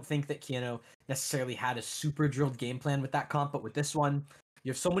 I don't think that Keanu necessarily had a super drilled game plan with that comp, but with this one, you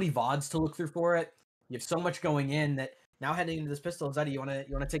have so many VODs to look through for it. You have so much going in that now heading into this pistol, Zeddy, you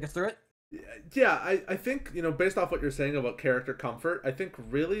wanna take us through it? Yeah, I think, you know, based off what you're saying about character comfort, I think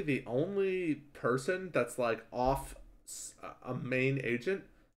really the only person that's like off a main agent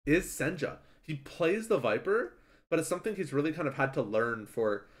is Senja. He plays the Viper, but it's something he's really kind of had to learn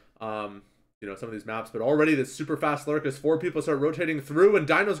for you know, some of these maps. But already this super fast lurk as 4 people start rotating through, and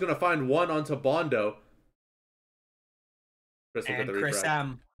Dino's gonna find one onto Bondo. Chris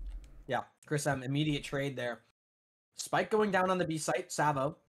M. Yeah, Chris M, immediate trade there. Spike going down on the B site,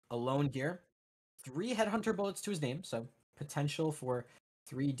 Savo alone here. 3 headhunter bullets to his name, so potential for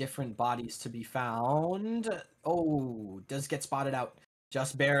 3 different bodies to be found. Oh, does get spotted out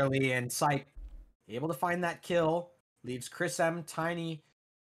just barely, and Sight able to find that kill. Leaves Chris M, Tiny,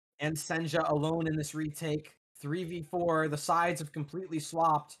 and Senja alone in this retake. 3v4, the sides have completely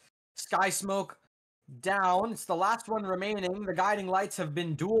swapped. Sky Smoke down. It's the last one remaining. The guiding lights have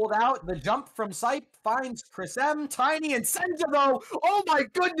been dueled out. The jump from Sight finds Chris M, Tiny, and Senja though. Oh my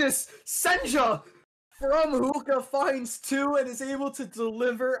goodness! Senja from hookah finds 2 and is able to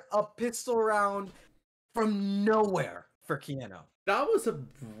deliver a pistol round from nowhere for Keanu. That was a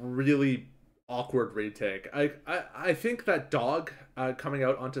really awkward retake. I think that dog coming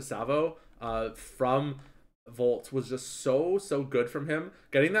out onto Savo from Volt was just so good from him.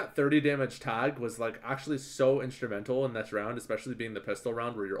 Getting that 30 damage tag was like actually so instrumental in this round, especially being the pistol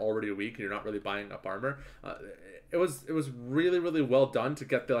round where you're already weak and you're not really buying up armor. It was really well done to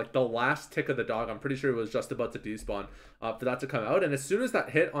get the last tick of the dog. I'm pretty sure it was just about to despawn for that to come out. And as soon as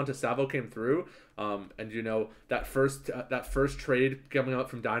that hit onto Savo came through, and you know that first trade coming out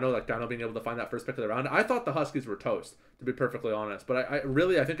from Dino, like Dino being able to find that first pick of the round, I thought the Huskies were toast, to be perfectly honest. But I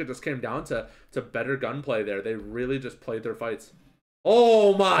think it just came down to better gunplay there. They really just played their fights.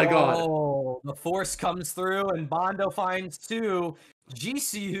 Oh my god! Oh, the force comes through and Bondo finds 2.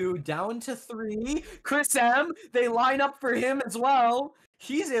 GCU down to 3. Chris M, they line up for him as well.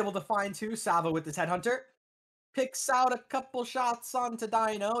 He's able to find 2. Savo with his headhunter picks out a couple shots onto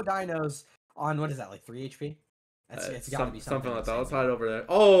Dino. Dino's on, what is that, like 3 HP? It's gotta be something like that. Let's hide over there.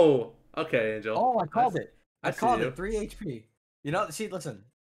 Oh, okay, Angel. Oh, I called it. I called it 3 HP. You know, see, listen,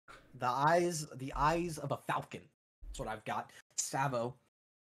 the eyes of a falcon. That's what I've got. Savo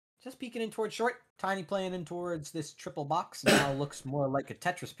just peeking in towards short. Tiny playing in towards this triple box. Now looks more like a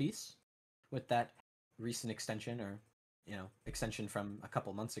Tetris piece with that recent extension, or, you know, extension from a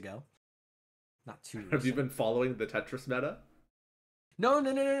couple months ago. Not too recent. Have you been following the Tetris meta? No.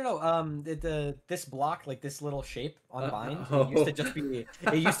 This block, like this little shape on Bind, it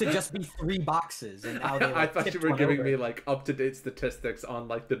used to just be 3 boxes, and now they, like, I thought you were giving over. me like up-to-date statistics on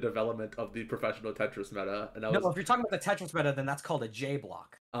like the development of the professional Tetris meta, and No, if you're talking about the Tetris meta, then that's called a J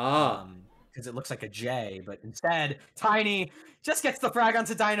block. Because it looks like a J, but instead, Tiny just gets the frag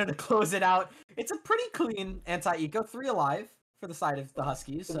onto Dino to close it out. It's a pretty clean anti-eco, 3 alive for the side of the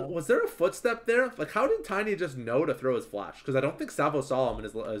Huskies. So. Was there a footstep there? Like, how did Tiny just know to throw his flash? Because I don't think Savo saw him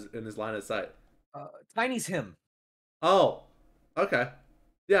in his line of sight. Tiny's him. Oh, okay,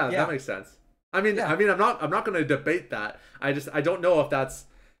 yeah, that makes sense. I mean, I'm not going to debate that. I don't know if that's,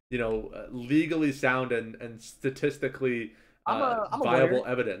 you know, legally sound and statistically viable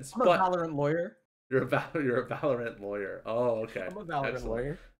evidence. I'm a Valorant lawyer. You're a Valorant lawyer. Oh, okay. I'm a Valorant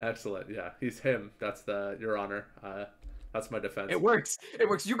lawyer. Excellent. Yeah, he's him. That's Your Honor. That's my defense. It works. It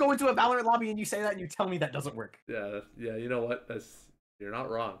works. You go into a Valorant lobby and you say that and you tell me that doesn't work. Yeah. You know what? You're not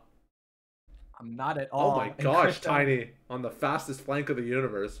wrong. Not at Oh my all. And gosh, Chrisem, Tiny on the fastest flank of the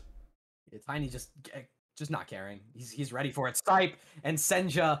universe. Tiny just not caring. He's ready for it. Stipe and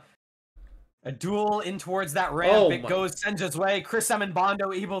Senja, a duel in towards that ramp. Oh It my. goes Senja's way. Chrisem and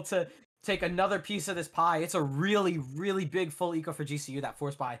Bondo able to take another piece of this pie. It's a really, really big full eco for GCU. That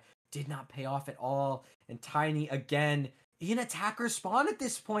force buy did not pay off at all. And Tiny again in attacker spawn at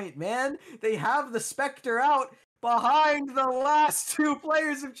this point, man. They have the Spectre out behind the last two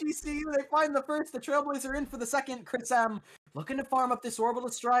players of GCU. They find the first. The Trailblazer in for the second. Chrisem looking to farm up this orbital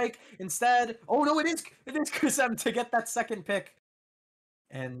strike. Instead, oh no, it is Chrisem to get that second pick.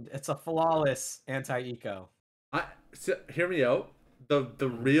 And it's a flawless anti-eco. Hear me out. The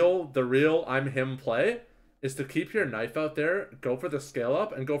real I'm him play is to keep your knife out there, go for the scale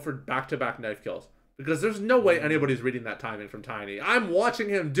up, and go for back-to-back knife kills. Because there's no way anybody's reading that timing from Tiny. I'm watching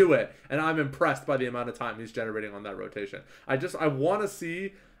him do it, and I'm impressed by the amount of time he's generating on that rotation. I want to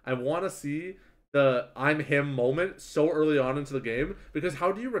see the I'm him moment so early on into the game, because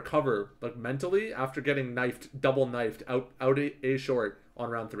how do you recover like mentally after getting double knifed out a short on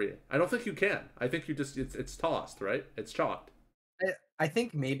round 3? I don't think you can. I think you just it's tossed, right? It's chalked. I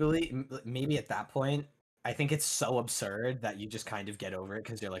think maybe at that point, I think it's so absurd that you just kind of get over it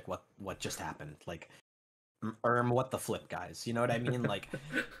because you're like, what just happened? Like, what the flip, guys? You know what I mean? Like,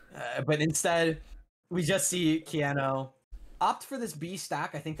 but instead, we just see Keanu opt for this B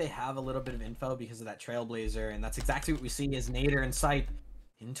stack. I think they have a little bit of info because of that Trailblazer, and that's exactly what we see is Nader and Sipe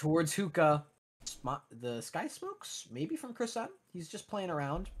in towards Hookah. The Sky Smokes, maybe from Chrisem. He's just playing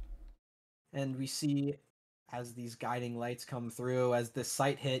around. And we see as these guiding lights come through, as this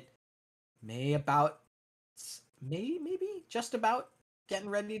site hit, maybe just about getting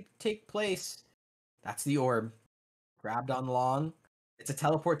ready to take place. That's the orb. Grabbed on long. It's a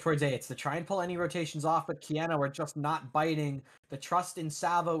teleport towards A. It's to try and pull any rotations off, but Keanu are just not biting. The trust in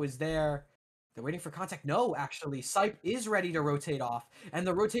Savo is there. They're waiting for contact. No, actually, Sipe is ready to rotate off, and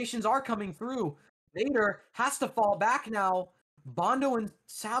the rotations are coming through. Vader has to fall back now. Bondo and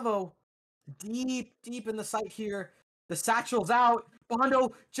Savo deep in the site here. The satchel's out.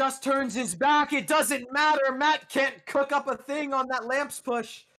 Bondo just turns his back. It doesn't matter. Matt can't cook up a thing on that lamps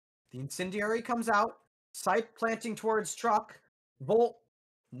push. The incendiary comes out. Sipe planting towards truck. Volt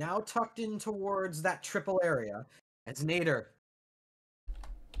now tucked in towards that triple area. As Nader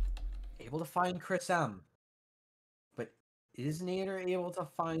able to find Chris M. But is Nader able to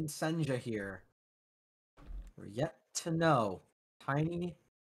find Senja here? We're yet to know. Tiny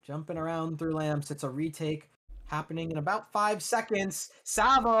jumping around through lamps. It's a retake happening in about 5 seconds.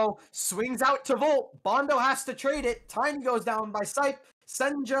 Savo swings out to Volt. Bondo has to trade it. Tiny goes down by Sipe.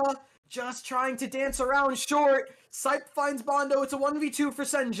 Senja just trying to dance around short. Sipe finds Bondo. It's a 1v2 for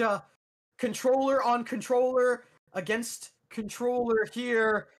Senja. Controller on controller against controller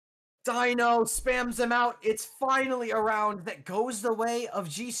here. Dino spams him out. It's finally a round that goes the way of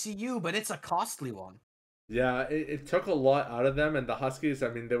GCU, but it's a costly one. Yeah, it took a lot out of them, and the Huskies, I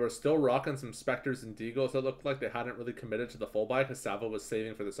mean, they were still rocking some Spectres and Deagles. It looked like they hadn't really committed to the full buy because Savo was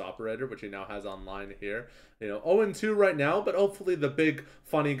saving for this operator, which he now has online here. 0-2 right now, but hopefully the big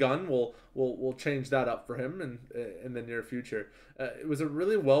funny gun will change that up for him in the near future. It was a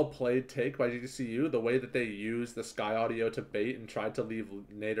really well played take by GCU, the way that they used the Sky Audio to bait and tried to leave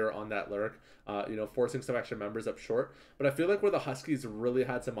Nader on that lurk, forcing some extra members up short. But I feel like where the Huskies really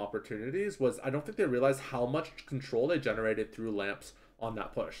had some opportunities was I don't think they realized how much control they generated through lamps on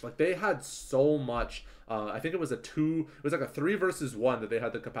that push. Like they had so much. I think it was like a 3 versus 1 that they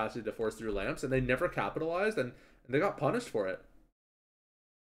had the capacity to force through lamps, and they never capitalized, and they got punished for it.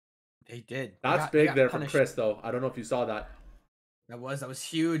 They did. That's big there from Chris, though. I don't know if you saw that. That was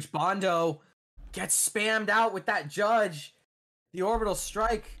huge. Bondo gets spammed out with that judge. The orbital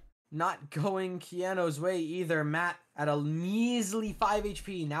strike not going Keanu's way either. Matt at a measly 5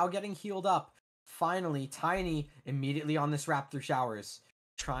 HP, now getting healed up. Finally, Tiny immediately on this Raptor Showers,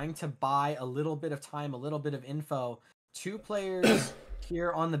 trying to buy a little bit of time, a little bit of info. 2 players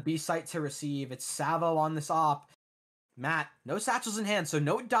here on the B site to receive. It's Savo on this op. Matt, no satchels in hand, so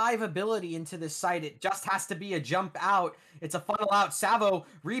no dive ability into this site. It just has to be a jump out. It's a funnel out. Savo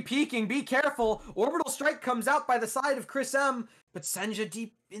re-peeking. Be careful. Orbital strike comes out by the side of Chris M, but Senja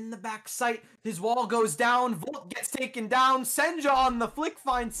deep in the back site. His wall goes down. Volt gets taken down. Senja on the flick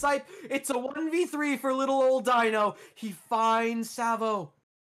finds Sipe. It's a 1v3 for little old Dino. He finds Savo.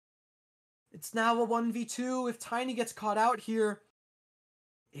 It's now a 1v2. If Tiny gets caught out here,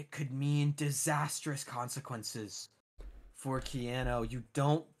 it could mean disastrous consequences for Keanu. You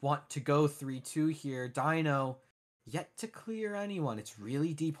don't want to go 3-2 here. Dino yet to clear anyone. It's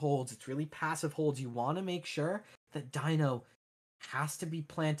really deep holds. It's really passive holds. You want to make sure that Dino has to be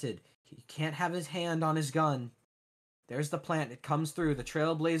planted. He can't have his hand on his gun. There's the plant. It comes through. The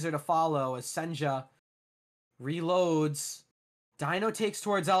Trailblazer to follow as Senja reloads. Dino takes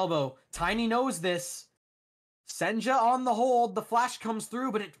towards elbow. Tiny knows this. Senja on the hold. The flash comes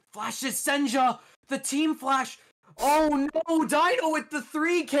through, but it flashes Senja. The team flash. Oh no, Dino with the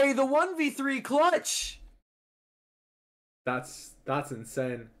 3K, the 1v3 clutch. That's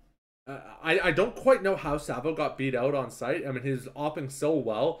insane. I don't quite know how Savo got beat out on site. I mean, he's opping so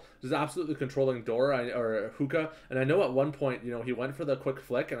well. He's absolutely controlling Dora or Hookah. And I know at one point, you know, he went for the quick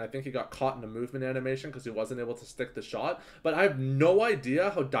flick, and I think he got caught in a movement animation because he wasn't able to stick the shot. But I have no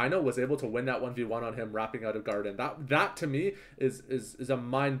idea how Dino was able to win that 1v1 on him wrapping out of Garden. That to me is a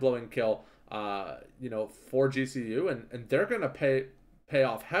mind-blowing kill, you know, for GCU, and they're gonna pay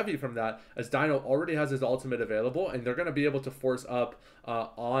off heavy from that, as Dino already has his ultimate available, and they're going to be able to force up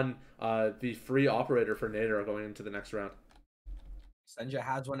on the free operator for Nader going into the next round. Senja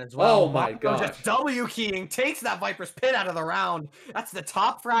has one as well. Oh my gosh. Just W keying takes that Viper's Pit out of the round. That's the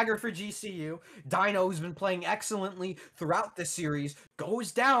top fragger for GCU. Dino, who's been playing excellently throughout this series,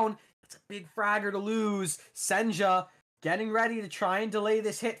 goes down. It's a big fragger to lose. Senja getting ready to try and delay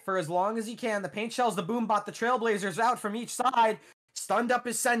this hit for as long as he can. The paint shells, the boombot, the Trailblazers out from each side. Stunned up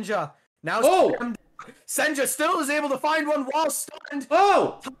is Senja. Now Senja still is able to find one while stunned.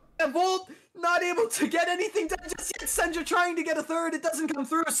 Volt not able to get anything done just yet. Senja trying to get a third. It doesn't come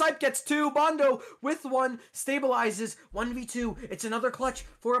through. Sipe gets two. Bondo with one. Stabilizes. 1v2. It's another clutch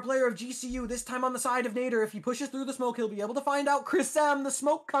for a player of GCU. This time on the side of Nader. If he pushes through the smoke, he'll be able to find out Chris M. The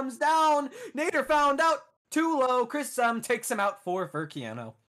smoke comes down. Nader found out. Too low. Chris M takes him out for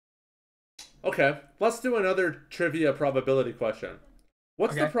Furkiano. Okay, let's do another trivia probability question.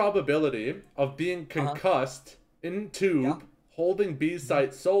 What's the probability of being concussed in tube, holding B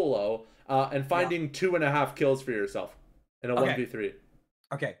site solo, and finding 2.5 kills for yourself in a 1v3?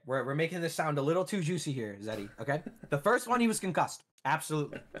 Okay, we're making this sound a little too juicy here, Zeddy. Okay, the first one he was concussed,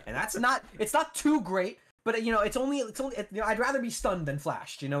 absolutely, and it's not too great. But you know, it's only you know, I'd rather be stunned than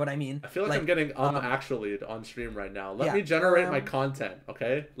flashed. You know what I mean? I feel like I'm getting actually on stream right now. Let me generate my content,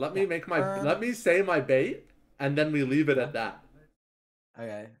 okay? Let me make my let me say my bait, and then we leave it at that.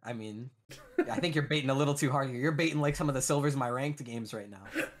 Okay, I mean, I think you're baiting a little too hard here. You're baiting like some of the silvers in my ranked games right now.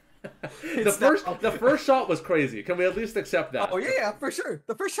 the first shot was crazy. Can we at least accept that? Oh yeah, for sure.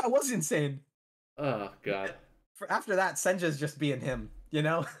 The first shot was insane. Oh god. After that, Senja's just being him. You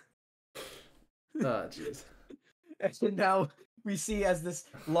know. Oh, jeez. And now we see as this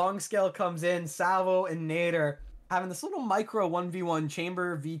long scale comes in, Salvo and Nader having this little micro 1v1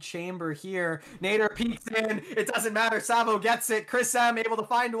 chamber v chamber here. Nader peeks in. It doesn't matter. Salvo gets it. Chris M able to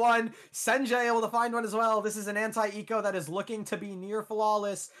find one. Senja able to find one as well. This is an anti-eco that is looking to be near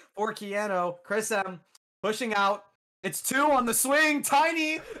flawless for Keanu. Chris M pushing out. It's two on the swing.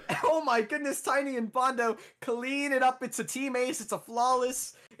 Tiny. Oh my goodness. Tiny and Bondo clean it up. It's a team ace. It's a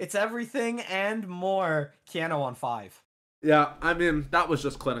flawless. It's everything and more. Keanu on 5. Yeah, I mean, that was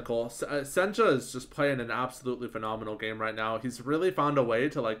just clinical. Senja is just playing an absolutely phenomenal game right now. He's really found a way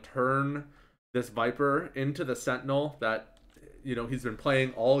to like turn this Viper into the Sentinel that, you know, he's been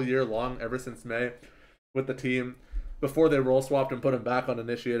playing all year long ever since May with the team. Before they role swapped and put him back on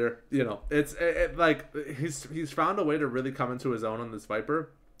Initiator, you know, it's like he's found a way to really come into his own on this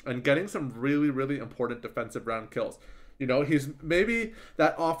Viper and getting some really important defensive round kills. You know, he's maybe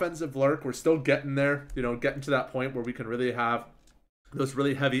that offensive lurk. We're still getting there, you know, getting to that point where we can really have those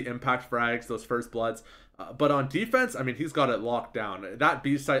really heavy impact frags, those first bloods. But on defense, I mean, he's got it locked down. That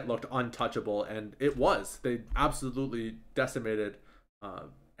B site looked untouchable, and it was. They absolutely decimated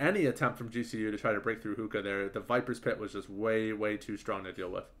any attempt from GCU to try to break through Hookah there. The Viper's Pit was just way too strong to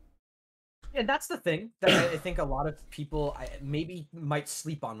deal with. And that's the thing that I think a lot of people maybe might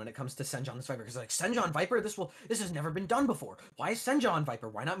sleep on when it comes to Senja on this Viper. Because like, Senja on Viper, this has never been done before. Why is Senja on Viper?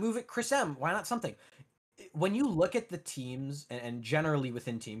 Why not move it Chris M? Why not something? When you look at the teams, and generally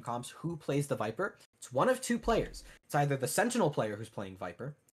within team comps, who plays the Viper, it's one of two players. It's either the Sentinel player who's playing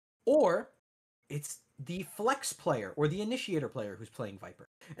Viper, or it's the Flex player or the Initiator player who's playing Viper.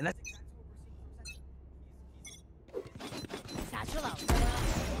 And that's Satchel out.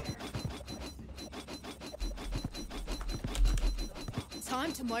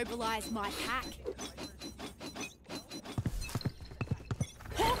 Time to mobilize my pack.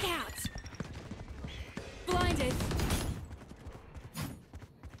 Hawk out! Blinded.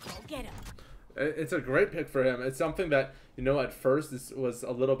 I'll get him. It's a great pick for him. It's something that, you know, at first this was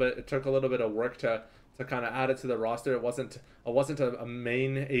a little bit, it took a little bit of work to to kind of add it to the roster. It wasn't a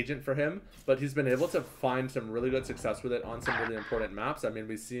main agent for him, but he's been able to find some really good success with it on some really important maps. I mean,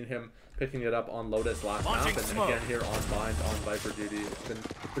 we've seen him picking it up on Lotus last map, and again here on Bind, on Viper duty. It's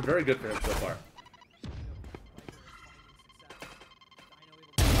been very good for him so far.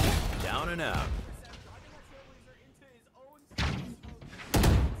 Down and out.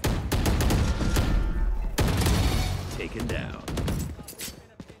 Taken down.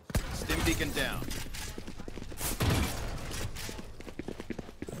 Stim beacon down.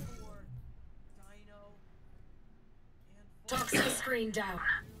 Toxin screen down.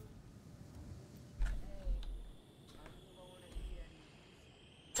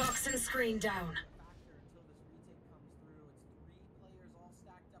 Toxin screen down. All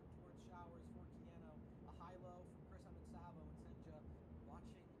stacked up towards showers for Kiano. A high-low from Chris and Savo and Senja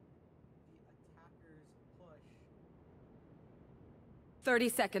watching the attackers push. 30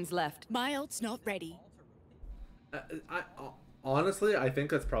 seconds left. My ult's not ready. Honestly, I think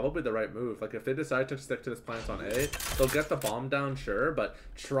that's probably the right move. Like, if they decide to stick to this plant on A, they'll get the bomb down, sure, but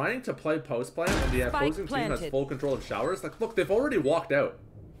trying to play post plant when the opposing team has full control of showers, like, look, they've already walked out.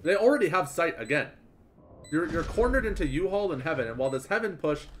 They already have sight again. You're cornered into U-Haul and Heaven, and while this Heaven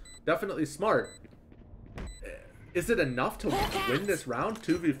push, definitely smart, is it enough to win this round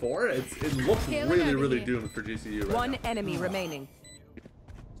 2v4? It looks really, really doomed for GCU right now. One enemy remaining.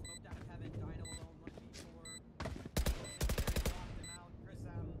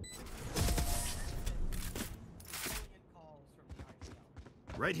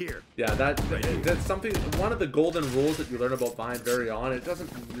 Right here. Yeah, that's something, one of the golden rules that you learn about Vine very on. It doesn't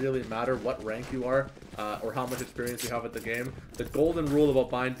really matter what rank you are or how much experience you have at the game. The golden rule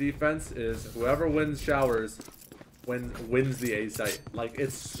about Vine defense is whoever wins showers wins the A site. Like,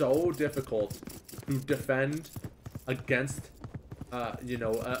 it's so difficult to defend against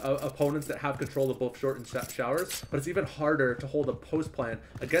opponents that have control of both short and showers, but it's even harder to hold a post plant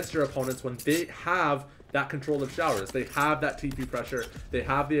against your opponents when they have that control of showers. They have that TP pressure. They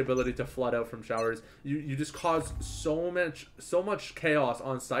have the ability to flood out from showers. You just cause so much chaos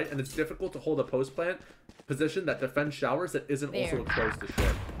on site, and it's difficult to hold a post plant position that defends showers that isn't also exposed to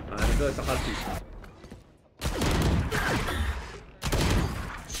short. I feel like the Huskies.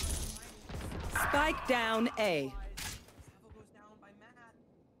 Spike down A.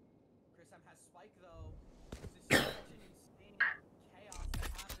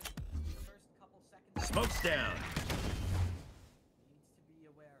 Smoke's down. Needs to be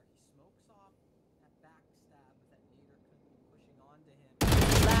aware. He smokes off that backstab that Nader could be pushing onto him.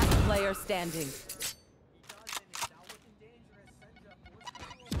 Last player standing. He does, and it's now looking dangerous. Senja forced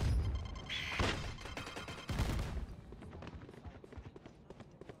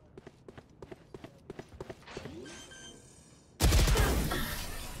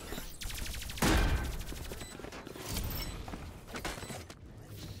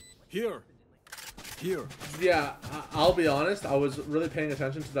Here. Yeah, I'll be honest, I was really paying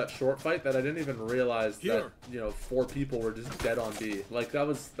attention to that short fight that I didn't even realize that, 4 people were just dead on B. Like, that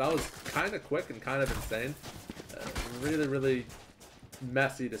was kind of quick and kind of insane. Really, really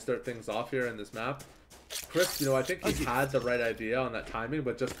messy to start things off here in this map. Chris, I think he had the right idea on that timing,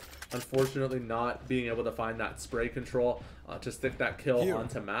 but just unfortunately not being able to find that spray control to stick that kill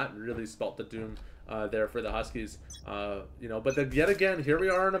onto Matt really spelt the doom there for the Huskies. But then yet again, here we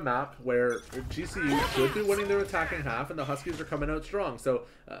are on a map where GCU should be winning their attacking half, and the Huskies are coming out strong. So,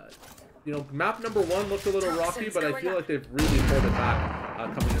 map number 1 looked a little rocky, but I feel like they've really pulled it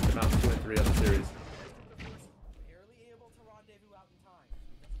back coming into maps 2 and 3 of the series. barely able to rendezvous out in time.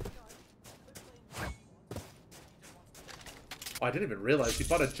 Oh, I didn't even realize he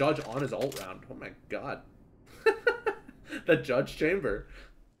fought a judge on his ult round. Oh my god. The judge chamber.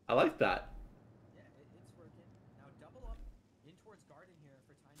 I like that. Yeah, it's working. Now double up in towards garden here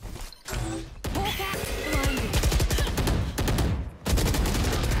for time.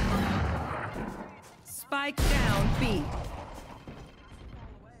 Spike down B.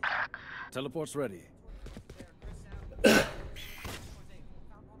 Teleport's ready.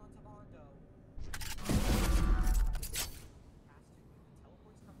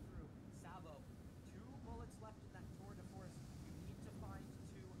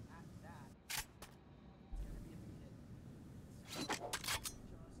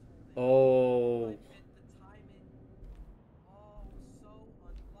 Oh. Oh, so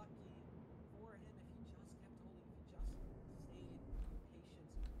unlucky for him. If he just kept holding, if he just stayed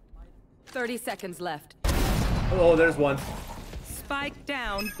patient, 30 seconds left. Oh, there's one. Spike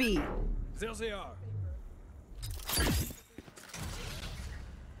down B. There they are.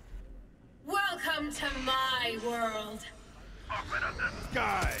 Welcome to my world.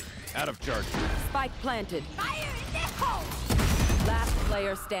 Sky! Out of charge. Spike planted. Fire in the hole! Last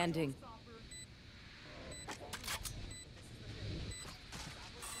player standing.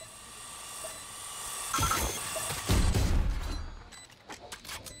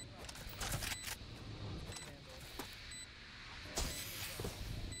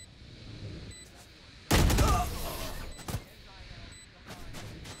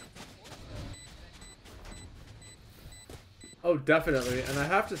 Oh, definitely. And I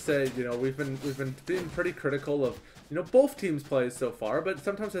have to say, you know, we've been being pretty critical of, you know, both teams' plays so far, but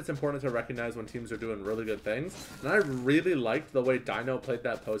sometimes it's important to recognize when teams are doing really good things. And I really liked the way Dino played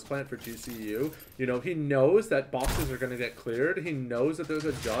that post plant for GCU. You know, he knows that boxes are going to get cleared. He knows that there's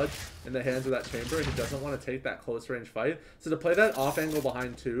a judge in the hands of that chamber, and he doesn't want to take that close range fight. So to play that off angle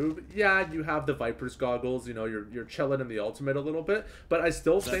behind tube, yeah, you have the Viper's goggles, you know, you're chilling in the ultimate a little bit, but I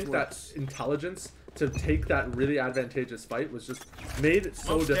still think that intelligence to take that really advantageous fight was just made it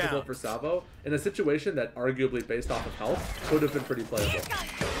so difficult for Savo in a situation that arguably based off of health could have been pretty playable.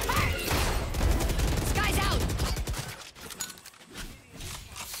 Sky's out!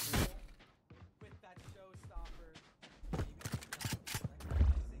 With that showstopper, maybe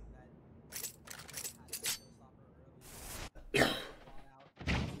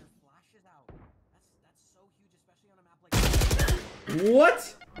flashes out. That's so huge, especially on a map like this.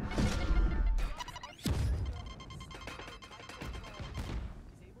 What?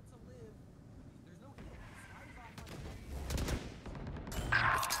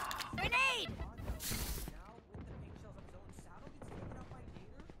 Grenade!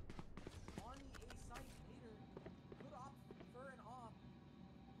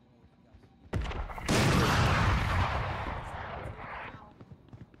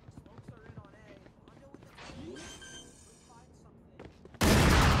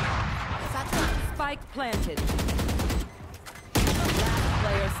 Spike planted. Last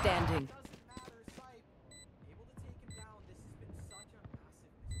player standing.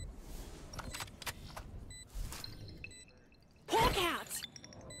 Hawk out!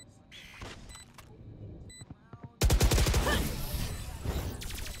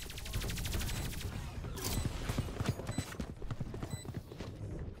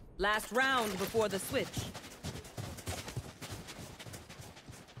 Last round before the switch.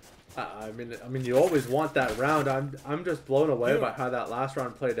 I mean, you always want that round. I'm just blown away by how that last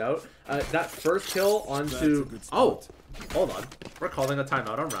round played out. That first kill onto. Oh, hold on. We're calling a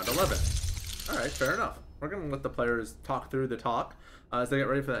timeout on round 11. All right, fair enough. We're gonna let the players talk through the talk as they get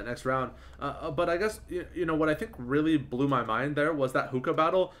ready for that next round. But I guess you know what I think really blew my mind there was that hookah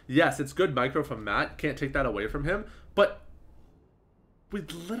battle. Yes, it's good micro from Matt. Can't take that away from him. But we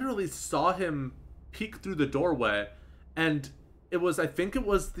literally saw him peek through the doorway, and it was, I think it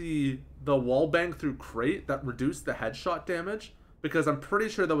was the wall bang through crate that reduced the headshot damage, because I'm pretty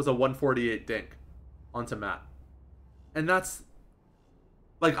sure that was a 148 dink onto Matt. And that's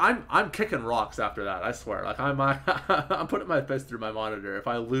like, I'm kicking rocks after that, I swear. Like I'm putting my fist through my monitor if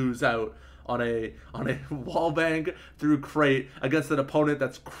I lose out on a wall bang through crate against an opponent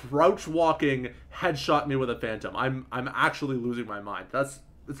that's crouch walking headshot me with a phantom. I'm actually losing my mind. It's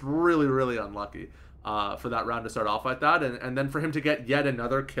really, really unlucky for that round to start off like that, and then for him to get yet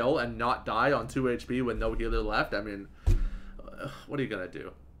another kill and not die on 2 HP with no healer left. I mean, what are you gonna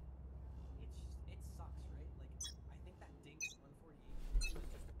do? It sucks, right? Like, I think that dink 148 was just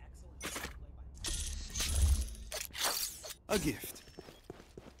excellent play by A gift.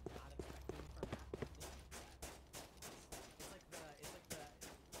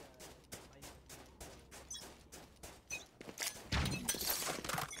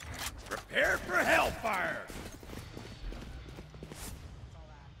 Prepare for hellfire!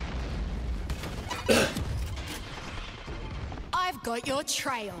 I've got your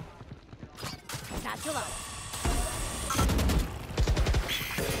trail. Satchel up.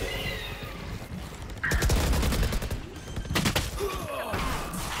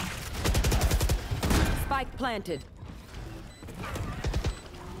 Spike planted.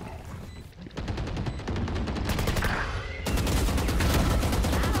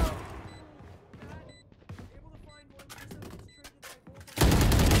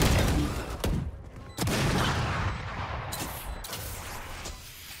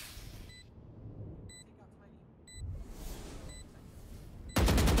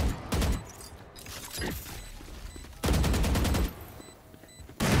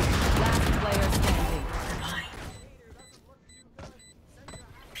 Last player standing.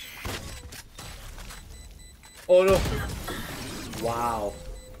 Oh no! Wow.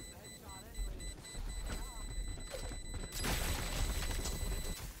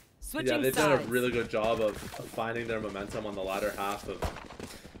 Switching Yeah, they've sides. done a really good job of finding their momentum on the latter half of.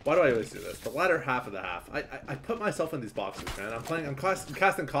 Why do I always do this? The latter half of the half. I put myself in these boxes, man. I'm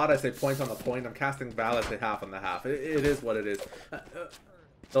casting COD, I say point on the point. I'm casting Val, I say half on the half. It is what it is.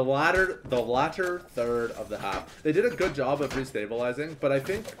 The latter third of the half. They did a good job of restabilizing, but I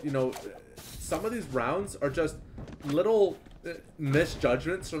think, you know, some of these rounds are just little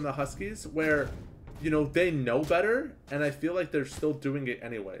misjudgments from the Huskies where, you know, they know better, and I feel like they're still doing it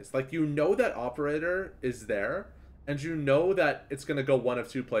anyways. Like, you know that operator is there, and you know that it's going to go one of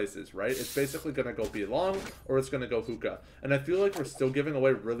two places, right? It's basically going to go B long, or it's going to go hookah. And I feel like we're still giving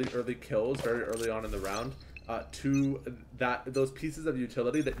away really early kills very early on in the round to those pieces of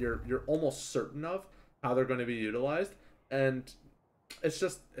utility that you're almost certain of how they're going to be utilized. And it's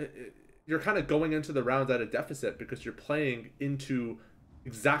just, you're kind of going into the rounds at a deficit because you're playing into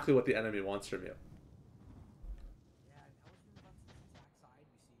exactly what the enemy wants from you.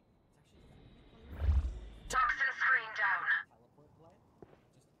 Toxin screen down.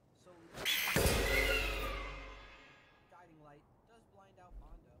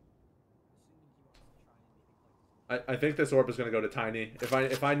 I think this orb is going to go to Tiny.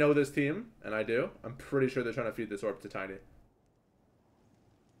 If I know this team, and I do, I'm pretty sure they're trying to feed this orb to Tiny.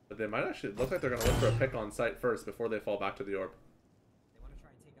 But they might actually look like they're going to look for a pick on site first before they fall back to the orb. They want to try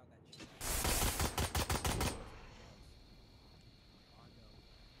and take out that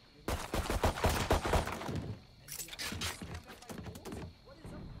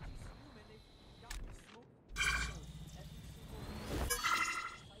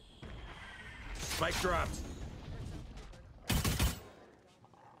Spike dropped.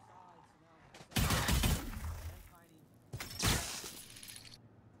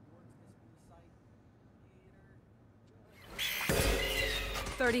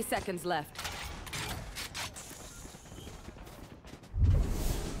 30 seconds left.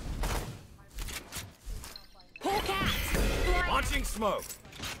 Hawk out! Launching smoke.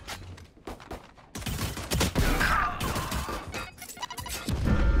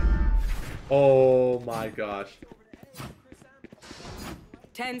 Oh my gosh.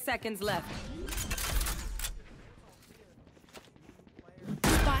 10 seconds left.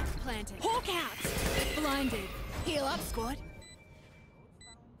 Spike planted. Hawk out! Blinded. Heal up, squad.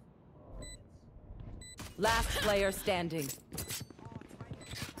 Last player standing.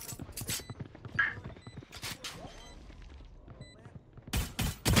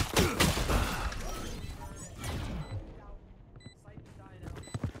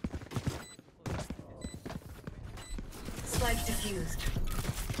 Spike diffused.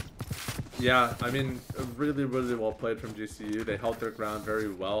 Yeah, I mean, really well played from GCU. They held their ground very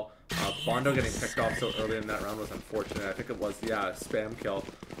well. Bondo getting picked off so early in that round was unfortunate. I think it was, yeah, a spam kill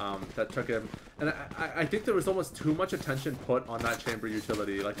that took him. And I think there was almost too much attention put on that chamber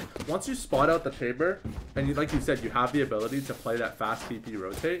utility. Like, once you spot out the chamber, and you, like you said, you have the ability to play that fast TP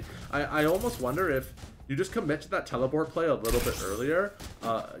rotate, I almost wonder if you just commit to that teleport play a little bit earlier.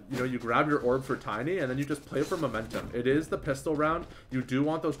 You know, you grab your orb for Tiny, and then you just play for momentum. It is the pistol round. You do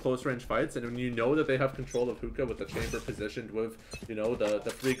want those close range fights, and when you know that they have control of hookah with the chamber positioned with, you know,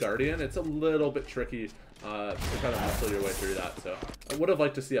 the free guardian, it's a little bit tricky to kind of muscle your way through that. So I would have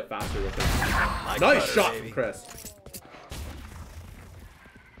liked to see a faster rotation. Nice shot from Chris.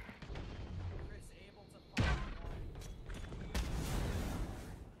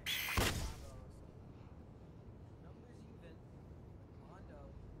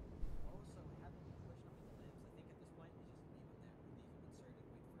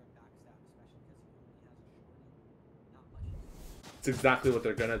 It's exactly what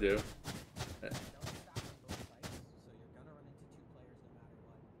they're gonna do.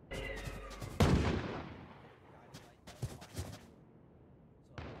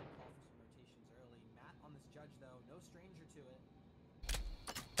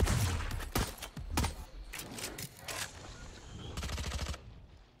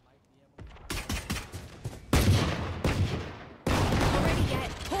 Already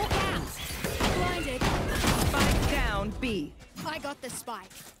get. Hawk out! Blinded. Spike down B. I got the spike.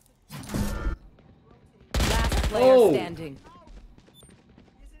 Last player Oh. standing.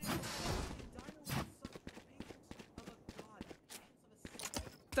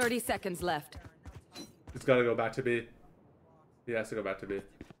 Thirty seconds left. It's gotta go back to B. He has to go back to B.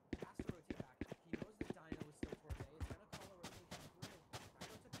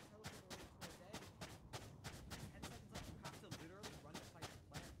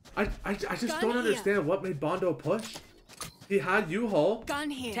 I just Gun don't here. understand what made Bondo push. He had U-Haul. Gun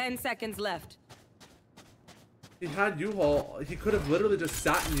here. 10 seconds left. He had U-Haul. He could have literally just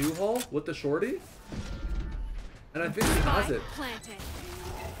sat in U-Haul with the shorty. And I think he has Spike it. planted.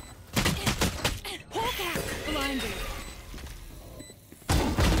 Hawk out! Blinded.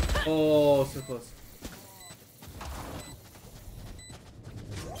 Oh, so close.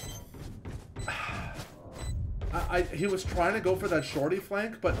 He was trying to go for that shorty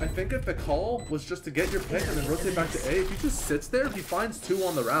flank, but I think if the call was just to get your pick and then rotate back to A, if he just sits there, he finds 2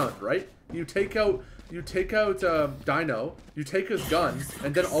 on the round, right? You take out Dino, you take his gun,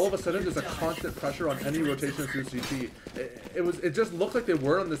 and then all of a sudden there's a constant pressure on any rotation through CT. It just looked like they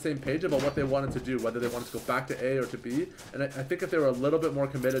were on the same page about what they wanted to do, whether they wanted to go back to A or to B. And I think if they were a little bit more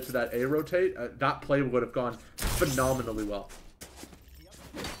committed to that A rotate, that play would have gone phenomenally well.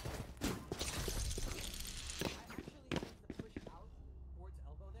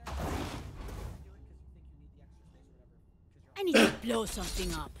 I need to blow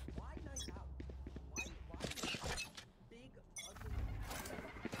something up.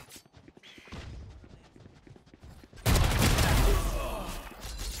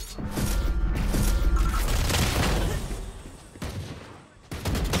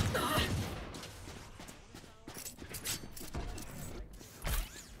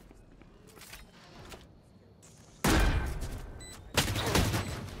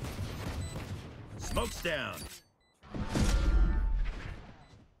 Smoke's down.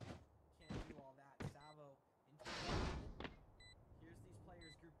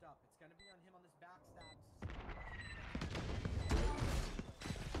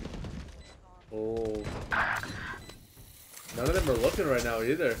 Oh. None of them are looking right now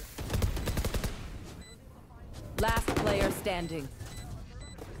either. Last player standing.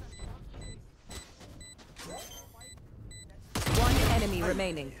 One enemy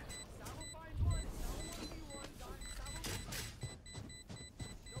remaining.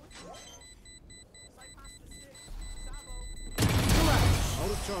 Out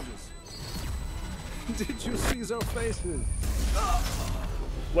of charges. Did you see their faces?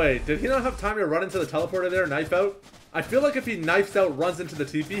 Wait, did he not have time to run into the teleporter there, knife out? I feel like if he knifes out, runs into the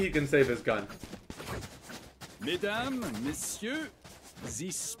TP, he can save his gun. Mesdames, messieurs, the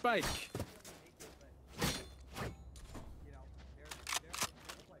spike.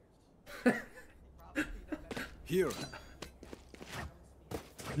 Here.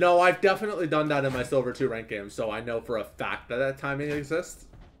 No, I've definitely done that in my Silver 2 rank games, so I know for a fact that that timing exists.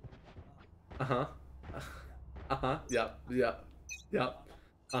 Uh-huh. Uh-huh. Yep. Yep. Yep.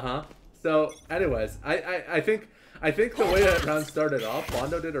 Uh-huh. So, anyways, I think the way that round started off,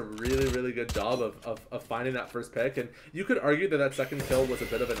 Bondo did a really good job of finding that first pick, and you could argue that that second kill was a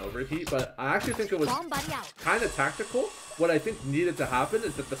bit of an overheat, but I actually think it was kind of tactical. What I think needed to happen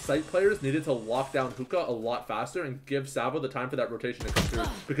is that the site players needed to lock down Hookah a lot faster and give Savo the time for that rotation to come through,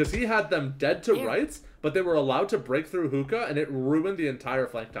 because he had them dead to rights, but they were allowed to break through Hookah, and it ruined the entire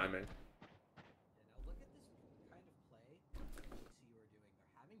flank timing.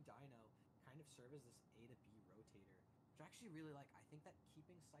 Really like. I think that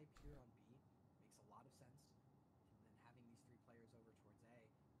keeping Sipe here on B makes a lot of sense, and then having these 3 players over towards A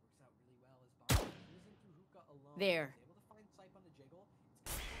works out really well. As Bob using through Hookah alone, There. able to find Sipe on the jiggle.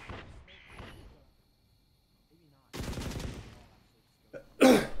 Maybe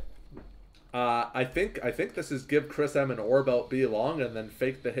not. I think this is give Chris M an orb out B long and then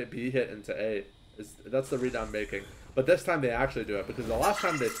fake the B hit into A. That's the read I'm making. But this time they actually do it, because the last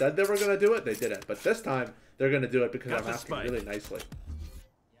time they said they were going to do it, they didn't. But this time they're going to do it because I'm asking really nicely.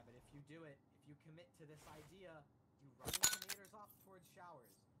 Yeah, but if you do it, if you commit to this idea, you run incubators off towards showers.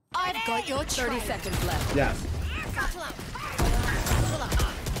 I've got your 30 seconds left. Yes. Satchel up.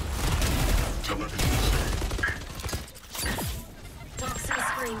 Toxin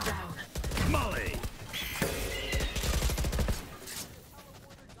screen down. Molly.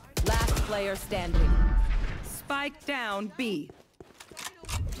 Last player standing. Spike down B.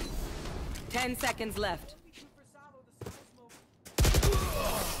 10 seconds left.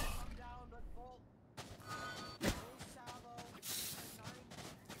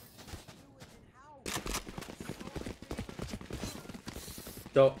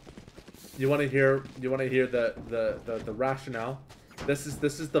 So, you want to hear the rationale? This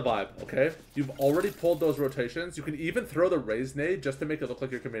is the vibe, okay? You've already pulled those rotations. You can even throw the raise nade just to make it look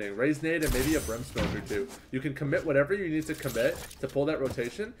like you're committing. Raise nade and maybe a brim smoke or 2. You can commit whatever you need to commit to pull that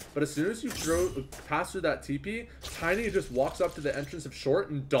rotation, but as soon as you pass through that TP, Tiny just walks up to the entrance of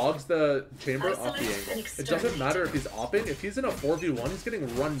short and dogs the chamber off the angle. It doesn't matter if he's opping. If he's in a 4v1, he's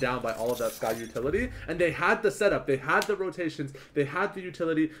getting run down by all of that Sky utility, and they had the setup, they had the rotations, they had the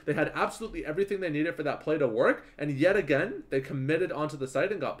utility, they had absolutely everything they needed for that play to work, and yet again, they committed onto the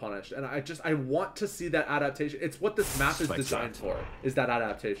site and got punished. And I want to see that adaptation. It's what this map is designed for, is that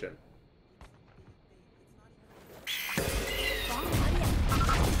adaptation.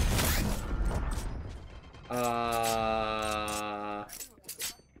 I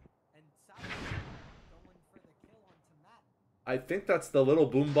think that's the little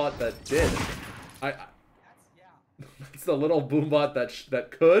boombot that did. It's the little boombot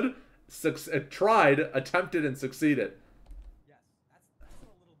that could, tried, attempted, and succeeded.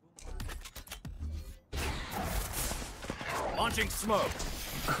 Launching smoke.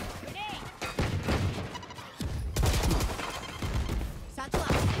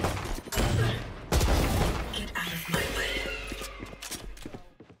 Get out of my way.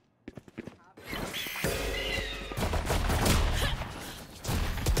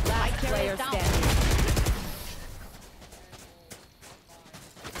 Last player standing.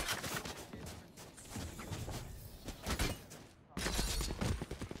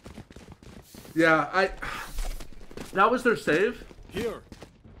 Yeah, that was their save. Here.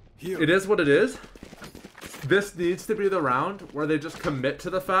 It is what it is. This needs to be the round where they just commit to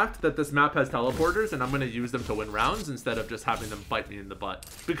the fact that this map has teleporters and I'm going to use them to win rounds instead of just having them bite me in the butt.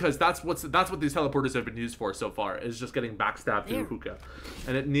 Because that's what these teleporters have been used for so far, is just getting backstabbed through hookah.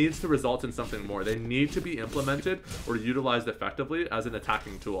 And it needs to result in something more. They need to be implemented or utilized effectively as an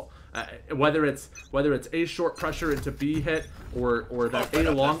attacking tool. Whether it's A short pressure into B hit or that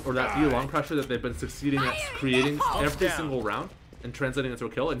A long or that B long pressure that they've been succeeding at creating every single round and translating into a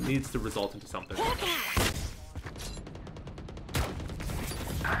kill, it needs to result into something.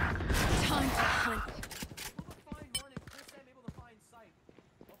 Time to hunt.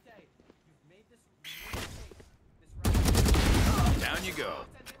 Down you go.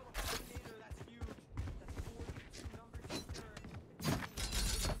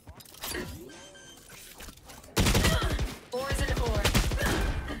 Four is an ore.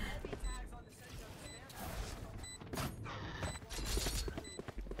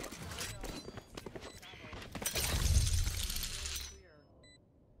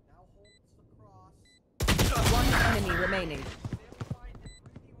 One enemy remaining.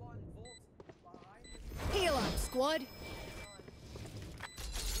 Heal up, squad.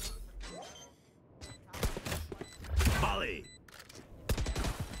 Molly.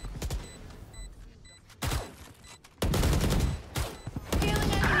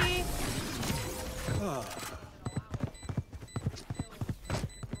 Healing enemy.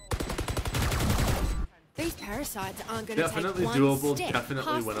 These parasites aren't gonna Definitely take doable, one step definitely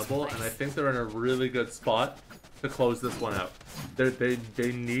past this winnable, and I place. think they're in a really good spot to close this one out. They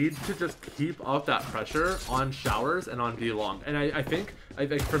need to just keep up that pressure on showers and on D long. And I think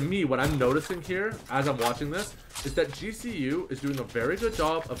for me, what I'm noticing here as I'm watching this is that GCU is doing a very good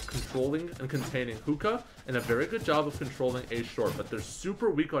job of controlling and containing hookah and a very good job of controlling A short, but they're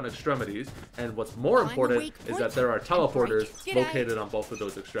super weak on extremities, and what's more Find the important weak is point that there are and break teleporters it. G'day. located on both of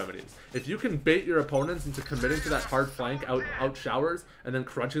those extremities. If you can bait your opponents into committing to that hard flank out showers and then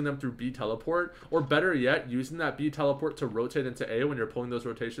crunching them through B teleport, or better yet, using that B teleport to rotate into A when you're pulling those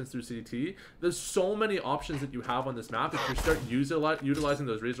rotations through CT, there's so many options that you have on this map if you start utilizing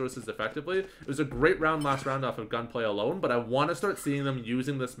those resources effectively. It was a great round last round off of gunplay alone, but I want to start seeing them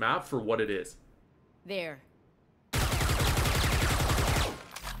using this map for what it is. There.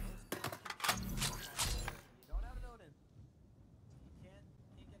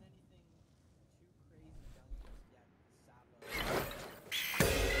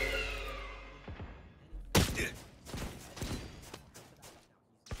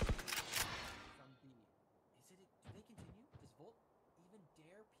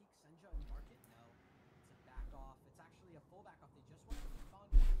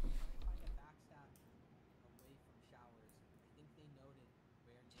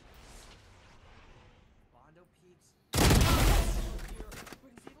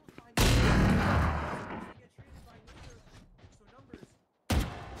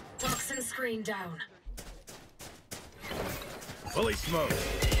 Toxin screen down. Fully smoked.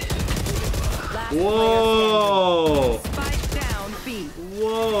 Last Whoa! player standing. Spike down B.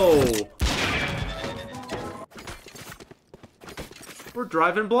 Whoa! We're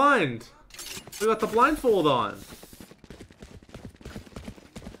driving blind. We got the blindfold on.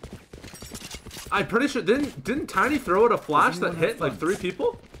 I'm pretty sure didn't Tiny throw out a flash that hit like 3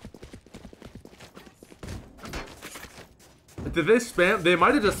 people? Did they spam? They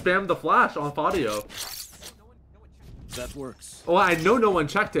might have just spammed the flash off audio. That works. Oh, I know no one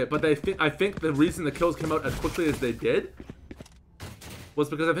checked it, but I think the reason the kills came out as quickly as they did was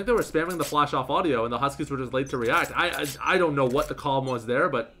because I think they were spamming the flash off audio and the Huskies were just late to react. I don't know what the calm was there,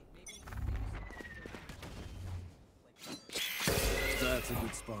 but That's a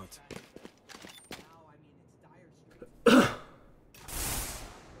good spot.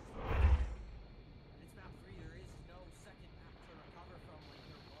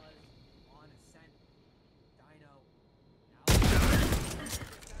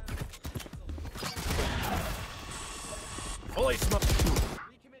 Fully smoked.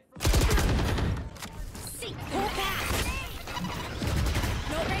 See, pull back.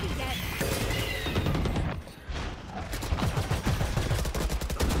 Not ready yet.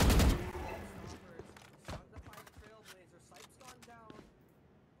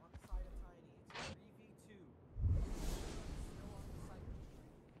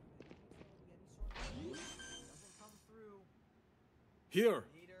 Here.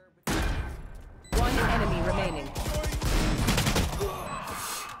 One enemy remaining.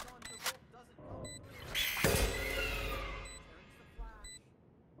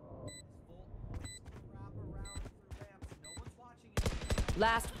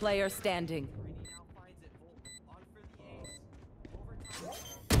 Last player standing.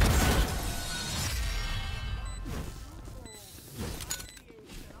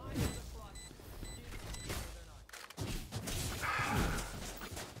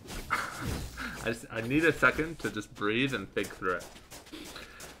 I need a second to just breathe and think through it.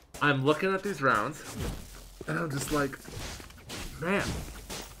 I'm looking at these rounds, and I'm just like, man,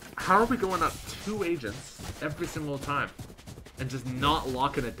 how are we going up 2 agents every single time and just not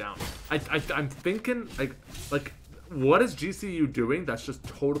locking it down? I'm thinking, like, what is GCU doing that's just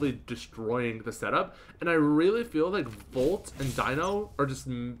totally destroying the setup? And I really feel like Volt and Dino are just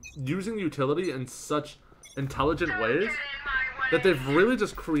using utility in such intelligent ways that they've really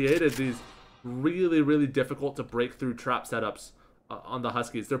just created these really difficult to break through trap setups on the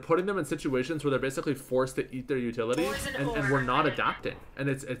Huskies. They're putting them in situations where they're basically forced to eat their utility, and we're not adapting, and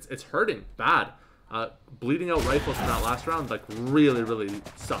it's hurting bad. Bleeding out rifles in that last round like really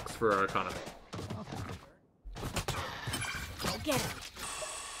sucks for our economy. Go get it.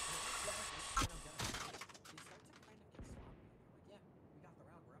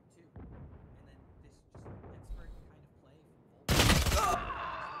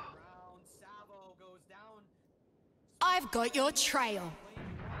 I've got your trail.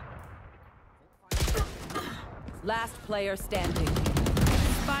 Last player standing.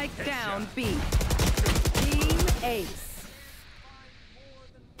 Spike down B. Team Ace.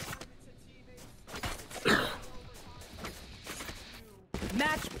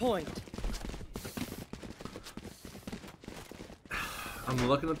 Match point. I'm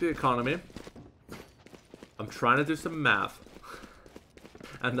looking at the economy. I'm trying to do some math.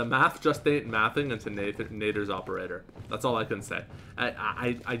 And the math just ain't mathing into Nader's operator. That's all I can say.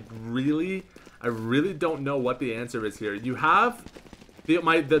 I really don't know what the answer is here. You have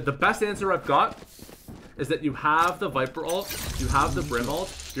the best answer I've got is that you have the Viper ult, you have the Brim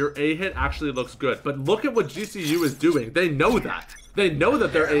ult, your A hit actually looks good. But look at what GCU is doing. They know that. They know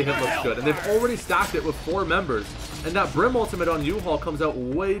that their A hit looks good, and they've already stacked it with 4 members. And that Brim ultimate on U-Haul comes out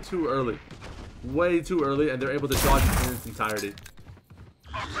way too early. Way too early, and they're able to dodge it in its entirety.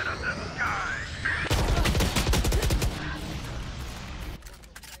 Open up the sky.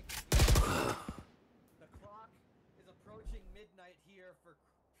 The clock is approaching midnight here for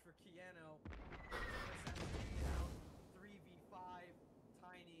Keanu. 3v5,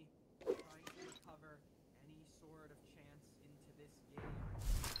 Tiny trying to recover any sort of chance into this game.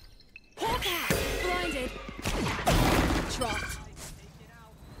 Hawk out! Blinded. Dropped. Taken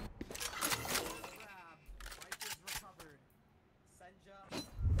out. Grab. Viper's recovered. Senja.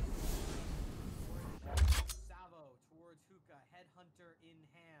 Savo towards Hookah. Headhunter in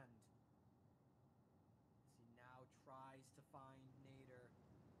hand. He now tries to find Nader.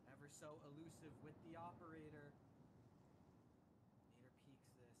 Ever so elusive with the operator. Nader peeks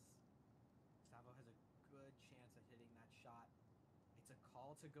this. Savo has a good chance at hitting that shot. It's a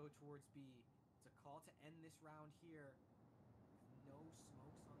call to go towards B. It's a call to end this round here. No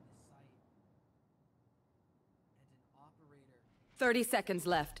smokes on this site. And an operator 30 seconds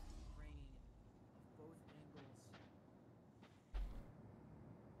left. brain of both angles.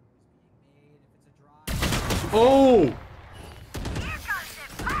 Is being made if it's a drive. Oh!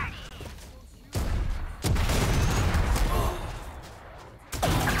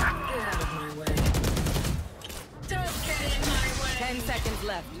 Get out of my way. Don't get in my way. 10 seconds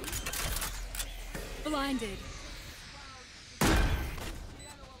left. Blinded.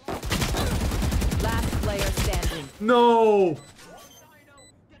 Last player standing. No! Dino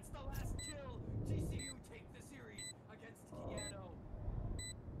gets the last kill. GCU take the series against Keanu.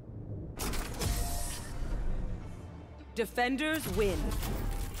 Defenders win.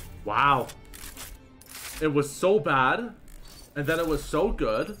 Wow. It was so bad, and then it was so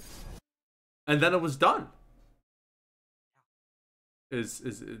good, and then it was done.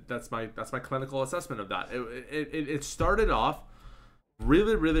 That's my clinical assessment of that. It started off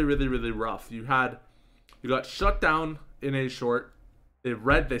really rough. You got shut down in A short.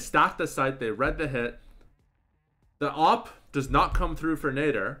 They stacked the site. They read the hit. The op does not come through for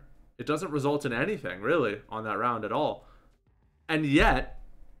Nader. It doesn't result in anything, really, on that round at all. And yet,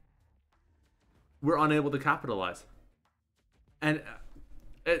 we're unable to capitalize. And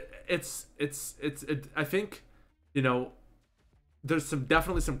I think, you know, there's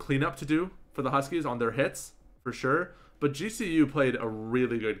definitely some cleanup to do for the Huskies on their hits, for sure. But GCU played a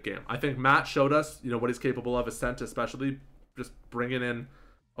really good game. I think Matt showed us, you know, what he's capable of, Ascent especially, just bringing in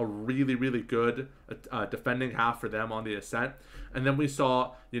a really, really good defending half for them on the Ascent. And then we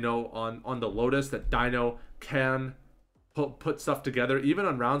saw, you know, on the Lotus that Dino can put stuff together. Even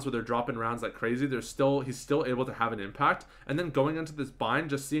on rounds where they're dropping rounds like crazy, he's still able to have an impact. And then going into this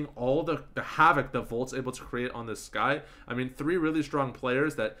bind, just seeing all the havoc that Volt's able to create on this Sky. I mean, 3 really strong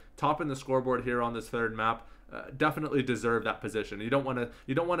players that top in the scoreboard here on this third map. Definitely deserve that position. You don't want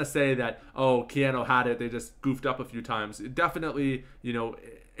to say that, oh, Keanu had it, they just goofed up a few times. Definitely, you know,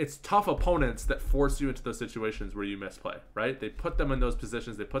 it's tough opponents that force you into those situations where you misplay, right? They put them in those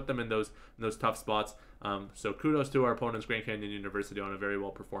positions, they put them in those tough spots. So kudos to our opponents, Grand Canyon University, on a very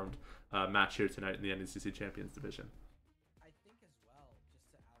well performed match here tonight in the NECC Champions Division. I think as well,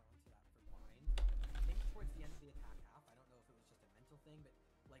 just to add on to that for Bind, I think towards the end of the attack half, I don't know if it was just a mental thing, but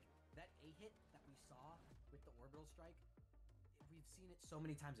like that A hit that we saw with the orbital strike, we've seen it so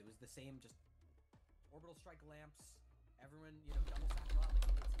many times. It was the same, just orbital strike lamps, everyone, you know, double stack a lot.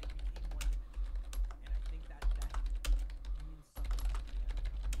 Like it became one-dimensional, and I think that means something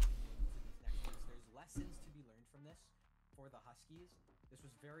to the end into these next weeks. There's lessons to be learned from this for the Huskies. This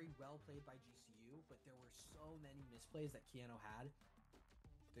was very well played by GCU, but there were so many misplays that Keanu had.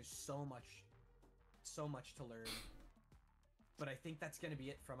 There's so much to learn. But I think that's going to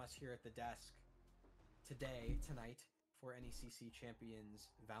be it from us here at the desk tonight, for NECC Champions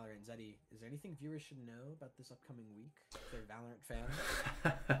Valorant. Zeddy, is there anything viewers should know about this upcoming week if they're Valorant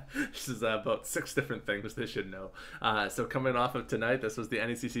fans? This is about 6 different things they should know. So coming off of tonight, this was the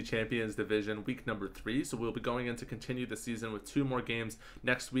NECC Champions Division week number 3. So we'll be going in to continue the season with 2 more games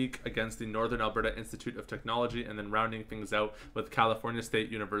next week against the Northern Alberta Institute of Technology, and then rounding things out with California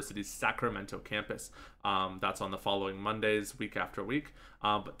State University's Sacramento campus. That's on the following Mondays, week after week.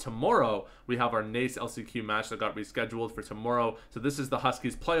 But tomorrow we have our NACE LCQ match that got rescheduled for tomorrow. So this is the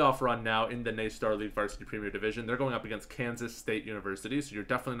Huskies playoff run now in the NACE Star League Varsity Premier Division. They're going up against Kansas State University, so you're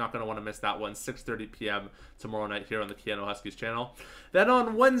definitely not going to want to miss that one. 6:30 p.m. tomorrow night here on the Keanu Huskies channel. Then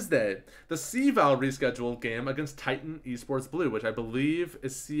on Wednesday, the CVAL rescheduled game against Titan Esports Blue, which I believe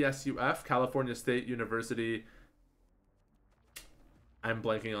is CSUF, California State University. I'm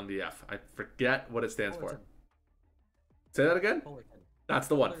blanking on the F. I forget what it stands for. Say that again? Fullerton. That's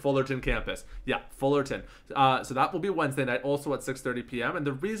the one, Fullerton campus. Yeah, Fullerton. So that will be Wednesday night, also at 6:30 p.m. And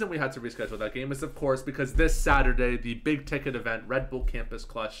the reason we had to reschedule that game is, of course, because this Saturday, the big ticket event, Red Bull Campus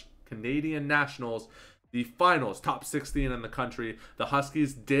Clutch Canadian Nationals, the finals, top 16 in the country. The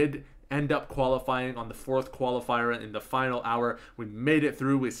Huskies did end up qualifying on the 4th qualifier in the final hour. We made it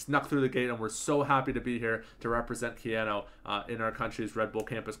through. We snuck through the gate, and we're so happy to be here to represent Keanu in our country's Red Bull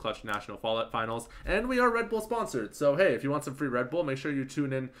Campus Clutch National Finals. And we are Red Bull sponsored. So, hey, if you want some free Red Bull, make sure you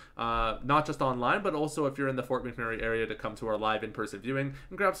tune in, not just online, but also if you're in the Fort McMurray area, to come to our live in-person viewing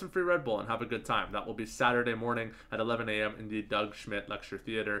and grab some free Red Bull and have a good time. That will be Saturday morning at 11 a.m. in the Doug Schmidt Lecture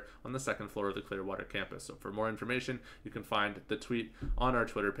Theater on the 2nd floor of the Clearwater campus. So for more information, you can find the tweet on our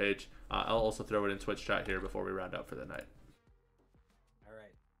Twitter page. I'll also throw it in Twitch chat here before we round out for the night. All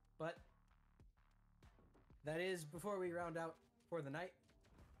right. But that is before we round out for the night.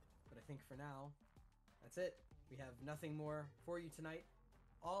 But I think for now, that's it. We have nothing more for you tonight.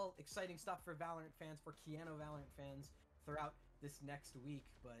 All exciting stuff for Valorant fans, for Keanu Valorant fans throughout this next week.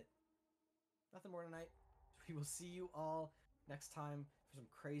 But nothing more tonight. We will see you all next time for some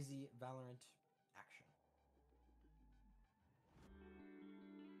crazy Valorant